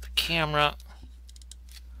the camera.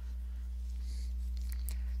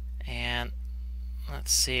 And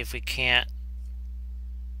let's see if we can't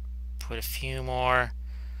put a few more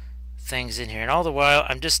things in here. And all the while,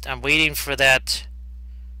 I'm waiting for that.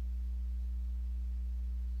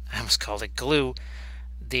 I almost called it glue.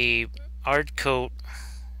 The art coat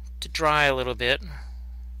to dry a little bit.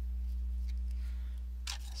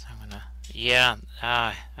 So I'm gonna, yeah.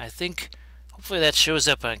 I think hopefully that shows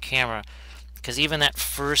up on camera, because even that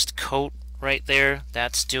first coat right there,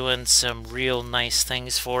 that's doing some real nice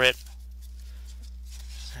things for it.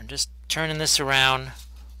 I'm just turning this around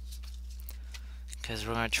because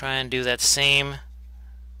we're going to try and do that same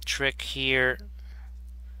trick here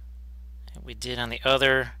that we did on the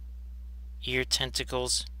other ear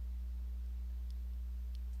tentacles.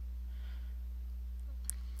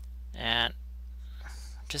 And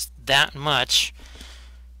just that much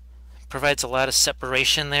provides a lot of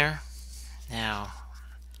separation there. Now,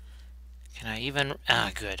 can I even...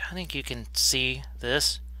 good. I think you can see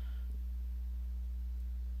this.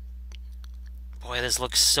 Boy, this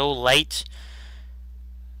looks so light.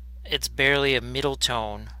 It's barely a middle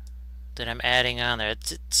tone that I'm adding on there.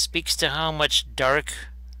 It speaks to how much dark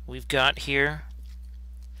we've got here.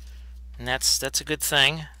 And that's a good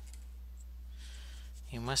thing.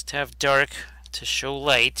 You must have dark to show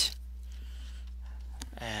light.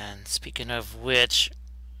 And speaking of which,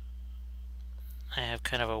 I have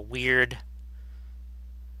kind of a weird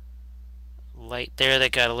light there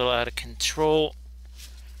that got a little out of control.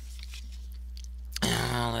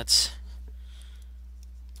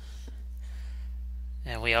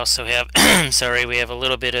 And we also have, sorry, we have a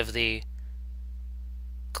little bit of the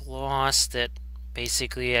gloss that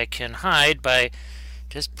basically I can hide by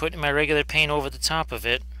just putting my regular paint over the top of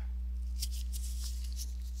it.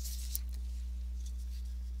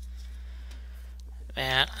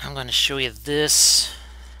 And I'm going to show you this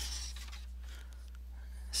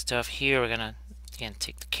stuff here. We're going to, again,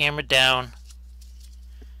 take the camera down.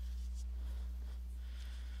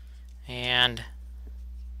 And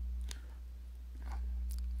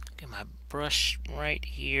get my brush right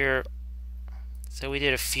here. So we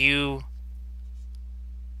did a few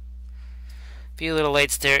little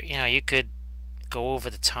lights there. You know, you could go over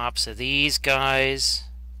the tops of these guys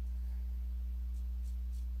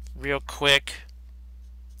real quick.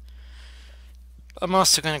 I'm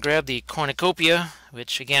also going to grab the cornucopia,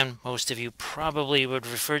 which again most of you probably would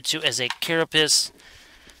refer to as a carapace.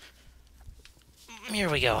 Here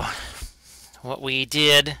we go. What we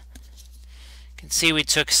did, you can see we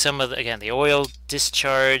took some of the, again, the oil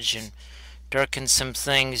discharge and darkened some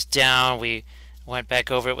things down. We went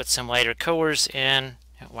back over it with some lighter colors, and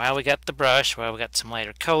while we got the brush, while we got some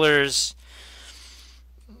lighter colors,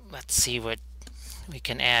 let's see what we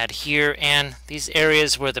can add here. And these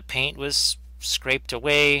areas where the paint was scraped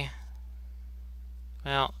away,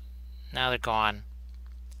 well, now they're gone.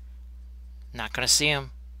 Not going to see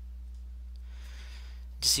them.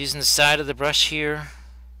 Just using the side of the brush here.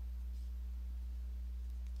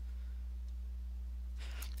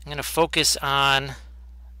 I'm going to focus on,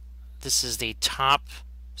 this is the top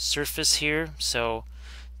surface here, so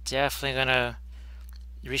definitely going to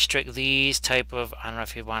restrict these type of, I don't know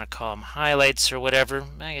if you want to call them highlights or whatever.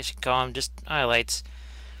 I guess you can call them just highlights.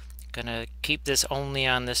 Going to keep this only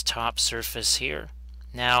on this top surface here.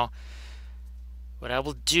 Now, what I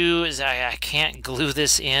will do is I can't glue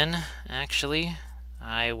this in, actually.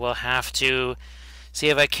 I will have to See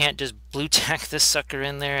if I can't just blue tack this sucker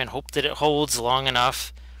in there and hope that it holds long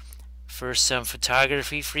enough for some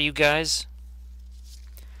photography for you guys.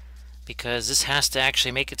 Because this has to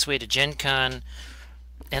actually make its way to Gen Con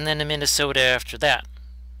and then to Minnesota after that.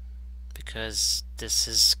 Because this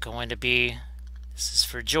is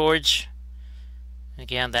for George.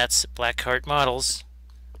 Again, that's Blackheart Models.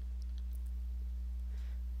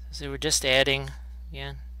 So we're just adding,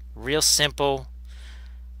 yeah, real simple.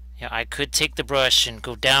 Yeah, I could take the brush and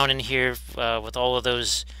go down in here with all of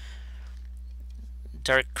those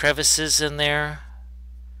dark crevices in there.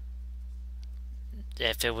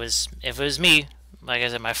 If it was me, like I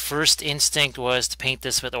said, my first instinct was to paint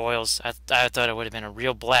this with oils. I thought it would have been a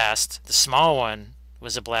real blast. The small one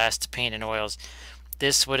was a blast to paint in oils.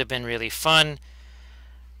 This would have been really fun.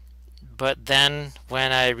 But then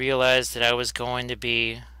when I realized that I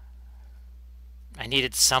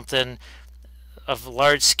needed something of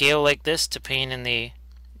large scale like this to paint in the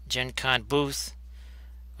Gen Con booth,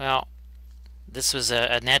 well, this was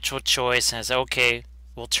a natural choice, and I said, okay,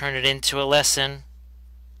 we'll turn it into a lesson.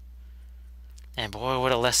 And boy,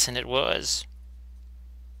 what a lesson it was.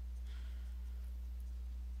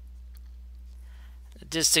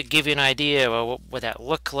 Just to give you an idea of what would that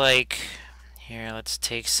look like, here, let's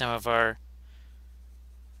take let's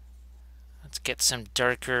get some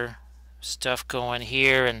darker stuff going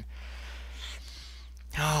here, and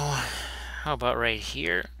how about right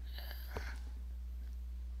here?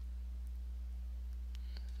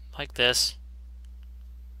 Like this.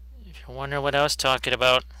 If you're wondering what I was talking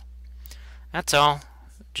about, that's all.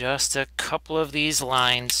 Just a couple of these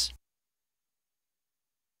lines.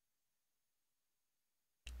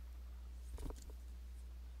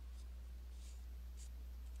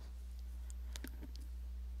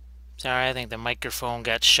 Sorry, I think the microphone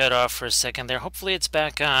got shut off for a second there. Hopefully it's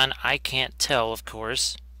back on. I can't tell, of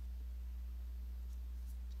course.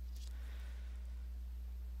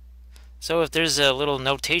 So if there's a little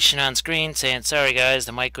notation on screen saying, sorry guys,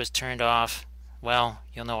 the mic was turned off, well,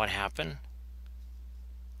 you'll know what happened.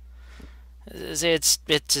 It's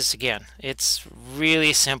just, again, it's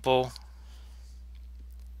really simple.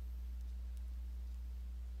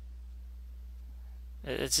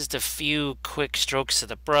 It's just a few quick strokes of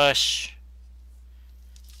the brush.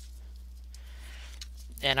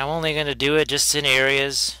 And I'm only going to do it just in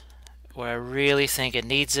areas where I really think it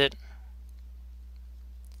needs it.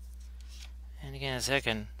 And again, I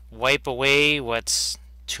can wipe away what's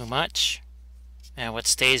too much and what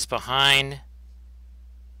stays behind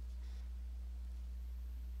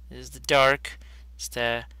is the dark. It's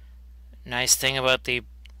the nice thing about the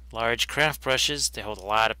large craft brushes. They hold a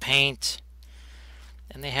lot of paint.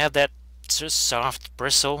 And they have that sort of soft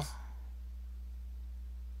bristle.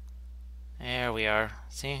 There we are.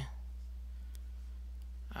 See?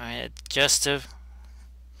 Alright,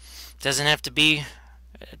 doesn't have to be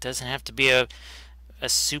a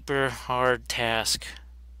super hard task.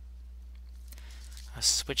 I'll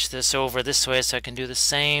switch this over this way so I can do the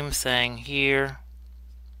same thing here.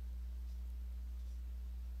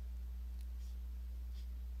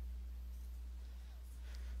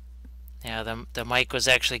 Yeah, the mic was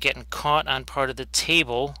actually getting caught on part of the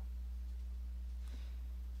table.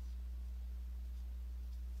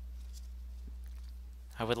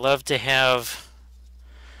 I would love to have,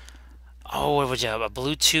 what would you have, a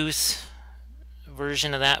Bluetooth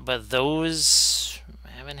version of that, but those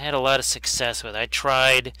I haven't had a lot of success with. I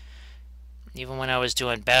tried, even when I was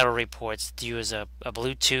doing battle reports, to use a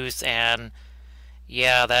Bluetooth, and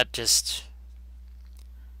yeah,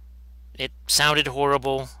 it sounded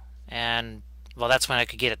horrible. And, well, that's when I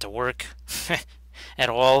could get it to work at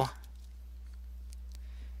all.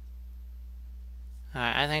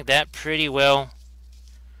 Alright, I think that pretty well.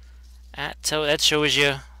 So that shows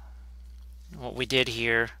you what we did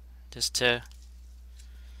here, just to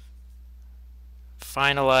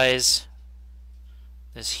finalize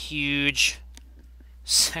this huge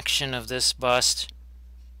section of this bust.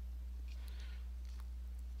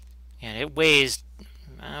 And it weighs,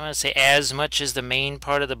 I don't want to say as much as the main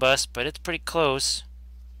part of the bust, but it's pretty close.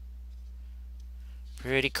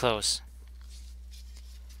 Pretty close.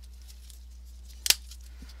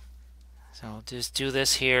 So I'll just do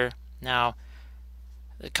this here. Now,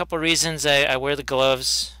 a couple reasons I wear the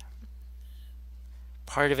gloves.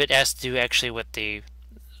 Part of it has to do actually with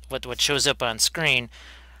what shows up on screen,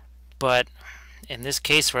 but in this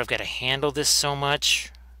case where I've got to handle this so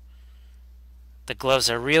much, the gloves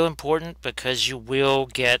are real important, because you will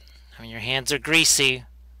get, your hands are greasy,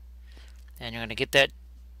 and you're going to get that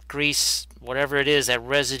grease, whatever it is, that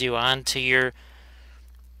residue on your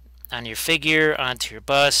figure, onto your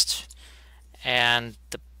bust, and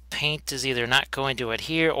paint is either not going to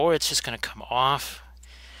adhere or it's just going to come off.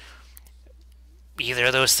 Either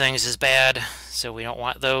of those things is bad, so we don't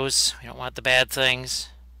want those. We don't want the bad things.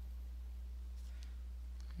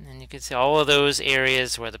 And you can see all of those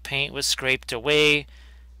areas where the paint was scraped away.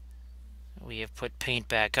 We have put paint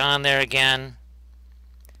back on there again,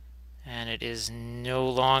 and it is no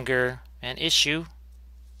longer an issue.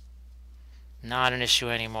 Not an issue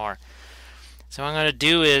anymore. So what I'm going to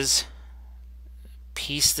do is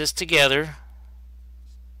piece this together.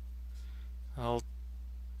 I'll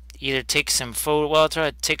either take some I'll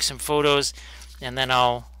try to take some photos, and then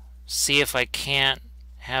I'll see if I can't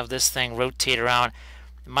have this thing rotate around.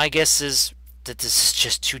 My guess is that this is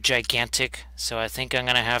just too gigantic, so I think I'm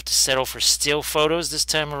going to have to settle for still photos this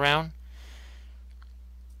time around,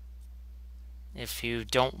 if you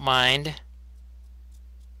don't mind.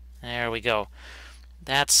 There we go.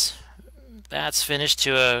 That's finished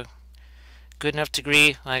to a good enough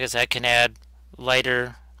degree. Like I said, I can add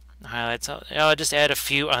lighter highlights. I'll just add a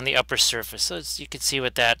few on the upper surface so you can see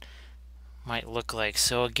what that might look like.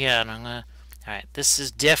 So again, alright, this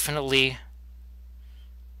is definitely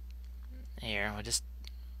here. We'll just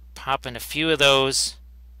pop in a few of those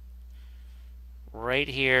right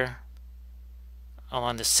here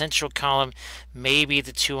along the central column, maybe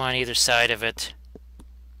the two on either side of it.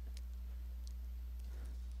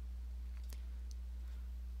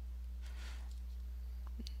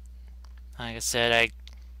 Like I said,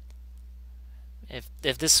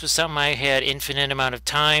 if this was something I had infinite amount of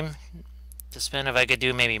time to spend, if I could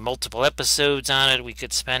do maybe multiple episodes on it, we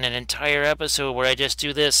could spend an entire episode where I just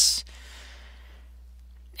do this,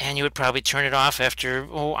 and you would probably turn it off after,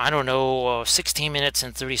 oh, I don't know, 16 minutes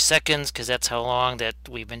and 30 seconds, because that's how long that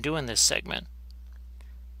we've been doing this segment.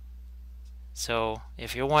 So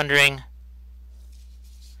if you're wondering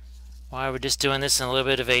why we're just doing this in a little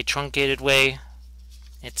bit of a truncated way,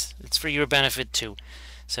 it's for your benefit too.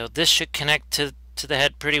 So this should connect to the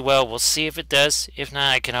head pretty well. We'll see if it does. If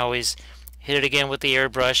not, I can always hit it again with the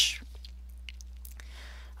airbrush.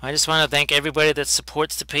 I just want to thank everybody that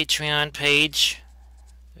supports the Patreon page.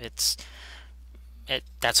 That's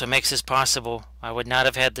what makes this possible. I would not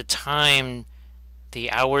have had the time,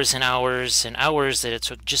 the hours and hours and hours that it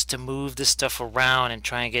took just to move this stuff around and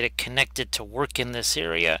try and get it connected to work in this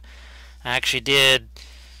area. I actually did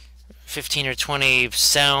 15 or 20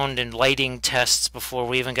 sound and lighting tests before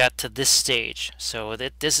we even got to this stage. So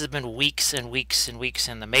this has been weeks and weeks and weeks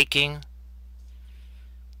in the making.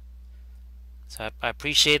 So I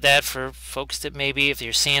appreciate that for folks that maybe, if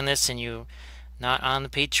you're seeing this and you're not on the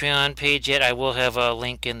Patreon page yet, I will have a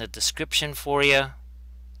link in the description for you.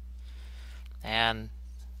 And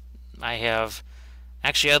I have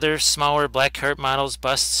actually other smaller black heart models,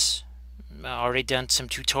 busts. Already done some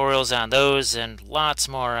tutorials on those, and lots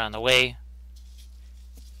more on the way.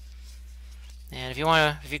 And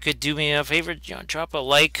if you could do me a favor, drop a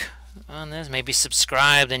like on this, maybe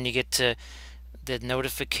subscribe, then you get to the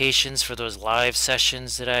notifications for those live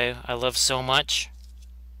sessions that I love so much.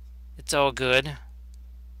 It's all good.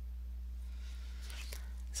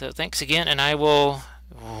 So thanks again, and I will,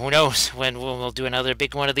 who knows when we'll do another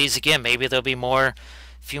big one of these again. Maybe there'll be a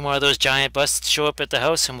few more of those giant busts show up at the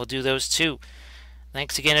house, and we'll do those too.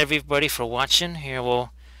 Thanks again, everybody, for watching. Here,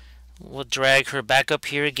 we'll drag her back up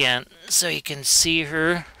here again so you can see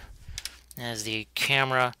her as the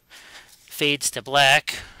camera fades to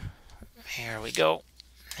black. Here we go.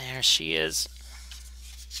 There she is.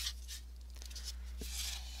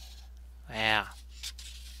 Yeah.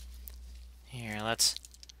 Here, let's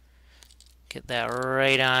get that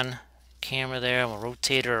right on camera there. We'll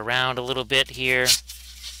rotate her around a little bit here.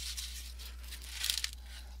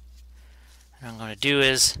 What I'm going to do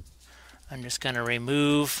is I'm just going to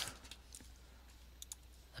remove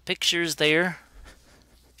the pictures there.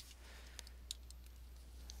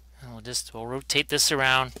 And we'll rotate this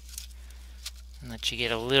around and let you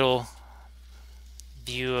get a little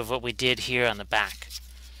view of what we did here on the back.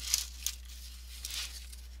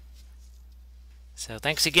 So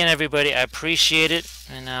thanks again, everybody. I appreciate it,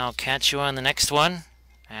 and I'll catch you on the next one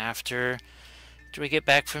after we get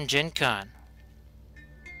back from Gen Con.